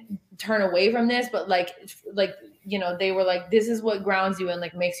meaning turn away from this, but like, you know, they were like, this is what grounds you and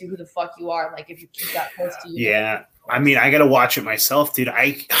like makes you who the fuck you are. Like if you keep that close to you. Yeah. I mean, I got to watch it myself, dude.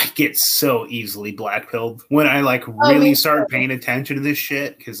 I get so easily blackpilled when I like really start paying attention to this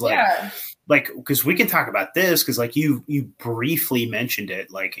shit. Cause because we can talk about this because like you briefly mentioned it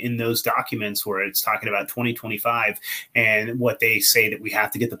like in those documents where it's talking about 2025 and what they say that we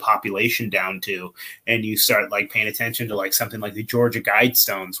have to get the population down to, and you start like paying attention to like something like the Georgia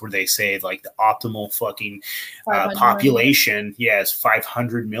Guidestones where they say like the optimal fucking population is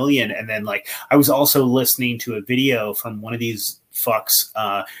 500 million. And then like I was also listening to a video from one of these fucks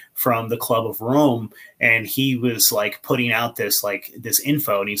from the Club of Rome, and he was like putting out this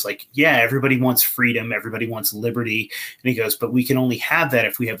info, and he's like, yeah, everybody wants freedom, everybody wants liberty, and he goes, but we can only have that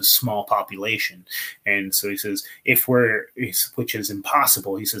if we have a small population. And so he says, which is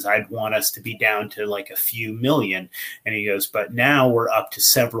impossible, he says, I'd want us to be down to like a few million. And he goes, but now we're up to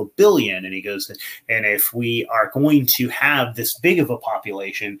several billion. And he goes, and if we are going to have this big of a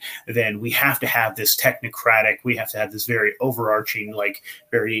population, then we have to have this technocratic, we have to have this very overarching, like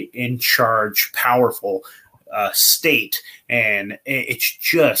very in charge, powerful state. And it's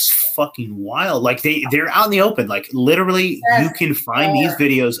just fucking wild. Like they're out in the open, like literally you can find these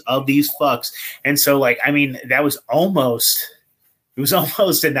videos of these fucks. And so like, I mean, it was almost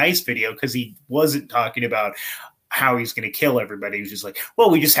a nice video because he wasn't talking about how he's going to kill everybody. He was just like,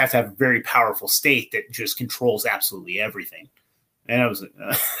 well, we just have to have a very powerful state that just controls absolutely everything. And I was like,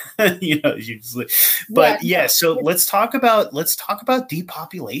 you know, but yeah. So let's talk about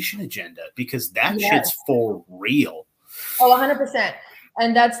depopulation agenda, because that shit's for real. Oh, 100%.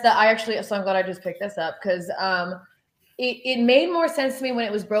 And so I'm glad I just picked this up because it made more sense to me when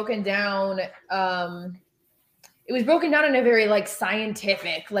it was broken down. It was broken down in a very like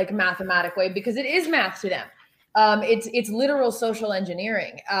scientific, like mathematic way, because it is math to them. It's literal social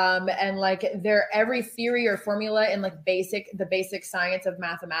engineering. And like every theory or formula in like the basic science of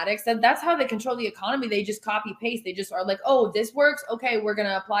mathematics, that's how they control the economy. They just copy paste. They just are like, oh, this works. Okay, we're going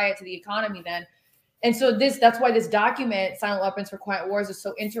to apply it to the economy then. And so that's why this document, Silent Weapons for Quiet Wars, is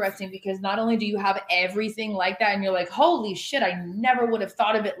so interesting, because not only do you have everything like that, and you're like, holy shit, I never would have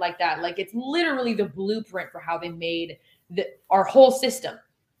thought of it like that. Like it's literally the blueprint for how they made our whole system.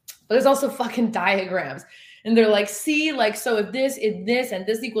 But there's also fucking diagrams. And they're like, see, like, so if this is this, and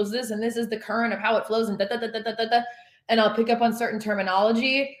this equals this, and this is the current of how it flows, and da, da, da, da, da, da, da. And I'll pick up on certain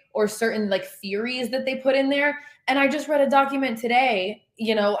terminology or certain like theories that they put in there. And I just read a document today,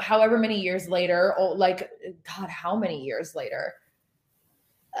 you know, however many years later, or like, God, how many years later?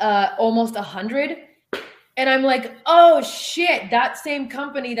 Almost 100. And I'm like, oh shit, that same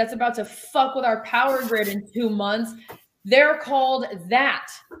company that's about to fuck with our power grid in 2 months, they're called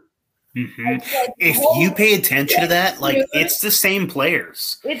that. Mm-hmm. Like, if you pay attention to that, like it's the same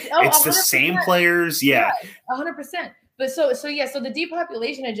players. It's the same players. Yeah. 100%. But so the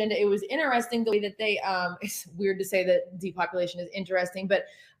depopulation agenda, it was interesting the way that they, it's weird to say that depopulation is interesting, but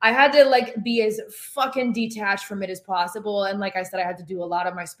I had to like be as fucking detached from it as possible. And like I said, I had to do a lot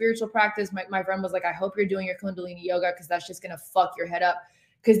of my spiritual practice. My friend was like, I hope you're doing your Kundalini yoga, because that's just going to fuck your head up.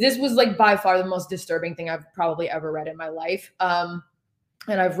 Because this was like by far the most disturbing thing I've probably ever read in my life.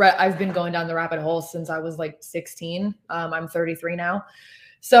 And I've been going down the rabbit hole since I was like 16. I'm 33 now.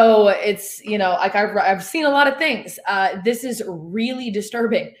 So it's, you know, like I've seen a lot of things. This is really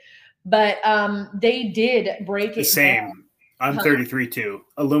disturbing, but they did break it. Same. Down. I'm 33 too.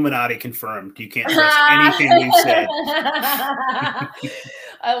 Illuminati confirmed. You can't trust anything we've said.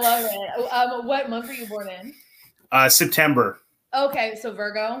 I love it. What month were you born in? September. Okay. So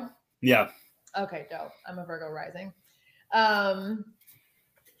Virgo. Yeah. Okay. Dope. I'm a Virgo rising.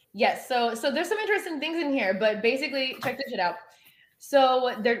 Yes. So there's some interesting things in here, but basically check this shit out.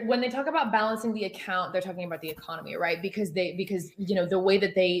 So when they talk about balancing the account, they're talking about the economy, right? Because you know, the way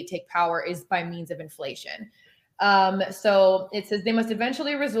that they take power is by means of inflation. So it says they must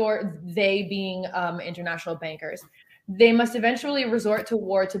eventually resort, they being international bankers, They must eventually resort to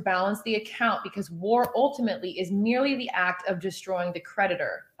war to balance the account, because war ultimately is merely the act of destroying the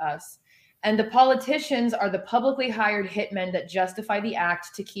creditor, us. And the politicians are the publicly hired hitmen that justify the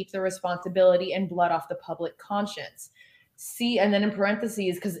act to keep the responsibility and blood off the public conscience. See, and then in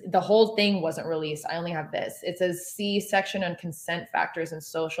parentheses, because the whole thing wasn't released, I only have this. It says C section on consent factors and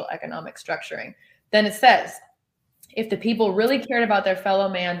social economic structuring. Then it says, if the people really cared about their fellow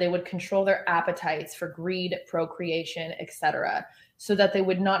man, they would control their appetites for greed, procreation, etc., so that they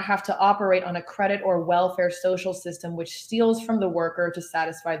would not have to operate on a credit or welfare social system which steals from the worker to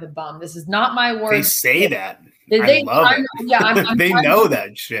satisfy the bum. This is not my words. They say that. I love it. Yeah, they know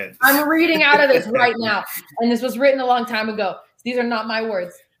that shit. I'm reading out of this right now, and this was written a long time ago. These are not my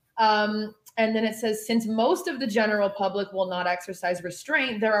words. And then it says, since most of the general public will not exercise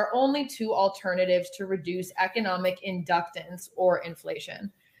restraint, there are only two alternatives to reduce economic inductance or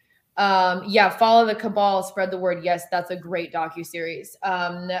inflation. Follow the cabal, spread the word. Yes, that's a great docuseries.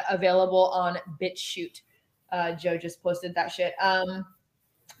 Available on BitChute. Joe just posted that shit.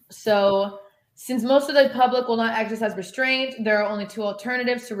 So since most of the public will not exercise restraint, there are only two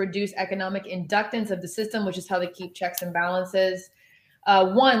alternatives to reduce economic inductance of the system, which is how they keep checks and balances.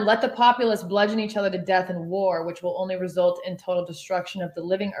 One, let the populace bludgeon each other to death in war, which will only result in total destruction of the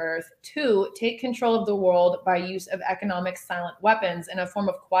living earth. Two, take control of the world by use of economic silent weapons in a form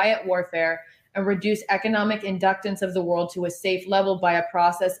of quiet warfare, and reduce economic inductance of the world to a safe level by a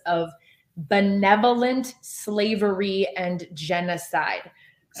process of benevolent slavery and genocide.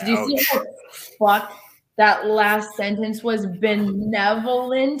 So do you see how fuck that last sentence was?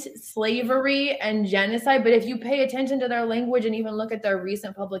 Benevolent slavery and genocide. But if you pay attention to their language and even look at their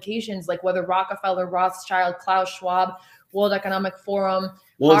recent publications, like whether Rockefeller, Rothschild, Klaus Schwab, World Economic Forum.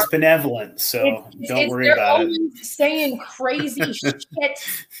 Well, it's benevolent, so don't worry about it. They're always saying crazy shit,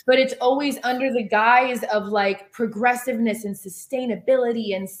 but it's always under the guise of like progressiveness and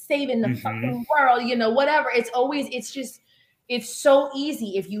sustainability and saving the fucking world, whatever. It's so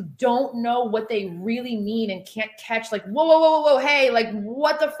easy if you don't know what they really mean and can't catch, like, whoa, hey, like,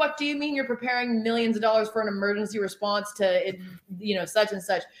 what the fuck do you mean you're preparing millions of dollars for an emergency response to, such and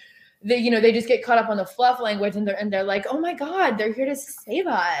such? They just get caught up on the fluff language, and they're like, oh my God, they're here to save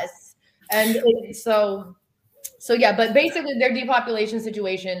us. And so yeah, but basically their depopulation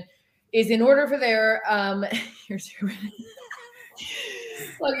situation is in order for their, here's your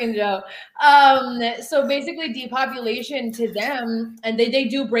fucking Joe. So basically depopulation to them, and they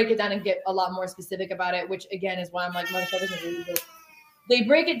do break it down and get a lot more specific about it, which again is why I'm like, motherfuckers, they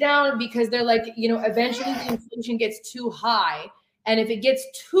break it down because they're like, eventually the inflation gets too high. And if it gets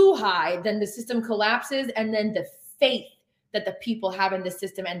too high, then the system collapses, and then the faith that the people have in the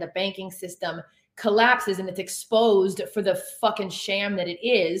system and the banking system collapses, and it's exposed for the fucking sham that it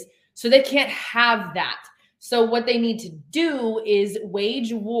is. So they can't have that. So what they need to do is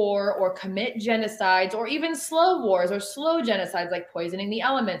wage war or commit genocides, or even slow wars or slow genocides, like poisoning the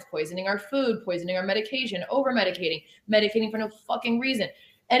elements, poisoning our food, poisoning our medication, over-medicating, medicating for no fucking reason,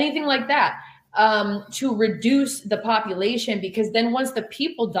 anything like that, to reduce the population. Because then once the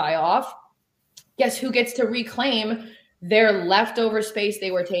people die off, guess who gets to reclaim their leftover space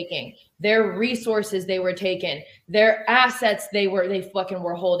they were taking, their resources they were taking, their assets they fucking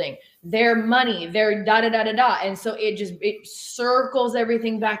were holding, their money, their da-da-da-da-da. And so it circles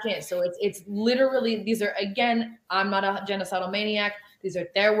everything back in. So it's literally, these are, again, I'm not a genocidal maniac. These are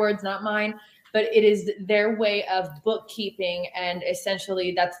their words, not mine, but it is their way of bookkeeping. And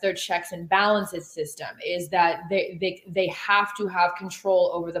essentially that's their checks and balances system, is that they have to have control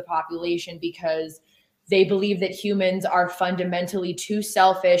over the population, because they believe that humans are fundamentally too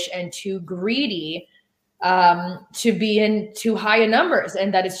selfish and too greedy to be in too high a numbers,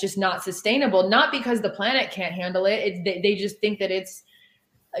 and that it's just not sustainable. Not because the planet can't handle it. They just think that it's,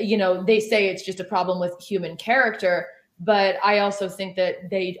 they say it's just a problem with human character. But I also think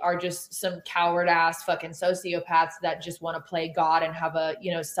that they are just some coward ass fucking sociopaths that just want to play God and have a,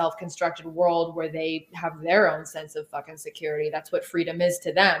 self-constructed world where they have their own sense of fucking security. That's what freedom is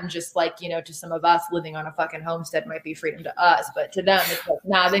to them. Just like, to some of us, living on a fucking homestead might be freedom to us, but to them it's like,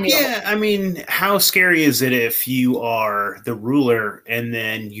 nah, then you yeah, I mean, how scary is it if you are the ruler and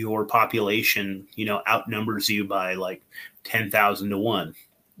then your population, outnumbers you by like 10,000 to 1?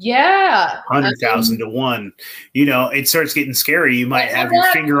 Yeah. 100,000 to 1. You know, it starts getting scary. You might have your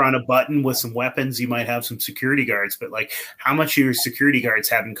finger on a button with some weapons. You might have some security guards, but like, how much do your security guards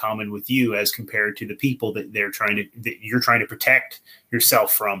have in common with you as compared to the people that you're trying to protect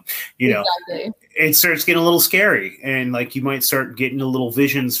yourself from? You know, it starts getting a little scary, and like you might start getting a little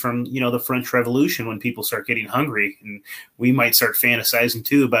visions from, you know, the French Revolution when people start getting hungry, and we might start fantasizing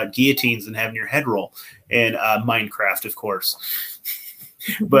too about guillotines and having your head roll, and Minecraft, of course.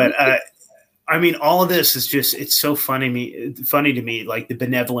 But I mean, all of this is just, it's so funny to me, like the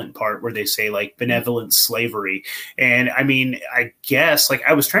benevolent part where they say like benevolent slavery. And I mean, I guess like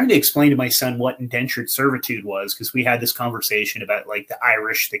I was trying to explain to my son what indentured servitude was, because we had this conversation about like the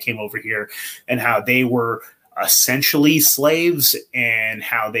Irish that came over here and how they were essentially slaves, and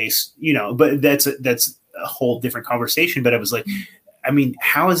how they, you know, but that's a whole different conversation. But I was like, I mean,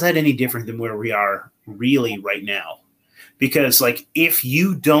 how is that any different than where we are really right now? Because like, if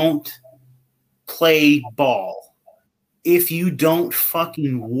you don't play ball, if you don't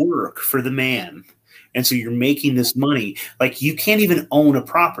fucking work for the man, and so you're making this money, like you can't even own a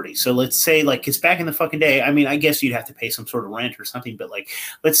property. So let's say like, it's back in the fucking day. I mean, I guess you'd have to pay some sort of rent or something, but like,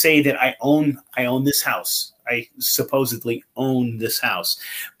 let's say that I own this house. I supposedly own this house,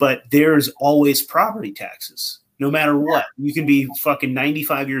 but there's always property taxes. No matter what, you can be fucking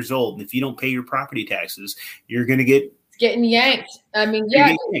 95 years old, and if you don't pay your property taxes, you're going to getting yanked. I mean,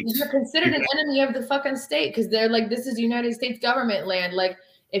 yeah, you're considered an enemy of the fucking state, because they're like, this is United States government land. Like,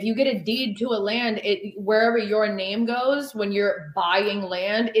 if you get a deed to a land, wherever your name goes when you're buying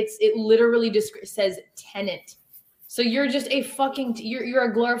land, it literally just says tenant. So you're just a fucking you're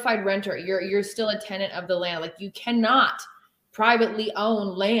a glorified renter. You're still a tenant of the land. Like, you cannot privately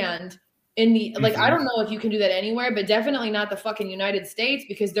own land in the, like, I don't know if you can do that anywhere, but definitely not the fucking United States,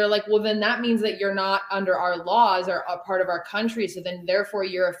 because they're like, well, then that means that you're not under our laws or a part of our country. So then therefore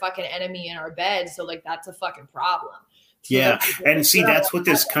you're a fucking enemy in our bed. So like, that's a fucking problem. So yeah. And see, that's what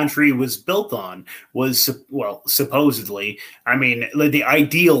this country was built on, was, well, supposedly, I mean, the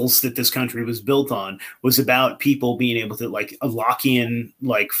ideals that this country was built on was about people being able to like lock in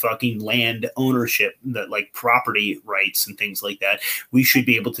like fucking land ownership, that like property rights and things like that. We should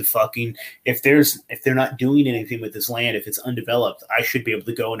be able to fucking, if they're not doing anything with this land, if it's undeveloped, I should be able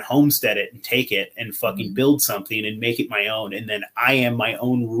to go and homestead it and take it and fucking build something and make it my own. And then I am my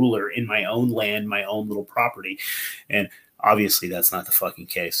own ruler in my own land, my own little property. And obviously, that's not the fucking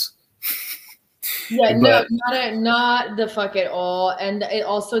case. Yeah, but, no, not the fuck at all. And it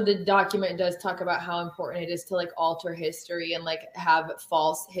also, the document does talk about how important it is to like alter history and like have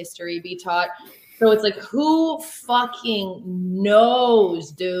false history be taught. So it's like, who fucking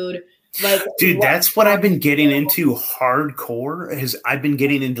knows, dude? Like, dude, that's what I've been getting into hardcore. I've been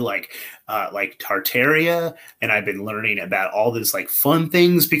getting into like Tartaria, and I've been learning about all this like fun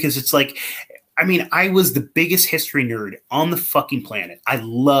things, because it's like, I mean, I was the biggest history nerd on the fucking planet. I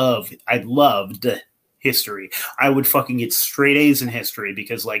loved history. I would fucking get straight A's in history,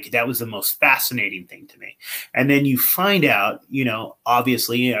 because like that was the most fascinating thing to me. And then you find out, you know,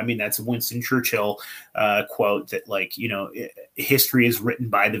 obviously, I mean, that's a Winston Churchill quote that like, you know, history is written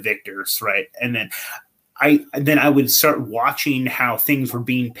by the victors, right? And then I would start watching how things were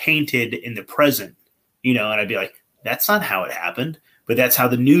being painted in the present, you know, and I'd be like, that's not how it happened. But that's how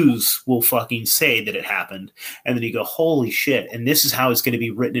the news will fucking say that it happened. And then you go, holy shit. And this is how it's going to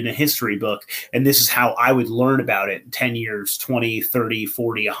be written in a history book. And this is how I would learn about it 10 years, 20, 30,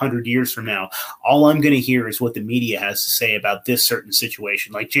 40, 100 years from now. All I'm going to hear is what the media has to say about this certain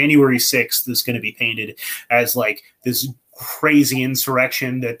situation. Like January 6th is going to be painted as like this crazy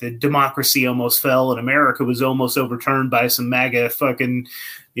insurrection that the democracy almost fell and America was almost overturned by some MAGA fucking,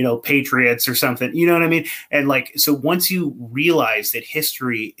 you know, patriots or something. You know what I mean? And like, so once you realize that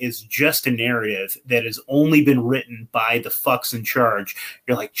history is just a narrative that has only been written by the fucks in charge,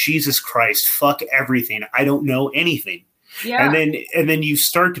 you're like, Jesus Christ, fuck everything. I don't know anything. Yeah. And then you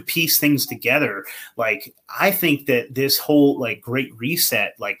start to piece things together. Like, I think that this whole like Great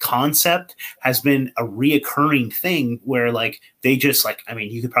Reset like concept has been a reoccurring thing where like they just like, I mean,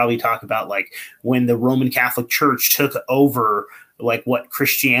 you could probably talk about like when the Roman Catholic Church took over like what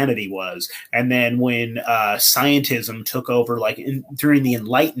Christianity was, and then when scientism took over like during the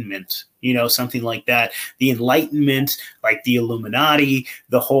Enlightenment, you know, something like that. The Enlightenment, like the Illuminati,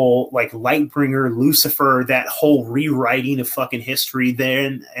 the whole like Lightbringer, Lucifer, that whole rewriting of fucking history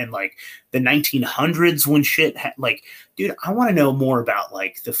then, and like the 1900s when shit like, dude, I want to know more about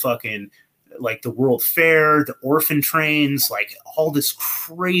like the fucking like the World Fair, the orphan trains, like all this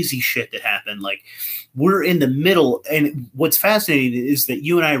crazy shit that happened. Like, we're in the middle. And what's fascinating is that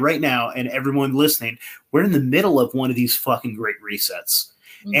you and I right now, and everyone listening, we're in the middle of one of these fucking great resets.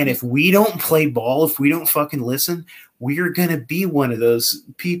 And if we don't play ball, if we don't fucking listen, we're going to be one of those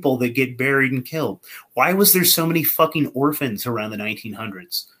people that get buried and killed. Why was there so many fucking orphans around the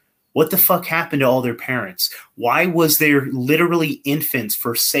 1900s? What the fuck happened to all their parents? Why was there literally infants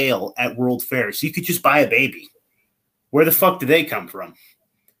for sale at World Fairs? You could just buy a baby. Where the fuck did they come from?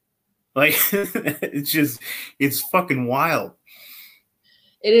 Like, it's fucking wild.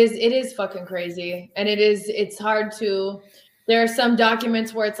 It is fucking crazy. And it's hard to, there are some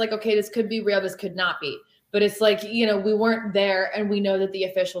documents where it's like, okay, this could be real, this could not be. But it's like, we weren't there, and we know that the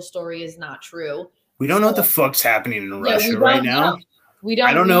official story is not true. We don't know what the fuck's happening in Russia right now.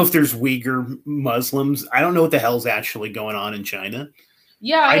 I don't know if there's Uyghur Muslims. I don't know what the hell's actually going on in China.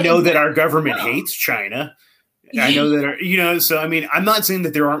 Yeah. I know that our government hates China. I know that, so I mean, I'm not saying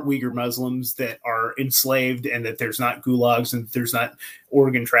that there aren't Uyghur Muslims that are enslaved and that there's not gulags and that there's not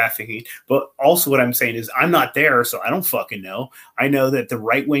organ trafficking. But also what I'm saying is I'm not there, so I don't fucking know. I know that the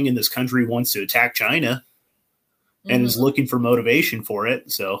right wing in this country wants to attack China and is looking for motivation for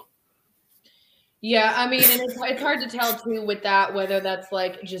it. So. Yeah, I mean, and it's hard to tell too with that, whether that's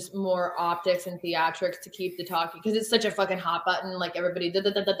like just more optics and theatrics to keep the talking, because it's such a fucking hot button. Like everybody, they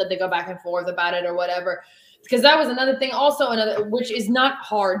go back and forth about it or whatever. Because that was another thing, also another, which is not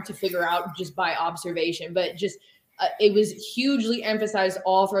hard to figure out just by observation, but just it was hugely emphasized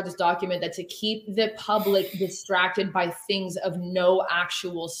all throughout this document that to keep the public distracted by things of no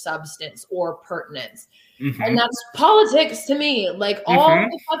actual substance or pertinence. And that's politics to me. Like all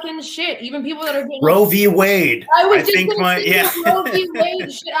the fucking shit, even people that are being Roe v. Wade. I was just thinking Roe v.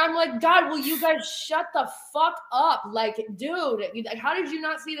 Wade shit. I'm like, God, will you guys shut the fuck up? Like, dude, how did you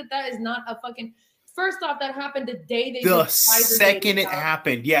not see that is not a fucking... First off, that happened the day they the second it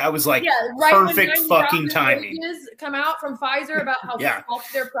happened. Yeah, I was like, perfect fucking timing. Come out from Pfizer about how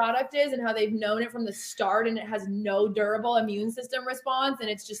fucked their product is and how they've known it from the start, and it has no durable immune system response, and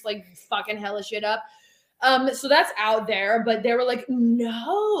it's just like fucking hella shit up. So that's out there, but they were like,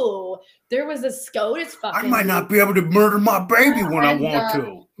 no, there was a SCOTUS fucking. I might not be able to murder my baby when I want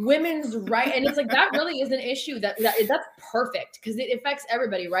to. Women's right, and it's like that really is an issue that's perfect because it affects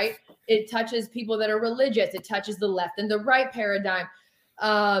everybody, right? It touches people that are religious. It touches the left and the right paradigm.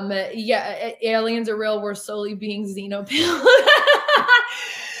 Aliens are real. We're solely being xenopilled.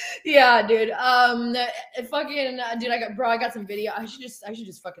 Yeah, dude. I got some video. I should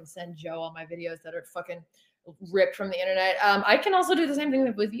just fucking send Joe all my videos that are fucking ripped from the internet. I can also do the same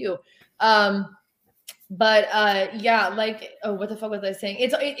thing with you. What the fuck was I saying?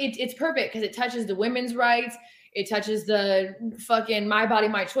 It's perfect because it touches the women's rights. It touches the fucking my body,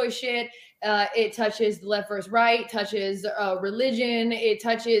 my choice shit. It touches the left versus right, touches religion. It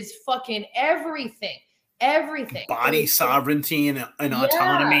touches fucking everything. Body sovereignty and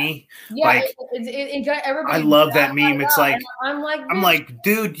autonomy. Yeah, like it got everybody. I love that meme. It's like I'm like,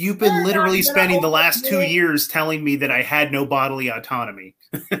 dude, you've been literally spending the last 2 years telling me that I had no bodily autonomy.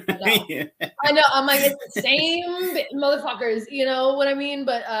 I know. I'm like, it's the same motherfuckers. You know what I mean?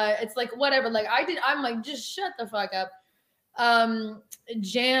 But it's like whatever. Like I'm like, just shut the fuck up.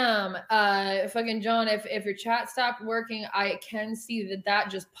 Jam, fucking John. If your chat stopped working, I can see that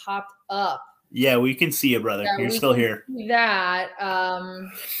just popped up. Yeah, we can see you, brother. You're still here. That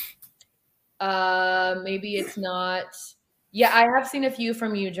maybe it's not. Yeah, I have seen a few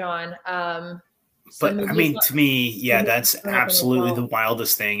from you, John. But I mean, to me, that's absolutely the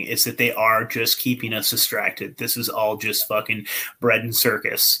wildest thing is that they are just keeping us distracted. This is all just fucking bread and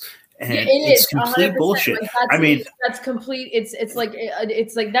circus. And it's complete bullshit. Like, that's complete. It's like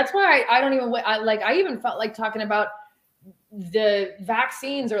that's why I don't even I even felt like talking about the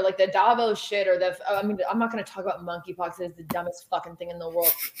vaccines or like the Davos shit or I'm not going to talk about monkeypox. It's the dumbest fucking thing in the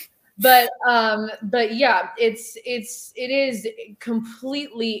world. But yeah, it is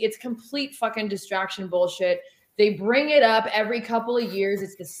complete fucking distraction bullshit. They bring it up every couple of years.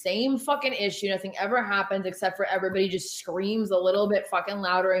 It's the same fucking issue. Nothing ever happens except for everybody just screams a little bit fucking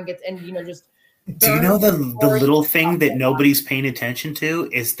louder and just. Do you know the little thing that nobody's paying attention to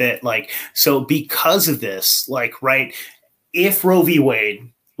is that so because of this, right, if Roe v.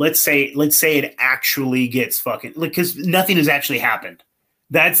 Wade, let's say it actually gets fucking because nothing has actually happened.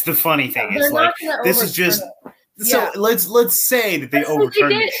 That's the funny thing. It's like this is just so let's say that they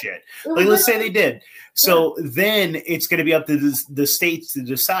overturned this shit. Let's say they did. So then it's going to be up to the states to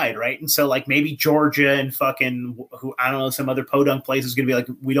decide, right? And so maybe Georgia and fucking I don't know, some other podunk place is going to be like,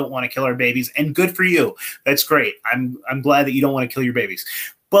 we don't want to kill our babies, and good for you. That's great. I'm glad that you don't want to kill your babies.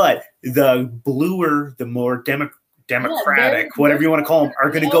 But the bluer, the more Democratic, whatever you want to call them, are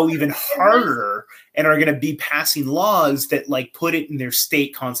going to go even harder and are going to be passing laws that like put it in their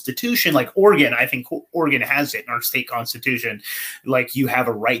state constitution. Like Oregon, I think Oregon has it in our state constitution. Like you have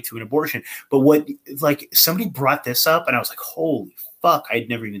a right to an abortion. But what, like somebody brought this up and I was like, holy fuck, I'd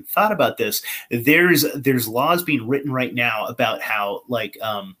never even thought about this. There's laws being written right now about how like,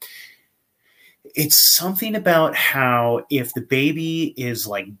 it's something about how if the baby is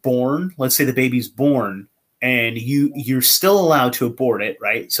like born, let's say the baby's born, and you're still allowed to abort it,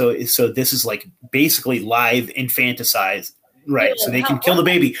 right? So this is like basically live infanticide, right? Yeah, so they can kill the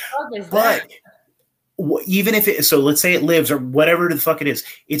baby, but even if it, so let's say it lives or whatever the fuck it is,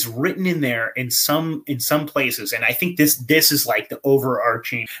 it's written in there in some places, and I think this is like the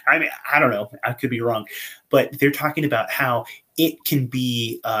overarching. I mean, I don't know, I could be wrong, but they're talking about how it can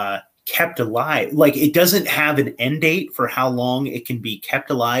be kept alive. Like it doesn't have an end date for how long it can be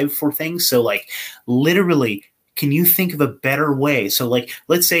kept alive for things. So like literally, can you think of a better way? So like,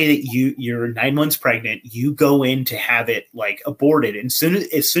 let's say that you're 9 months pregnant, you go in to have it like aborted. And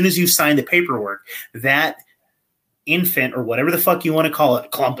as soon as you sign the paperwork, that infant or whatever the fuck you want to call it,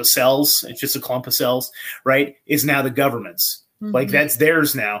 clump of cells, it's just a clump of cells, right? Is now the government's. Mm-hmm. Like that's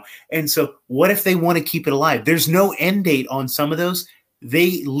theirs now. And so what if they want to keep it alive? There's no end date on some of those.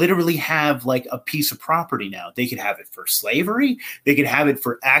 They literally have like a piece of property now. They could have it for slavery. They could have it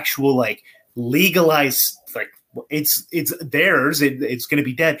for actual like legalized, like it's theirs. It's going to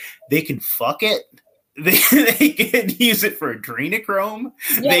be dead. They can fuck it. They could use it for adrenochrome.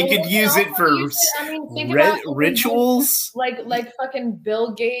 Yeah, they could use it for rituals. Like fucking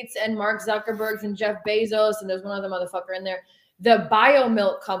Bill Gates and Mark Zuckerberg and Jeff Bezos, and there's one other motherfucker in there. The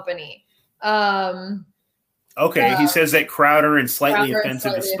BioMilk company. Okay, he says that Crowder and Slightly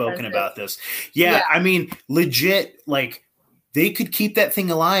Offensive have spoken about this. Yeah, I mean, legit, like, they could keep that thing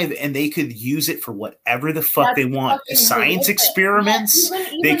alive and they could use it for whatever the fuck they want. Science experiments.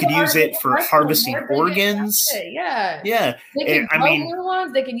 Even they could use it for harvesting organs. Yeah. They can new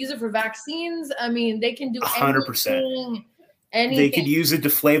ones. They can use it for vaccines. I mean, they can do 100%. Anything. They could use it to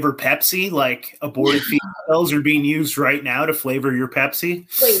flavor Pepsi, like aborted fetal cells are being used right now to flavor your Pepsi.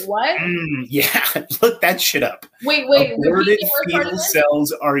 Wait, what? Yeah, look that shit up. Wait. Aborted fetal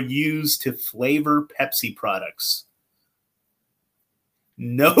cells are used to flavor Pepsi products.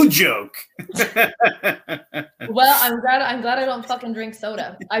 No joke. Well, I'm glad I don't fucking drink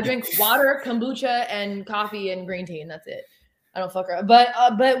soda. I drink water, kombucha, and coffee and green tea, and that's it. I don't fuck around. But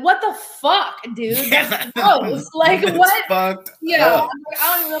what the fuck, dude? That's gross. Like that's what? Fucked yeah. Like,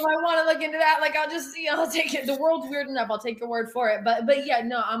 I don't even know if I want to look into that. Like I'll just, I'll take it. The world's weird enough. I'll take your word for it. But yeah,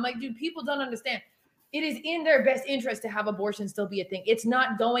 no, I'm like, dude, people don't understand. It is in their best interest to have abortion still be a thing. It's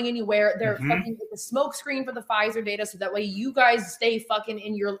not going anywhere. They're fucking with the smoke screen for the Pfizer data, so that way you guys stay fucking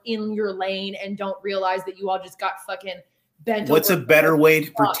in your lane and don't realize that you all just got fucking bent. What's a better way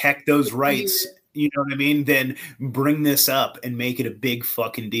to protect those rights? You know what I mean? Then bring this up and make it a big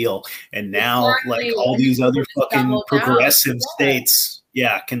fucking deal. And now, like all these other fucking progressive states,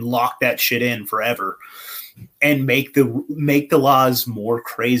 can lock that shit in forever and make the laws more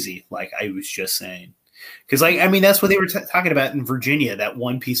crazy. Like I was just saying, because like I mean that's what they were talking about in Virginia. That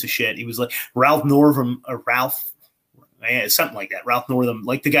one piece of shit. He was like Ralph Northam, something like that. Ralph Northam,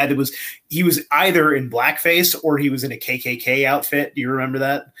 like the guy that he was either in blackface or he was in a KKK outfit. Do you remember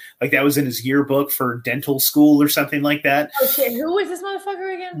that? Like that was in his yearbook for dental school or something like that. Oh shit! Who is this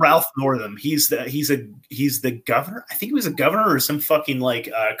motherfucker again? Ralph Northam. He's the governor. I think he was a governor or some fucking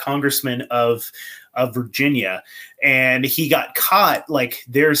like congressman of Virginia, and he got caught. Like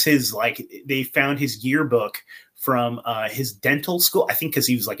there's his like they found his yearbook from his dental school. I think because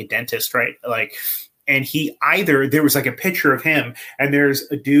he was like a dentist, right? Like. And there was like a picture of him and there's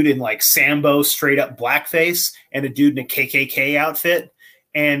a dude in like Sambo straight up blackface and a dude in a KKK outfit.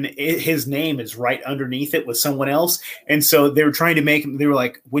 And his name is right underneath it with someone else. And so they were trying to make him, they were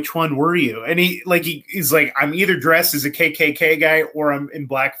like, which one were you? And he's like, I'm either dressed as a KKK guy or I'm in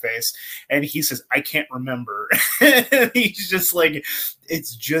blackface. And he says, I can't remember. He's just like,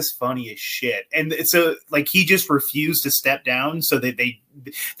 it's just funny as shit. And so like, he just refused to step down so that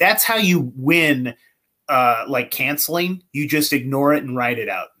that's how you win. Like canceling, you just ignore it and write it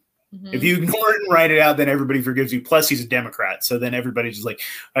out. Mm-hmm. If you ignore it and write it out, then everybody forgives you. Plus, he's a Democrat, so then everybody's just like,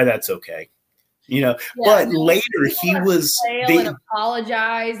 "Oh, that's okay," you know. Yeah, but later, he was and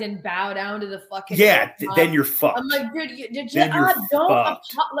apologize and bow down to the fucking. Yeah, then you're fucked. I'm like, dude,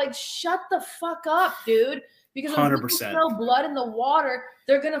 shut the fuck up, dude. Because when 100%. People throw blood in the water,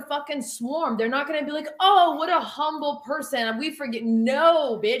 they're going to fucking swarm. They're not going to be like, oh, what a humble person. We forget.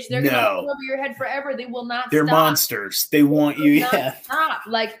 No, bitch. They're going to hold over your head forever. They will not They're stop. Monsters. They want you. Stop.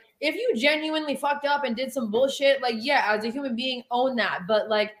 Like, if you genuinely fucked up and did some bullshit, like, yeah, as a human being, own that. But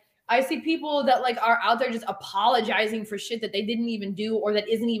like, I see people that like are out there just apologizing for shit that they didn't even do or that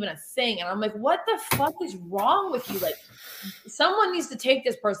isn't even a thing. And I'm like, what the fuck is wrong with you? Like, someone needs to take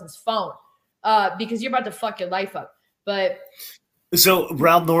this person's phone because you're about to fuck your life up. But so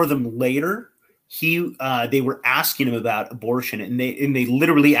Ralph Northam later, they were asking him about abortion, and they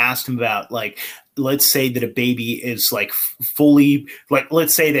literally asked him about, like, let's say that a baby is like fully, like,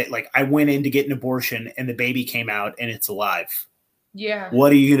 let's say that like I went in to get an abortion and the baby came out and it's alive. Yeah.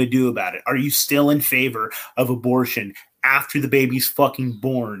 What are you going to do about it? Are you still in favor of abortion after the baby's fucking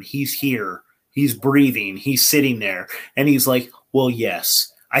born? He's here. He's breathing. He's sitting there. And he's like, well,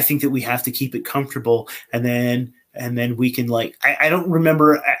 yes, I think that we have to keep it comfortable. And then we can, like, I don't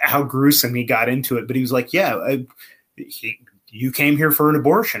remember how gruesome he got into it, but he was like, yeah, you came here for an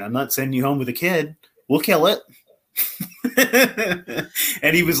abortion. I'm not sending you home with a kid. We'll kill it.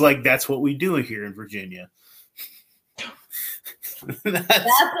 And he was like, that's what we do here in Virginia.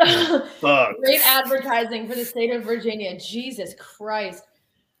 That's great advertising for the state of Virginia. Jesus Christ.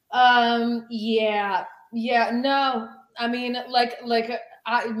 Yeah, no. I mean,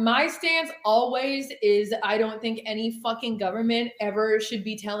 my stance always is I don't think any fucking government ever should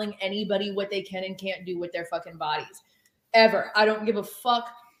be telling anybody what they can and can't do with their fucking bodies. Ever. I don't give a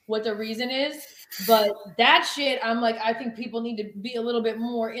fuck what the reason is. But that shit, I'm like, I think people need to be a little bit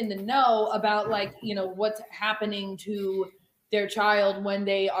more in the know about, like, you know, what's happening to their child when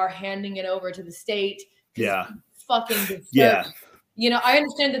they are handing it over to the state. Yeah. Fucking disturbing. Yeah. You know, I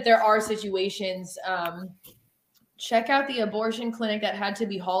understand that there are situations. Check out the abortion clinic that had to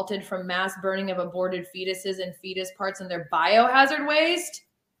be halted from mass burning of aborted fetuses and fetus parts in their biohazard waste.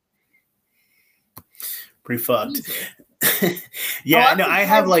 Pretty fucked. Yeah, no, I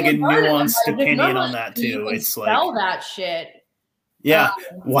have like a nuanced opinion on that too. It's like, sell that shit. Yeah.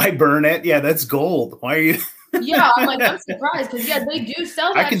 Why burn it? Yeah, that's gold. Why are you? Yeah, I'm like, I'm surprised because yeah, they do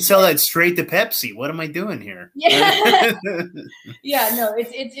sell that. I can sell that straight to Pepsi. What am I doing here? Yeah. Yeah, no,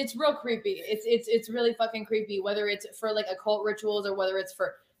 it's real creepy. It's really fucking creepy, whether it's for like occult rituals or whether it's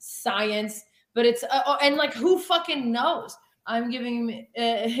for science. But it's and like, who fucking knows? I'm giving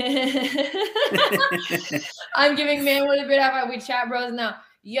I'm giving man with a beard high five. We chat bros now.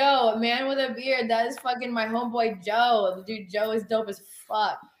 Yo, man with a beard, that is fucking my homeboy Joe. Dude, Joe is dope as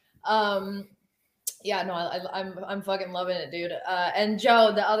fuck. Yeah, no, I'm fucking loving it, dude. And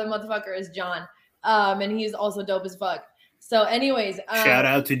Joe, the other motherfucker, is John. And he's also dope as fuck. So anyways, shout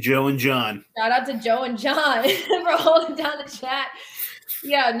out to Joe and John. Shout out to Joe and John for holding down the chat.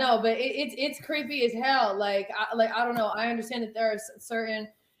 Yeah, no, but it's creepy as hell. Like I don't know. I understand that there are certain.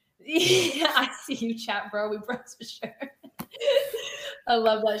 Yeah, I see you, chat, bro. We bros for sure. I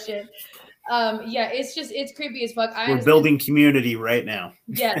love that shit. Yeah, it's creepy as fuck. We're building community right now.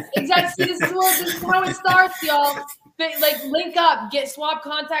 Yes, exactly. This is how it starts, y'all. Like, link up, swap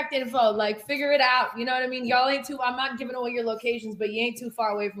contact info, like, figure it out. You know what I mean? Y'all ain't I'm not giving away your locations, but you ain't too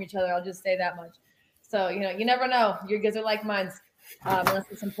far away from each other. I'll just say that much. So, you know, you never know. Your guys are like minds, unless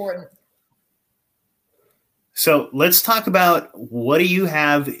it's important. So let's talk about, what do you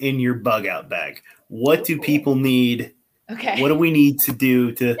have in your bug out bag? What do people need? Okay. What do we need to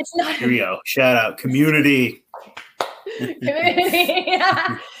do to? Here we go. Shout out community. Community.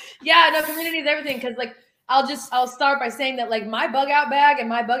 Yeah, no, community is everything. Because like, I'll start by saying that like my bug out bag and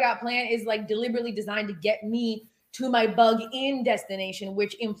my bug out plan is like deliberately designed to get me to my bug in destination,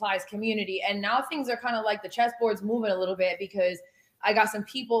 which implies community. And now things are kind of like the chessboard's moving a little bit because I got some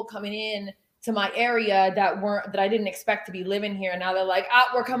people coming in to my area that I didn't expect to be living here. Now they're like,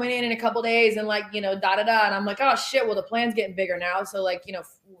 we're coming in a couple days and like, you know, And I'm like, oh shit, well the plan's getting bigger now. So like, you know,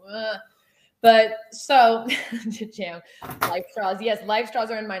 but so jam, life straws. Yes, life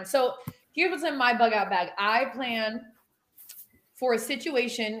straws are in mine. So here's what's in my bug out bag. I plan for a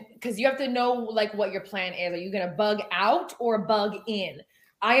situation, because you have to know like what your plan is. Are you going to bug out or bug in?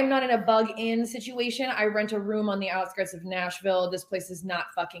 I am not in a bug in situation. I rent a room on the outskirts of Nashville. This place is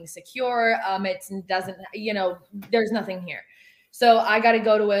not fucking secure. It doesn't, you know, there's nothing here. So I got to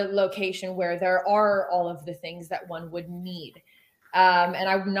go to a location where there are all of the things that one would need. And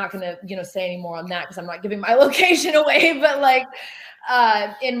I'm not going to, you know, say any more on that because I'm not giving my location away, but like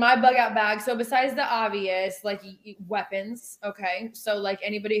in my bug out bag. So besides the obvious, like weapons. Okay. So like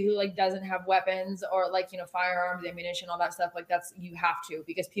anybody who like doesn't have weapons or like, you know, firearms, ammunition, all that stuff, like you have to,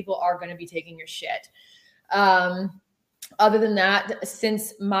 because people are going to be taking your shit. Other than that,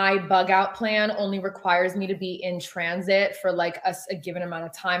 since my bug out plan only requires me to be in transit for like a given amount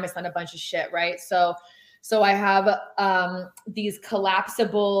of time, it's not a bunch of shit. Right. So I have these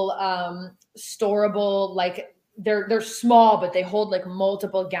collapsible, storable, like they're small, but they hold like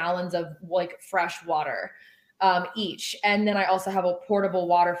multiple gallons of like fresh water each. And then I also have a portable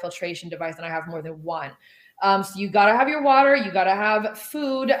water filtration device, and I have more than one. So you got to have your water, you got to have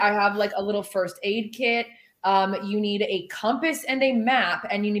food. I have like a little first aid kit. You need a compass and a map,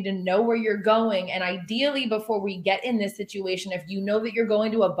 and you need to know where you're going. And ideally, before we get in this situation, if you know that you're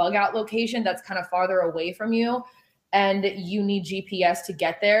going to a bug out location that's kind of farther away from you and you need GPS to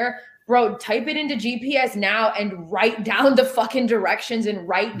get there, bro, type it into GPS now and write down the fucking directions and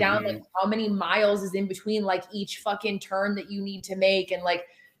write down like how many miles is in between like each fucking turn that you need to make, and like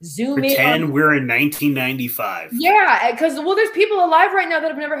zoom Pretend in. We're in 1995. Yeah, because there's people alive right now that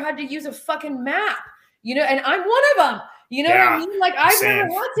have never had to use a fucking map, you know, and I'm one of them. You know what I mean? Like I've never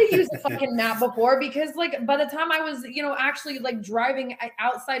had to use a fucking map before, because like by the time I was, you know, actually like driving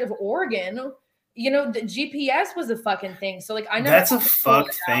outside of Oregon, you know, the GPS was a fucking thing. So like I never. That's a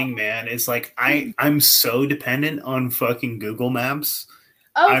fucked thing, man. It's like I'm so dependent on fucking Google Maps.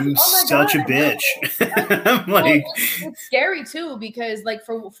 I'm such a bitch. I'm like, it's scary too, because like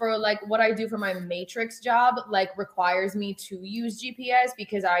for like what I do for my Matrix job, like requires me to use GPS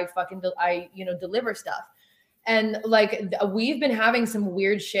because I you know, deliver stuff. And like we've been having some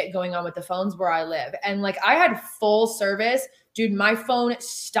weird shit going on with the phones where I live. And like I had full service, dude. My phone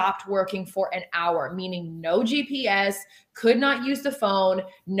stopped working for an hour, meaning no GPS, could not use the phone,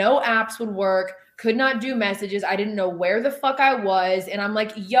 no apps would work, could not do messages. I didn't know where the fuck I was. And I'm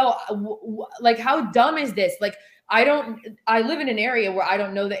like, yo, like how dumb is this? Like I live in an area where I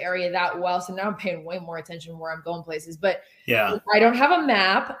don't know the area that well. So now I'm paying way more attention where I'm going places. But yeah, I don't have a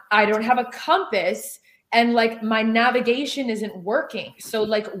map. I don't have a compass. And like my navigation isn't working. So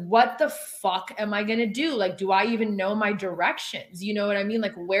like, what the fuck am I going to do? Like, do I even know my directions? You know what I mean?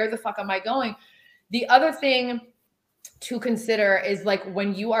 Like, where the fuck am I going? The other thing to consider is like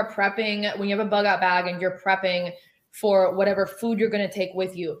when you are prepping, when you have a bug out bag and you're prepping for whatever food you're going to take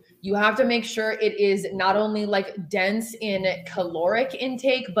with you, you have to make sure it is not only like dense in caloric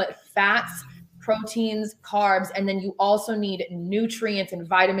intake, but fats, proteins, carbs, and then you also need nutrients and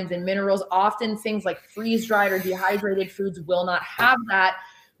vitamins and minerals. Often things like freeze-dried or dehydrated foods will not have that,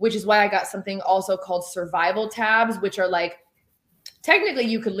 which is why I got something also called survival tabs, which are like, technically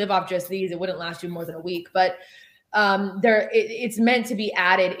you could live off just these. It wouldn't last you more than a week, but it's meant to be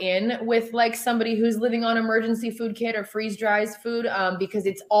added in with like somebody who's living on emergency food kit or freeze-dried food, because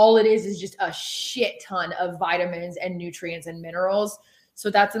it's all it is just a shit ton of vitamins and nutrients and minerals. So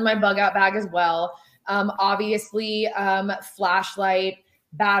that's in my bug out bag as well. Obviously, flashlight,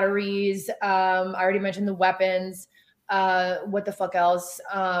 batteries. I already mentioned the weapons. What the fuck else?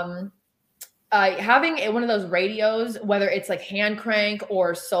 Having one of those radios, whether it's like hand crank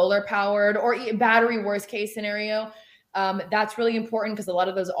or solar powered or battery, worst case scenario, that's really important because a lot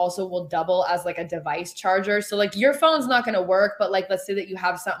of those also will double as like a device charger. So like your phone's not going to work, but like, let's say that you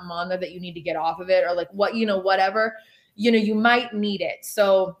have something on there that you need to get off of it, or like what, you know, whatever, you know, you might need it.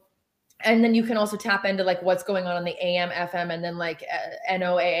 So, and then you can also tap into like what's going on the AM, FM, and then like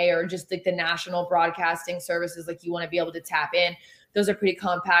NOAA or just like the national broadcasting services. Like you want to be able to tap in. Those are pretty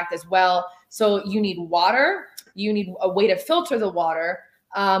compact as well. So you need water. You need a way to filter the water.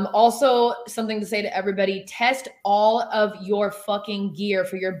 Also, something to say to everybody, test all of your fucking gear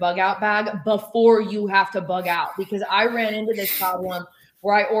for your bug out bag before you have to bug out. Because I ran into this problem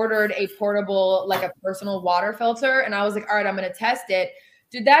where I ordered a portable, like a personal water filter. And I was like, all right, I'm going to test it.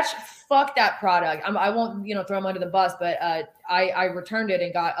 Dude, fuck that product. I won't, you know, throw them under the bus, but I returned it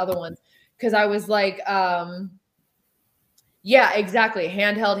and got other ones. Because I was like, yeah, exactly.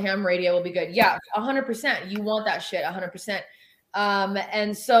 Handheld ham radio will be good. Yeah, 100%. You want that shit, 100%.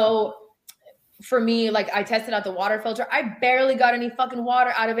 And so for me, like I tested out the water filter. I barely got any fucking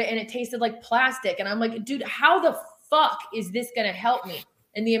water out of it, and it tasted like plastic. And I'm like, dude, how the fuck is this going to help me?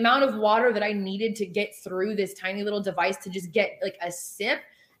 And the amount of water that I needed to get through this tiny little device to just get like a sip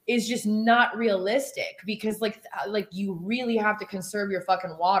is just not realistic, because like you really have to conserve your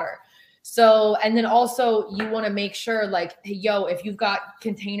fucking water. So, and then also you want to make sure like, hey, yo, if you've got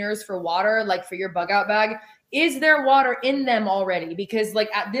containers for water, like for your bug out bag, is there water in them already? Because like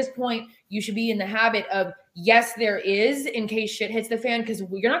at this point, you should be in the habit of, yes, there is, in case shit hits the fan, because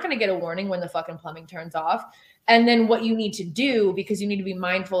you're not going to get a warning when the fucking plumbing turns off. And then what you need to do, because you need to be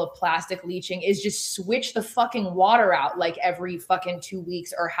mindful of plastic leaching, is just switch the fucking water out like every fucking 2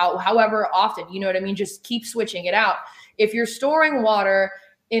 weeks or however often, you know what I mean? Just keep switching it out. If you're storing water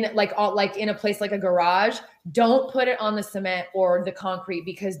in like in a place like a garage, don't put it on the cement or the concrete,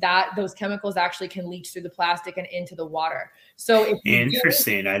 because those chemicals actually can leach through the plastic and into the water. So if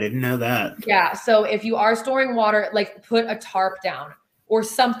interesting, I didn't know that. Yeah. So if you are storing water, like put a tarp down or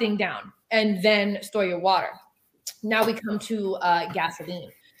something down and then store your water. now we come to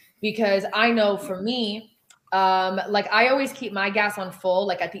gasoline, because I know for me, like I always keep my gas on full.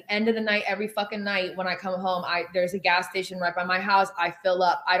 Like at the end of the night, every fucking night when I come home, there's a gas station right by my house. I fill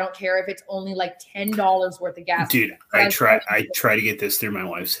up. I don't care if it's only like $10 worth of gas. Dude, I try to get this through my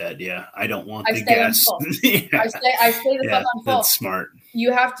wife's head. Yeah, I don't want the gas. Yeah. I stay the fuck on full. That's smart.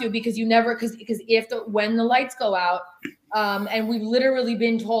 You have to, because you never, because when the lights go out, and we've literally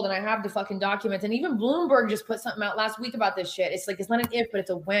been told, and I have the fucking documents, and even Bloomberg just put something out last week about this shit. It's like, it's not an if, but it's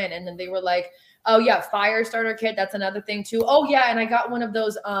a when. And then they were like, oh yeah, fire starter kit. That's another thing too. Oh yeah. And I got one of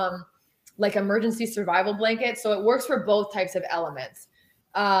those, like emergency survival blankets. So it works for both types of elements.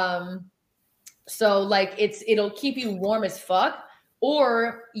 So like it'll keep you warm as fuck,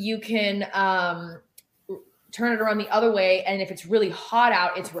 or you can, turn it around the other way, and if it's really hot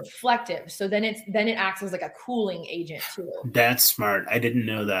out, it's reflective, so then it acts as like a cooling agent too. That's smart. I didn't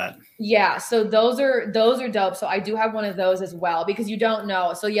know that. Yeah, so those are dope. So I do have one of those as well, because you don't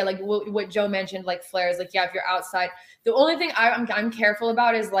know. So yeah, like what Joe mentioned, like flares, like yeah, if you're outside, the only thing I'm careful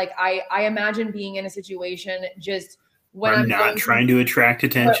about is like I imagine being in a situation just when I'm not trying to attract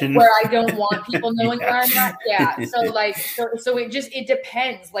attention, where I don't want people knowing where I'm at. Yeah. So like, so it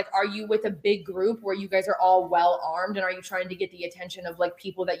depends. Like, are you with a big group where you guys are all well armed, and are you trying to get the attention of like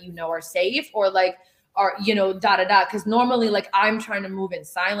people that you know are safe, or like are, you know, Cause normally like I'm trying to move in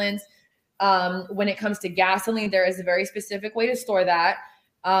silence. When it comes to gasoline, there is a very specific way to store that.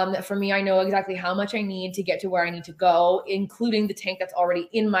 For me, I know exactly how much I need to get to where I need to go, including the tank that's already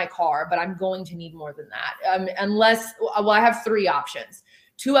in my car, but I'm going to need more than that. I have 3 options.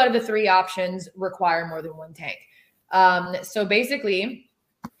 2 out of the 3 options require more than 1 tank. So basically,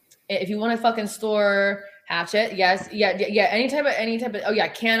 if you want to fucking store hatchet, yes. Yeah. Any type of, oh yeah,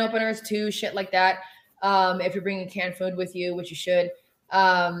 can openers too, shit like that. If you're bringing canned food with you, which you should.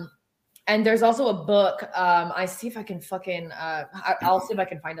 And there's also a book. I see if I can fucking. I'll see if I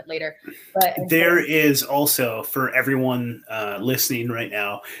can find it later. But there is also, for everyone listening right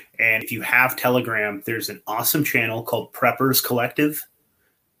now, and if you have Telegram, there's an awesome channel called Preppers Collective,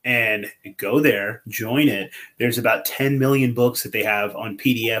 and go there, join it. There's about 10 million books that they have on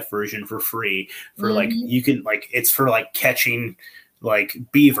PDF version for free. For like, you can like, it's for like catching like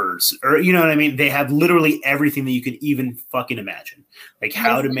beavers, or you know what I mean? They have literally everything that you could even fucking imagine. Like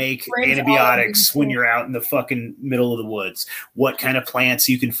how to make antibiotics when you're out in the fucking middle of the woods, what kind of plants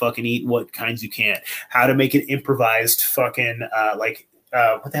you can fucking eat, what kinds you can't, how to make an improvised fucking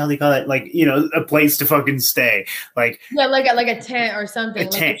what the hell do you call it? Like, you know, a place to fucking stay. Like, yeah, like a tent or something. A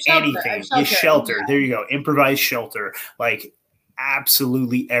tent, anything. A shelter. Yeah. There you go. Improvised shelter. Like,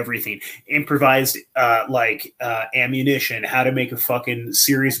 absolutely everything. Improvised ammunition, how to make a fucking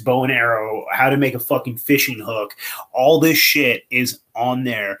serious bow and arrow, how to make a fucking fishing hook. All this shit is on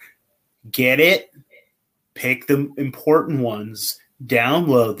there. Get it, pick the important ones,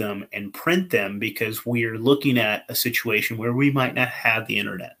 download them, and print them, because we're looking at a situation where we might not have the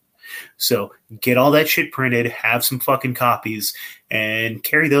internet. So get all that shit printed, have some fucking copies, and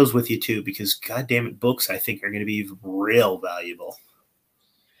carry those with you too, because goddamn it, books I think are going to be real valuable.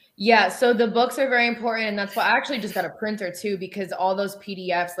 Yeah, so the books are very important, and that's why I actually just got a printer too, because all those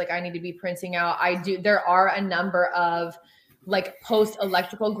PDFs, like I need to be printing out. There are a number of like post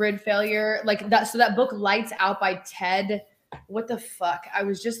electrical grid failure, like that. So that book Lights Out by Ted. What the fuck? I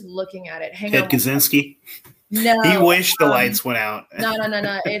was just looking at it. Hang on. Ted Kaczynski? No. He wished the lights went out. No.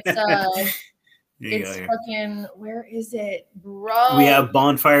 It's fucking, where is it, bro? We have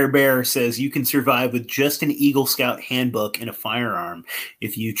Bonfire Bear says you can survive with just an Eagle Scout handbook and a firearm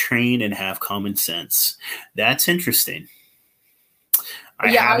if you train and have common sense. That's interesting.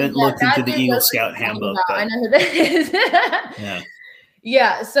 I haven't looked into the Eagle Scout handbook. But I know who that is. Yeah.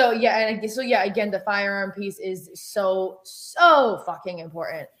 Yeah. So again, the firearm piece is so fucking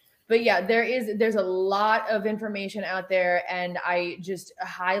important. But yeah, there's a lot of information out there, and I just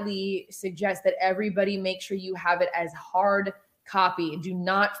highly suggest that everybody make sure you have it as hard copy. Do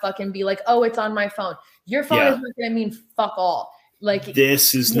not fucking be like, oh, it's on my phone. Your phone is not going to mean fuck all. Like,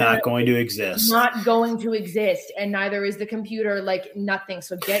 this is not going to exist. Not going to exist, and neither is the computer. Like, nothing.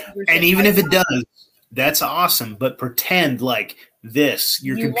 So get your. And even if it does, that's awesome. But pretend like this,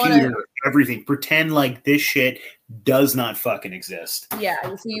 your computer, everything. Pretend like this shit does not fucking exist. Yeah,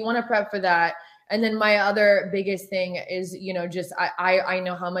 so you want to prep for that. And then my other biggest thing is, you know, just I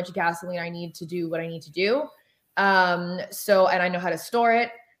know how much gasoline I need to do what I need to do. So, and I know how to store it.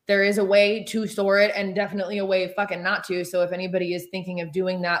 There is a way to store it, and definitely a way fucking not to. So if anybody is thinking of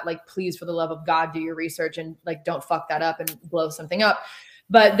doing that, like, please, for the love of God, do your research and like don't fuck that up and blow something up.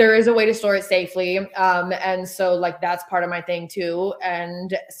 but there is a way to store it safely. And so like, that's part of my thing too.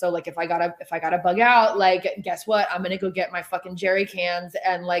 And so like, if I gotta bug out, like, guess what? I'm going to go get my fucking jerry cans.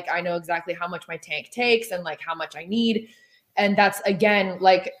 And like, I know exactly how much my tank takes and like how much I need. And that's, again,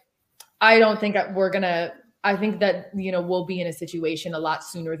 like, I don't think I think that, you know, we'll be in a situation a lot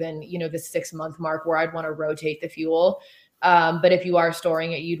sooner than, you know, the 6-month mark where I'd want to rotate the fuel. But if you are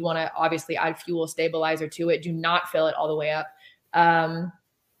storing it, you'd want to obviously add fuel stabilizer to it. Do not fill it all the way up. And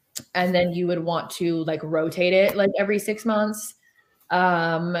then you would want to like rotate it like every 6 months.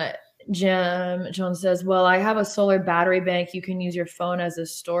 John says, well, I have a solar battery bank. You can use your phone as a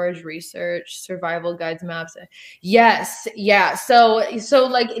storage, research, survival guides, maps. Yes. Yeah. So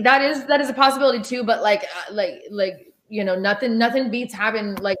like that is a possibility too, but like, you know, nothing beats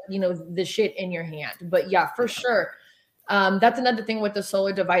having like, you know, the shit in your hand, but yeah, for sure. That's another thing with the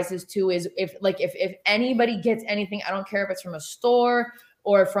solar devices too, is if anybody gets anything, I don't care if it's from a store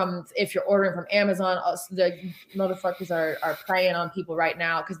or if you're ordering from Amazon, the motherfuckers are preying on people right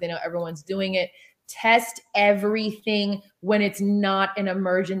now because they know everyone's doing it. Test everything when it's not an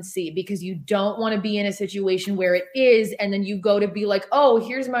emergency, because you don't want to be in a situation where it is, and then you go to be like, oh,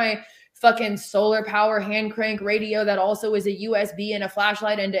 here's my fucking solar power hand crank radio that also is a USB and a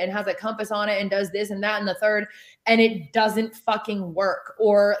flashlight and has a compass on it and does this and that and the third, and it doesn't fucking work.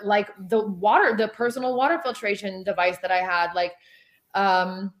 Or like the personal water filtration device that I had, like,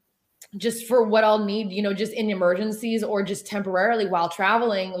 just for what I'll need, you know, just in emergencies or just temporarily while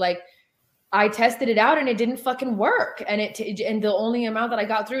traveling, like I tested it out and it didn't fucking work. And and the only amount that I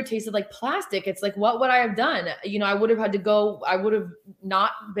got through tasted like plastic. It's like, what would I have done? You know, I would have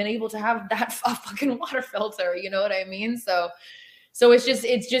not been able to have that fucking water filter. You know what I mean? So it's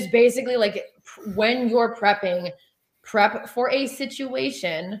just basically like, when you're prepping, prep for a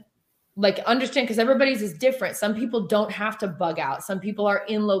situation. Like, understand, because everybody's is different. Some people don't have to bug out. Some people are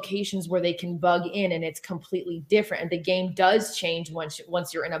in locations where they can bug in and it's completely different. And the game does change once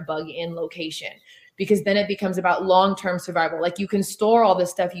you're in a bug in location, because then it becomes about long-term survival. Like, you can store all the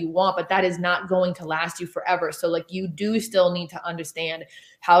stuff you want, but that is not going to last you forever. So like, you do still need to understand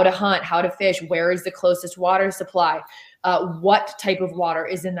how to hunt, how to fish, where is the closest water supply, what type of water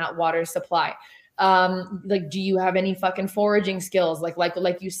is in that water supply. Like, do you have any fucking foraging skills? Like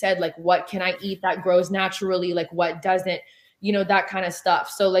you said, like, what can I eat that grows naturally? Like, what doesn't, you know, that kind of stuff.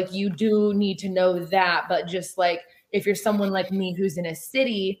 So like, you do need to know that, but just like, if you're someone like me who's in a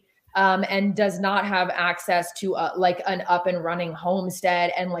city, and does not have access to like an up and running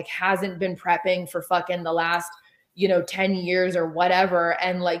homestead and like hasn't been prepping for fucking the last, you know, 10 years or whatever.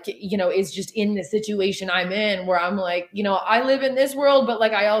 And like, you know, is just in the situation I'm in, where I'm like, you know, I live in this world, but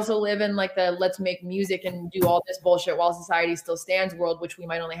like, I also live in like the let's make music and do all this bullshit while society still stands world, which we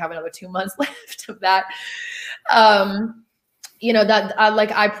might only have another 2 months left of that. You know, that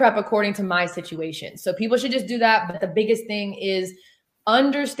I prep according to my situation. So people should just do that. But the biggest thing is,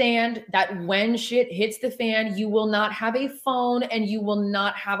 understand that when shit hits the fan, you will not have a phone and you will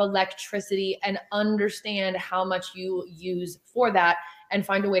not have electricity, and understand how much you use for that and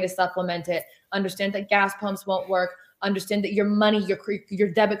find a way to supplement it. Understand that gas pumps won't work. Understand that your money, your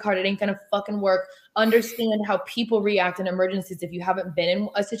debit card, it ain't going to fucking work. Understand how people react in emergencies. If you haven't been in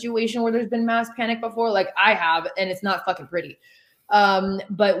a situation where there's been mass panic before, like I have, and it's not fucking pretty.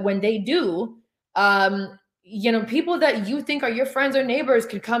 But when they do, you know, people that you think are your friends or neighbors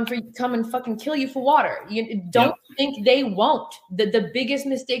could come and fucking kill you for water. You don't think they won't. The biggest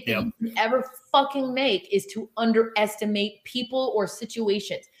mistake that you can ever fucking make is to underestimate people or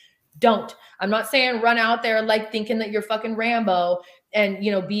situations. Don't. I'm not saying run out there like thinking that you're fucking Rambo and,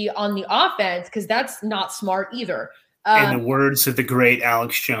 you know, be on the offense, because that's not smart either. In the words of the great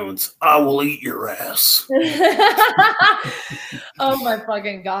Alex Jones, I will eat your ass. Oh my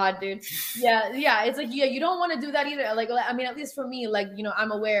fucking God, dude. Yeah. It's like, yeah, you don't want to do that either. Like, I mean, at least for me, like, you know,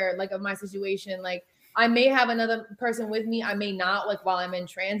 I'm aware like of my situation. Like, I may have another person with me. I may not, like, while I'm in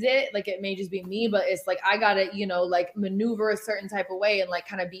transit, like it may just be me, but it's like, I got to, you know, like maneuver a certain type of way and like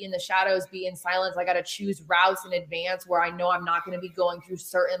kind of be in the shadows, be in silence. I got to choose routes in advance where I know I'm not going to be going through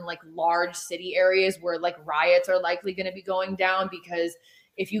certain like large city areas where like riots are likely going to be going down, because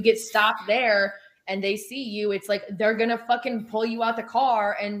if you get stopped there and they see you, it's like, they're going to fucking pull you out the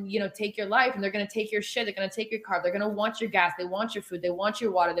car and, you know, take your life, and they're going to take your shit. They're going to take your car. They're going to want your gas. They want your food. They want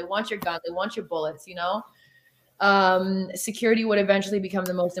your water. They want your gun. They want your bullets, you know? Security would eventually become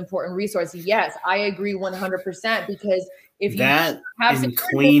the most important resource. Yes, I agree 100%, because if you have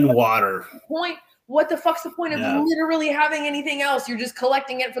clean water, what the fuck's the point of literally having anything else? You're just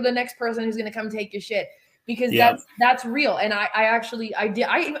collecting it for the next person who's going to come take your shit. Because that's real. And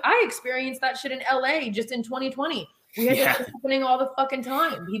I experienced that shit in LA just in 2020. We had that happening all the fucking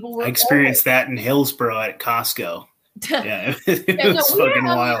time. People were. I experienced that in Hillsborough at Costco. Yeah, it was fucking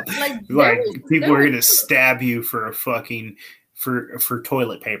wild. Like people were gonna stab you for a fucking for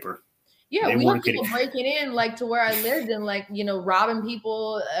toilet paper. Yeah, we had people breaking in like to where I lived and like, you know, robbing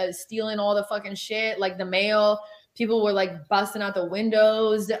people, stealing all the fucking shit, like the mail. People were like busting out the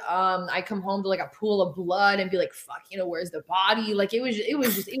windows. I come home to like a pool of blood and be like, fuck, you know, where's the body? Like it was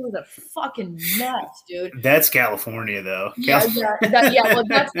a fucking mess, dude. That's California though. Yeah, well,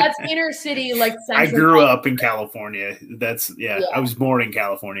 that's inner city, like I grew up in California. I was born in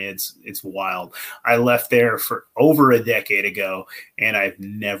California. It's wild. I left there for over a decade ago and I've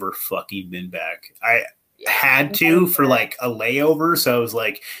never fucking been back. I had to for like a layover. So I was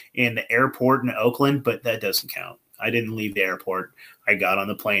like in the airport in Oakland, but that doesn't count. I didn't leave the airport. I got on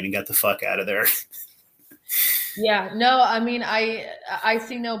the plane and got the fuck out of there. Yeah, no, I mean, I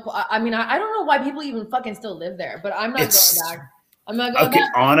see no, I mean, I don't know why people even fucking still live there, but I'm not going back. I'm not going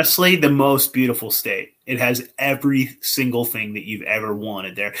back. Honestly, the most beautiful state. It has every single thing that you've ever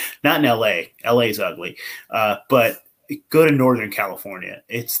wanted there. Not in LA. LA's ugly. But go to Northern California.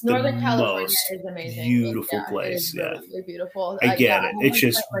 It's Northern California is amazing. Beautiful place. It is really beautiful. I get it. It's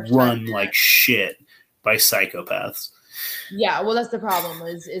just run like shit by psychopaths. Yeah, well, that's the problem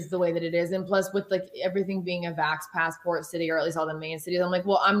is the way that it is. And plus with like everything being a vax passport city, or at least all the main cities, I'm like,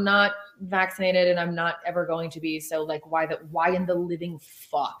 well, I'm not vaccinated and I'm not ever going to be. So like why in the living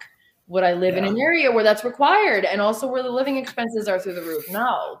fuck would I live in an area where that's required? And also where the living expenses are through the roof?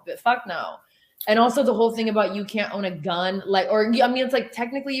 No, but fuck no. And also the whole thing about you can't own a gun, it's like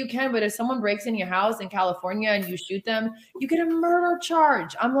technically you can, but if someone breaks in your house in California and you shoot them, you get a murder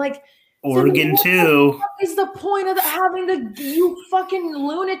charge. I'm like, Oregon too. What is the point of you fucking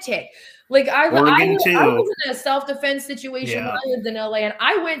lunatic? Like I was in a self-defense situation when I lived in LA and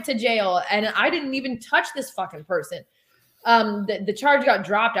I went to jail and I didn't even touch this fucking person. The charge got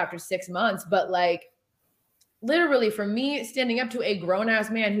dropped after 6 months, but like literally for me standing up to a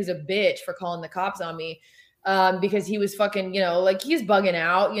grown-ass man who's a bitch for calling the cops on me, because he was fucking, you know, like he's bugging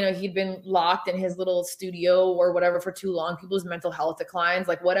out, you know, he'd been locked in his little studio or whatever for too long. People's mental health declines,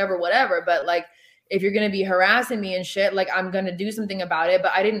 like whatever. But like, if you're going to be harassing me and shit, like I'm going to do something about it.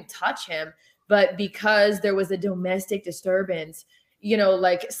 But I didn't touch him. But because there was a domestic disturbance, you know,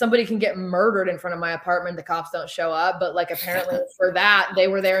 like somebody can get murdered in front of my apartment. The cops don't show up. But like apparently for that, they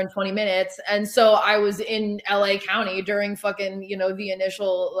were there in 20 minutes. And so I was in LA County during fucking, you know, the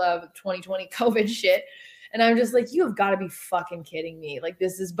initial 2020 COVID shit. And I'm just like, you have got to be fucking kidding me. Like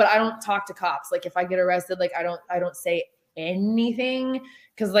but I don't talk to cops. Like if I get arrested, like I don't say anything.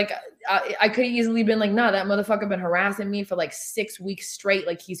 Cause like I could have easily been like, nah, that motherfucker been harassing me for like 6 weeks straight.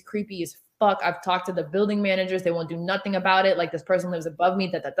 Like he's creepy as fuck. I've talked to the building managers. They won't do nothing about it. Like this person lives above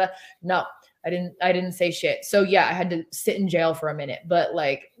me. No, I didn't say shit. So yeah, I had to sit in jail for a minute, but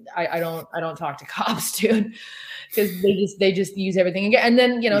like, I don't talk to cops, dude. Because they just use everything again. And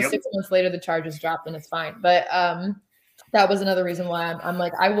then, you know, 6 months later, the charges dropped and it's fine. But that was another reason why I'm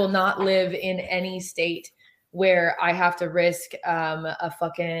like, I will not live in any state where I have to risk a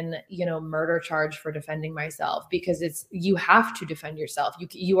fucking, you know, murder charge for defending myself, because you have to defend yourself.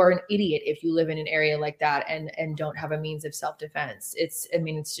 You are an idiot if you live in an area like that and don't have a means of self-defense.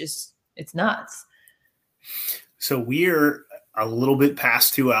 It's nuts. So we're a little bit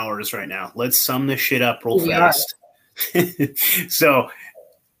past 2 hours right now. Let's sum this shit up real fast. So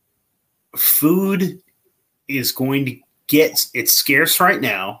food is going to it's scarce right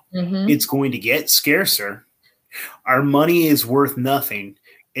now. Mm-hmm. It's going to get scarcer. Our money is worth nothing.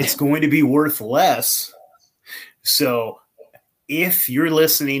 It's going to be worth less. So if you're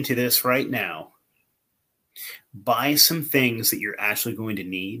listening to this right now, buy some things that you're actually going to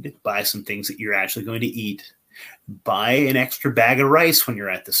need. Buy some things that you're actually going to eat. Buy an extra bag of rice when you're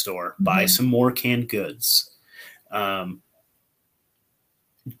at the store. Mm-hmm. Buy some more canned goods.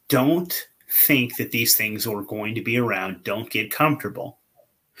 Don't think that these things are going to be around. Don't get comfortable.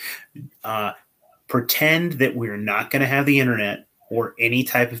 Pretend that we're not going to have the internet or any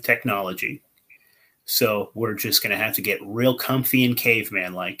type of technology. So we're just going to have to get real comfy and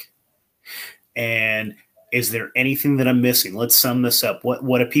caveman-like. And is there anything that I'm missing? Let's sum this up.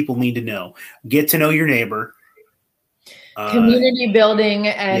 What do people need to know? Get to know your neighbor. Community building,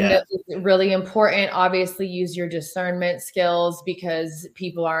 and really important. Obviously, use your discernment skills, because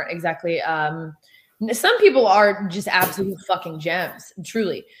people aren't exactly. Some people are just absolute fucking gems,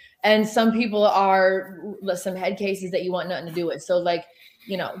 truly, and some people are some head cases that you want nothing to do with. So, like,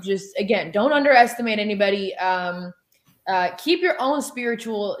 you know, just again, don't underestimate anybody. Keep your own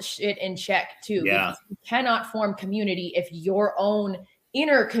spiritual shit in check too. Yeah. Because you cannot form community if your own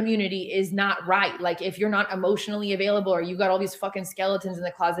inner community is not right. Like if you're not emotionally available or you got all these fucking skeletons in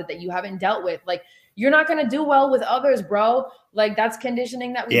the closet that you haven't dealt with, like you're not going to do well with others, bro. Like that's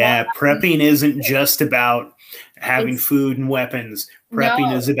conditioning that we prepping isn't just about having food and weapons.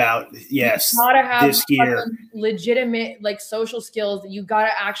 Prepping is about, yes, you gotta have this year. legitimate like social skills. You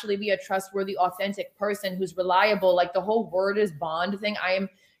gotta actually be a trustworthy, authentic person who's reliable. Like the whole word is bond thing.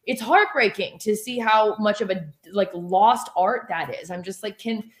 It's heartbreaking to see how much of a like lost art that is. I'm just like,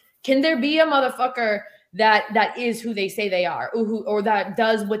 can there be a motherfucker that is who they say they are, or that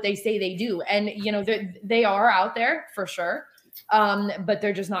does what they say they do? And you know, they are out there for sure, but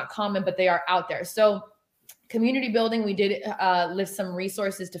they're just not common. But they are out there. So community building, we did list some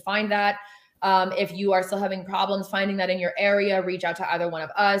resources to find that. If you are still having problems finding that in your area, reach out to either one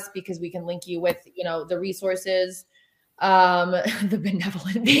of us because we can link you with, you know, the resources. The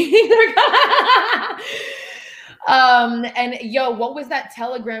benevolent being. And yo, what was that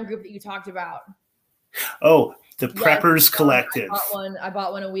Telegram group that you talked about? Oh, the Preppers Collective. I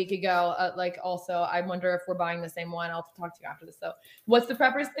bought one a week ago. Like also, I wonder if we're buying the same one. I'll talk to you after this though. What's the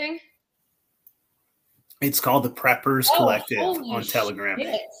Preppers thing? It's called the Preppers Collective on Telegram.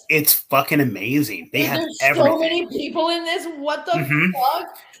 Shit. It's fucking amazing. There's so many people in this. What the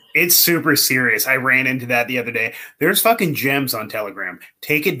fuck? It's super serious. I ran into that the other day. There's fucking gems on Telegram.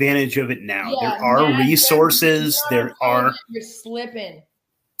 Take advantage of it now. Yeah, there are resources. There are. You're slipping.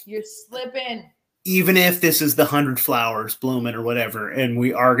 Even if this is the 100 flowers blooming or whatever, and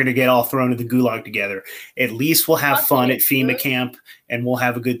we are going to get all thrown into the gulag together, at least we'll have fun at FEMA camp and we'll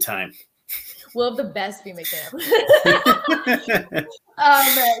have a good time. We'll have the best FEMA camp.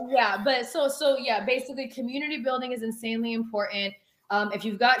 Yeah, but so yeah, basically community building is insanely important. If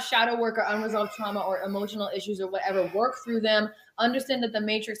you've got shadow work or unresolved trauma or emotional issues or whatever, work through them. Understand that the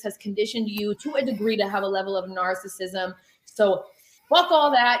Matrix has conditioned you to a degree to have a level of narcissism. So fuck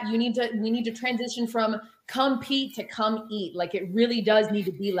all that. We need to transition from compete to come eat. Like it really does need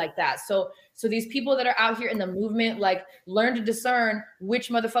to be like that. So these people that are out here in the movement, like learn to discern which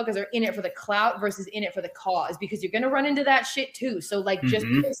motherfuckers are in it for the clout versus in it for the cause, because you're going to run into that shit too. So like just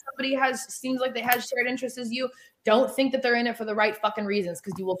because somebody seems like they have shared interests as you, don't think that they're in it for the right fucking reasons,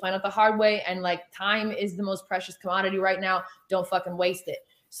 because you will find out the hard way. And like time is the most precious commodity right now. Don't fucking waste it.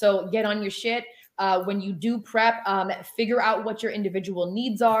 So get on your shit. When you do prep, figure out what your individual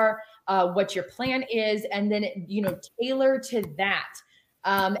needs are, what your plan is, and then, you know, tailor to that.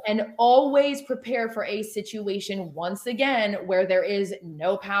 And always prepare for a situation, once again, where there is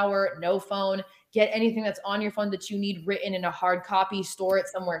no power, no phone. Get anything that's on your phone that you need written in a hard copy, store it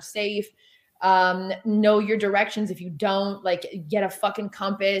somewhere safe. Know your directions. If you don't, like, get a fucking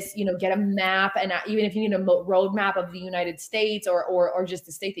compass, you know, get a map. And even if you need a road map of the United States or just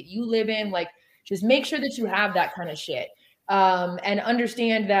the state that you live in, like, just make sure that you have that kind of shit. And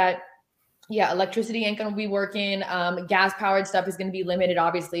understand that, yeah, electricity ain't going to be working. Gas powered stuff is going to be limited.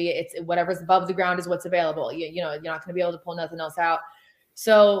 Obviously, it's whatever's above the ground is what's available. You know, you're not going to be able to pull nothing else out.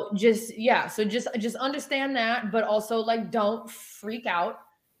 So just understand that, but also like, don't freak out.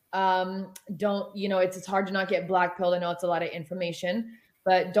 Don't, you know, it's hard to not get blackpilled. I know it's a lot of information,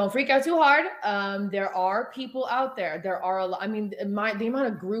 but don't freak out too hard. There are people out there. There are a lot. I mean, the amount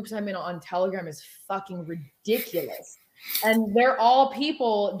of groups I'm in on Telegram is fucking ridiculous. And they're all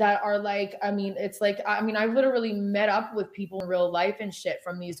people that are like, I mean, it's like, I mean, I literally met up with people in real life and shit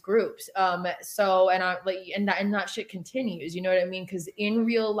from these groups. So, and I like, and that shit continues, you know what I mean? Because in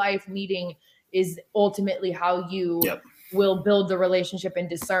real life, meeting is ultimately how you will build the relationship and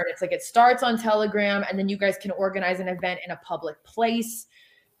discern. It's like, it starts on Telegram, and then you guys can organize an event in a public place.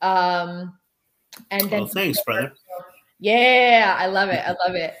 And then, thanks, brother. Yeah, I love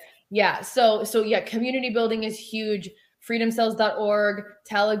it. Yeah. So yeah, community building is huge. freedomcells.org,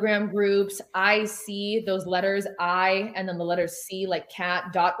 Telegram groups, IC, those letters I, and then the letter C, like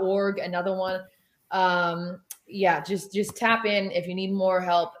cat.org, another one. Yeah, just tap in if you need more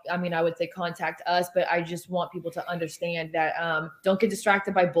help. I mean, I would say contact us, but I just want people to understand that don't get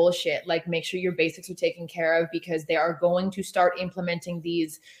distracted by bullshit. Like, make sure your basics are taken care of, because they are going to start implementing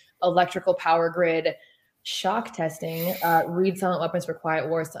these electrical power grid shock testing. Read Silent Weapons for Quiet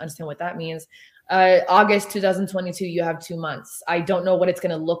Wars to understand what that means. August 2022, you have 2 months. I don't know what it's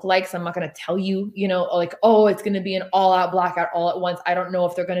going to look like, so I'm not going to tell you, you know, like, oh, it's going to be an all-out blackout all at once. I don't know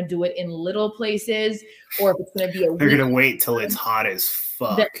if they're going to do it in little places or if it's going to be they're going to wait till it's hot as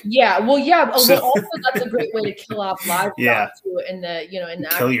fuck. Well, also that's a great way to kill off livestock too. In the, you know, in the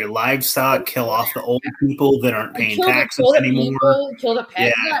kill your livestock, kill off the old people that aren't paying taxes anymore. Kill the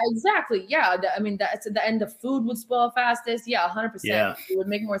pets. Yeah, exactly. Yeah, I mean, that's the end. The food would spoil fastest. Yeah, 100%. Yeah. It would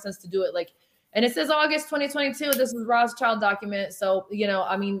make more sense to do it like And it says August 2022. This is Rothschild document. So, you know,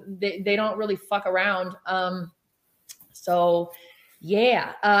 I mean, they don't really fuck around. So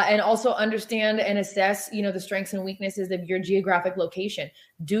yeah. And also understand and assess, you know, the strengths and weaknesses of your geographic location.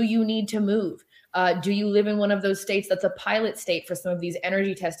 Do you need to move? Do you live in one of those states that's a pilot state for some of these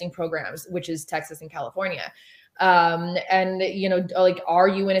energy testing programs, which is Texas and California? And you know, like, are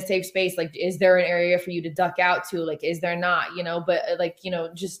you in a safe space? Like, is there an area for you to duck out to? Like, is there not, you know, but like, you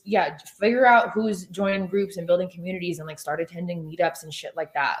know, just, yeah, figure out who's joining groups and building communities and like start attending meetups and shit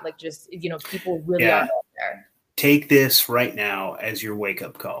like that. Like, just, you know, people really are out there. Take this right now as your wake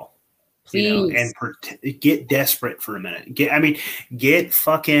up call. Please. You know, and get desperate for a minute. Get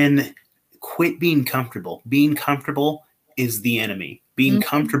fucking quit being comfortable. Being comfortable is the enemy. Being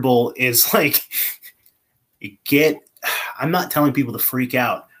comfortable is like, I'm not telling people to freak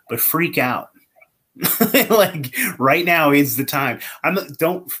out, but freak out. Like right now is the time.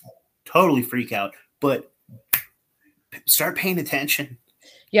 Don't totally freak out, but start paying attention.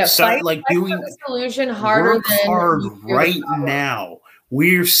 Yeah, start like doing the solution harder work than hard right now.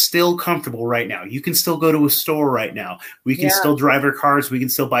 We're still comfortable right now. You can still go to a store right now. We can still drive our cars. We can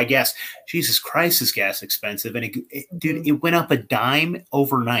still buy gas. Jesus Christ, is gas expensive? And dude, it went up a dime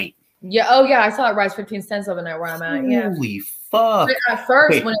overnight. Yeah. Oh, yeah. I saw it rise 15 cents overnight where I'm at. Yeah. Holy fuck. But at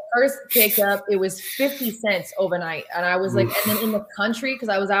first, when it first picked up, it was 50 cents overnight. And I was like, and then in the country, because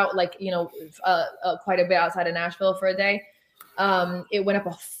I was out like, you know, quite a bit outside of Nashville for a day, it went up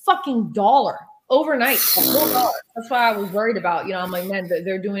a fucking $1 overnight. A whole $1. That's why I was worried about, you know, I'm like, man,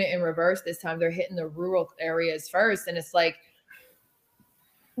 they're doing it in reverse this time. They're hitting the rural areas first. And it's like,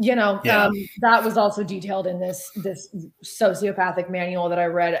 you know, that was also detailed in this sociopathic manual that I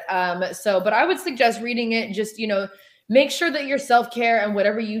read. But I would suggest reading it. Just, you know, make sure that your self-care and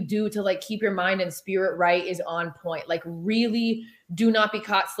whatever you do to like keep your mind and spirit right is on point. Like, really do not be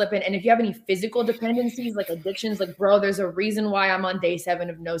caught slipping. And if you have any physical dependencies, like addictions, like, bro, there's a reason why I'm on day 7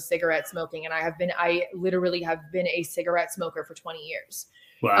 of no cigarette smoking. And I literally have been a cigarette smoker for 20 years.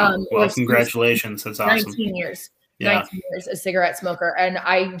 Wow. Well, congratulations. That's awesome. 19 years. 19 years a cigarette smoker. And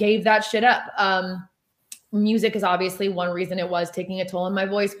I gave that shit up. Music is obviously one reason it was taking a toll on my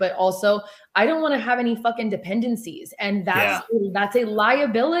voice, but also I don't want to have any fucking dependencies. And that's a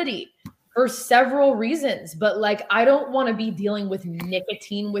liability for several reasons. But like, I don't want to be dealing with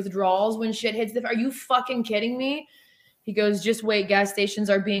nicotine withdrawals when shit hits are you fucking kidding me? He goes, just wait, gas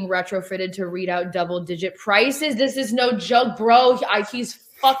stations are being retrofitted to read out double-digit prices. This is no joke, bro. He's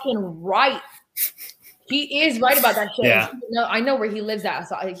fucking right. He is right about that shit. Yeah. No, I know where he lives at,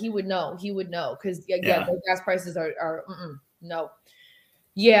 so he would know. He would know because the gas prices are no.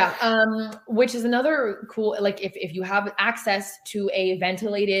 Yeah, which is another cool. Like, if you have access to a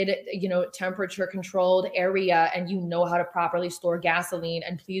ventilated, you know, temperature controlled area, and you know how to properly store gasoline,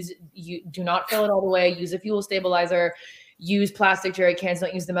 and please, you do not fill it all the way. Use a fuel stabilizer. Use plastic jerry cans.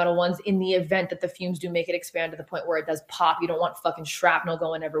 Don't use the metal ones in the event that the fumes do make it expand to the point where it does pop. You don't want fucking shrapnel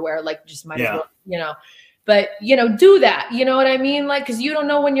going everywhere. Like, just might as well, you know. But, you know, do that. You know what I mean? Like, because you don't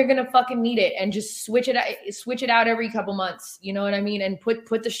know when you're going to fucking need it, and just switch it out every couple months. You know what I mean? And put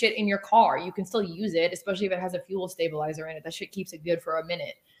the shit in your car. You can still use it, especially if it has a fuel stabilizer in it. That shit keeps it good for a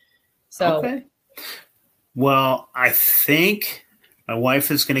minute. So, okay. Well, I think my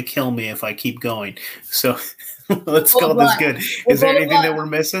wife is going to kill me if I keep going. So let's call this good. Is there anything that we're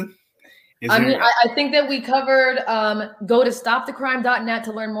missing? I think that we covered, go to stopthecrime.net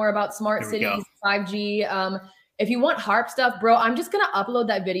to learn more about smart cities, 5G. If you want HARP stuff, bro, I'm just going to upload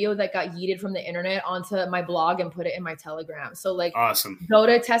that video that got yeeted from the internet onto my blog and put it in my Telegram. So like, awesome. Go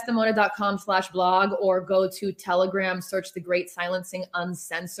to tesstamona.com/blog or go to Telegram, search The Great Silencing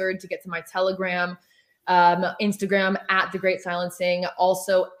Uncensored to get to my Telegram, Instagram @The Great Silencing,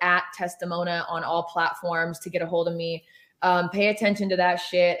 also @Tesstamona on all platforms to get a hold of me. Pay attention to that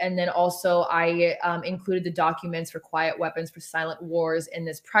shit. And then also I included the documents for quiet weapons for silent wars in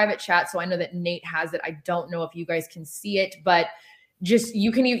this private chat. So I know that Nate has it. I don't know if you guys can see it, but just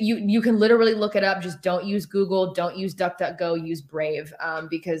you can literally look it up. Just don't use Google, don't use DuckDuckGo, use Brave,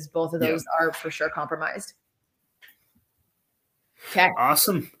 because both of those are for sure compromised. Okay.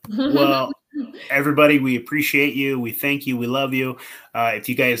 Awesome. Well, everybody, we appreciate you. We thank you. We love you. If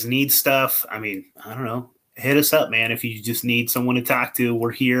you guys need stuff, I mean, I don't know, hit us up, man. If you just need someone to talk to,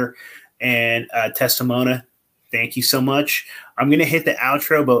 we're here. And Tesstamona, thank you so much. I'm going to hit the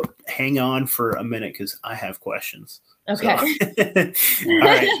outro, but hang on for a minute because I have questions. Okay. So, all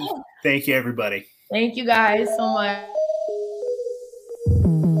right. Thank you, everybody. Thank you guys so much.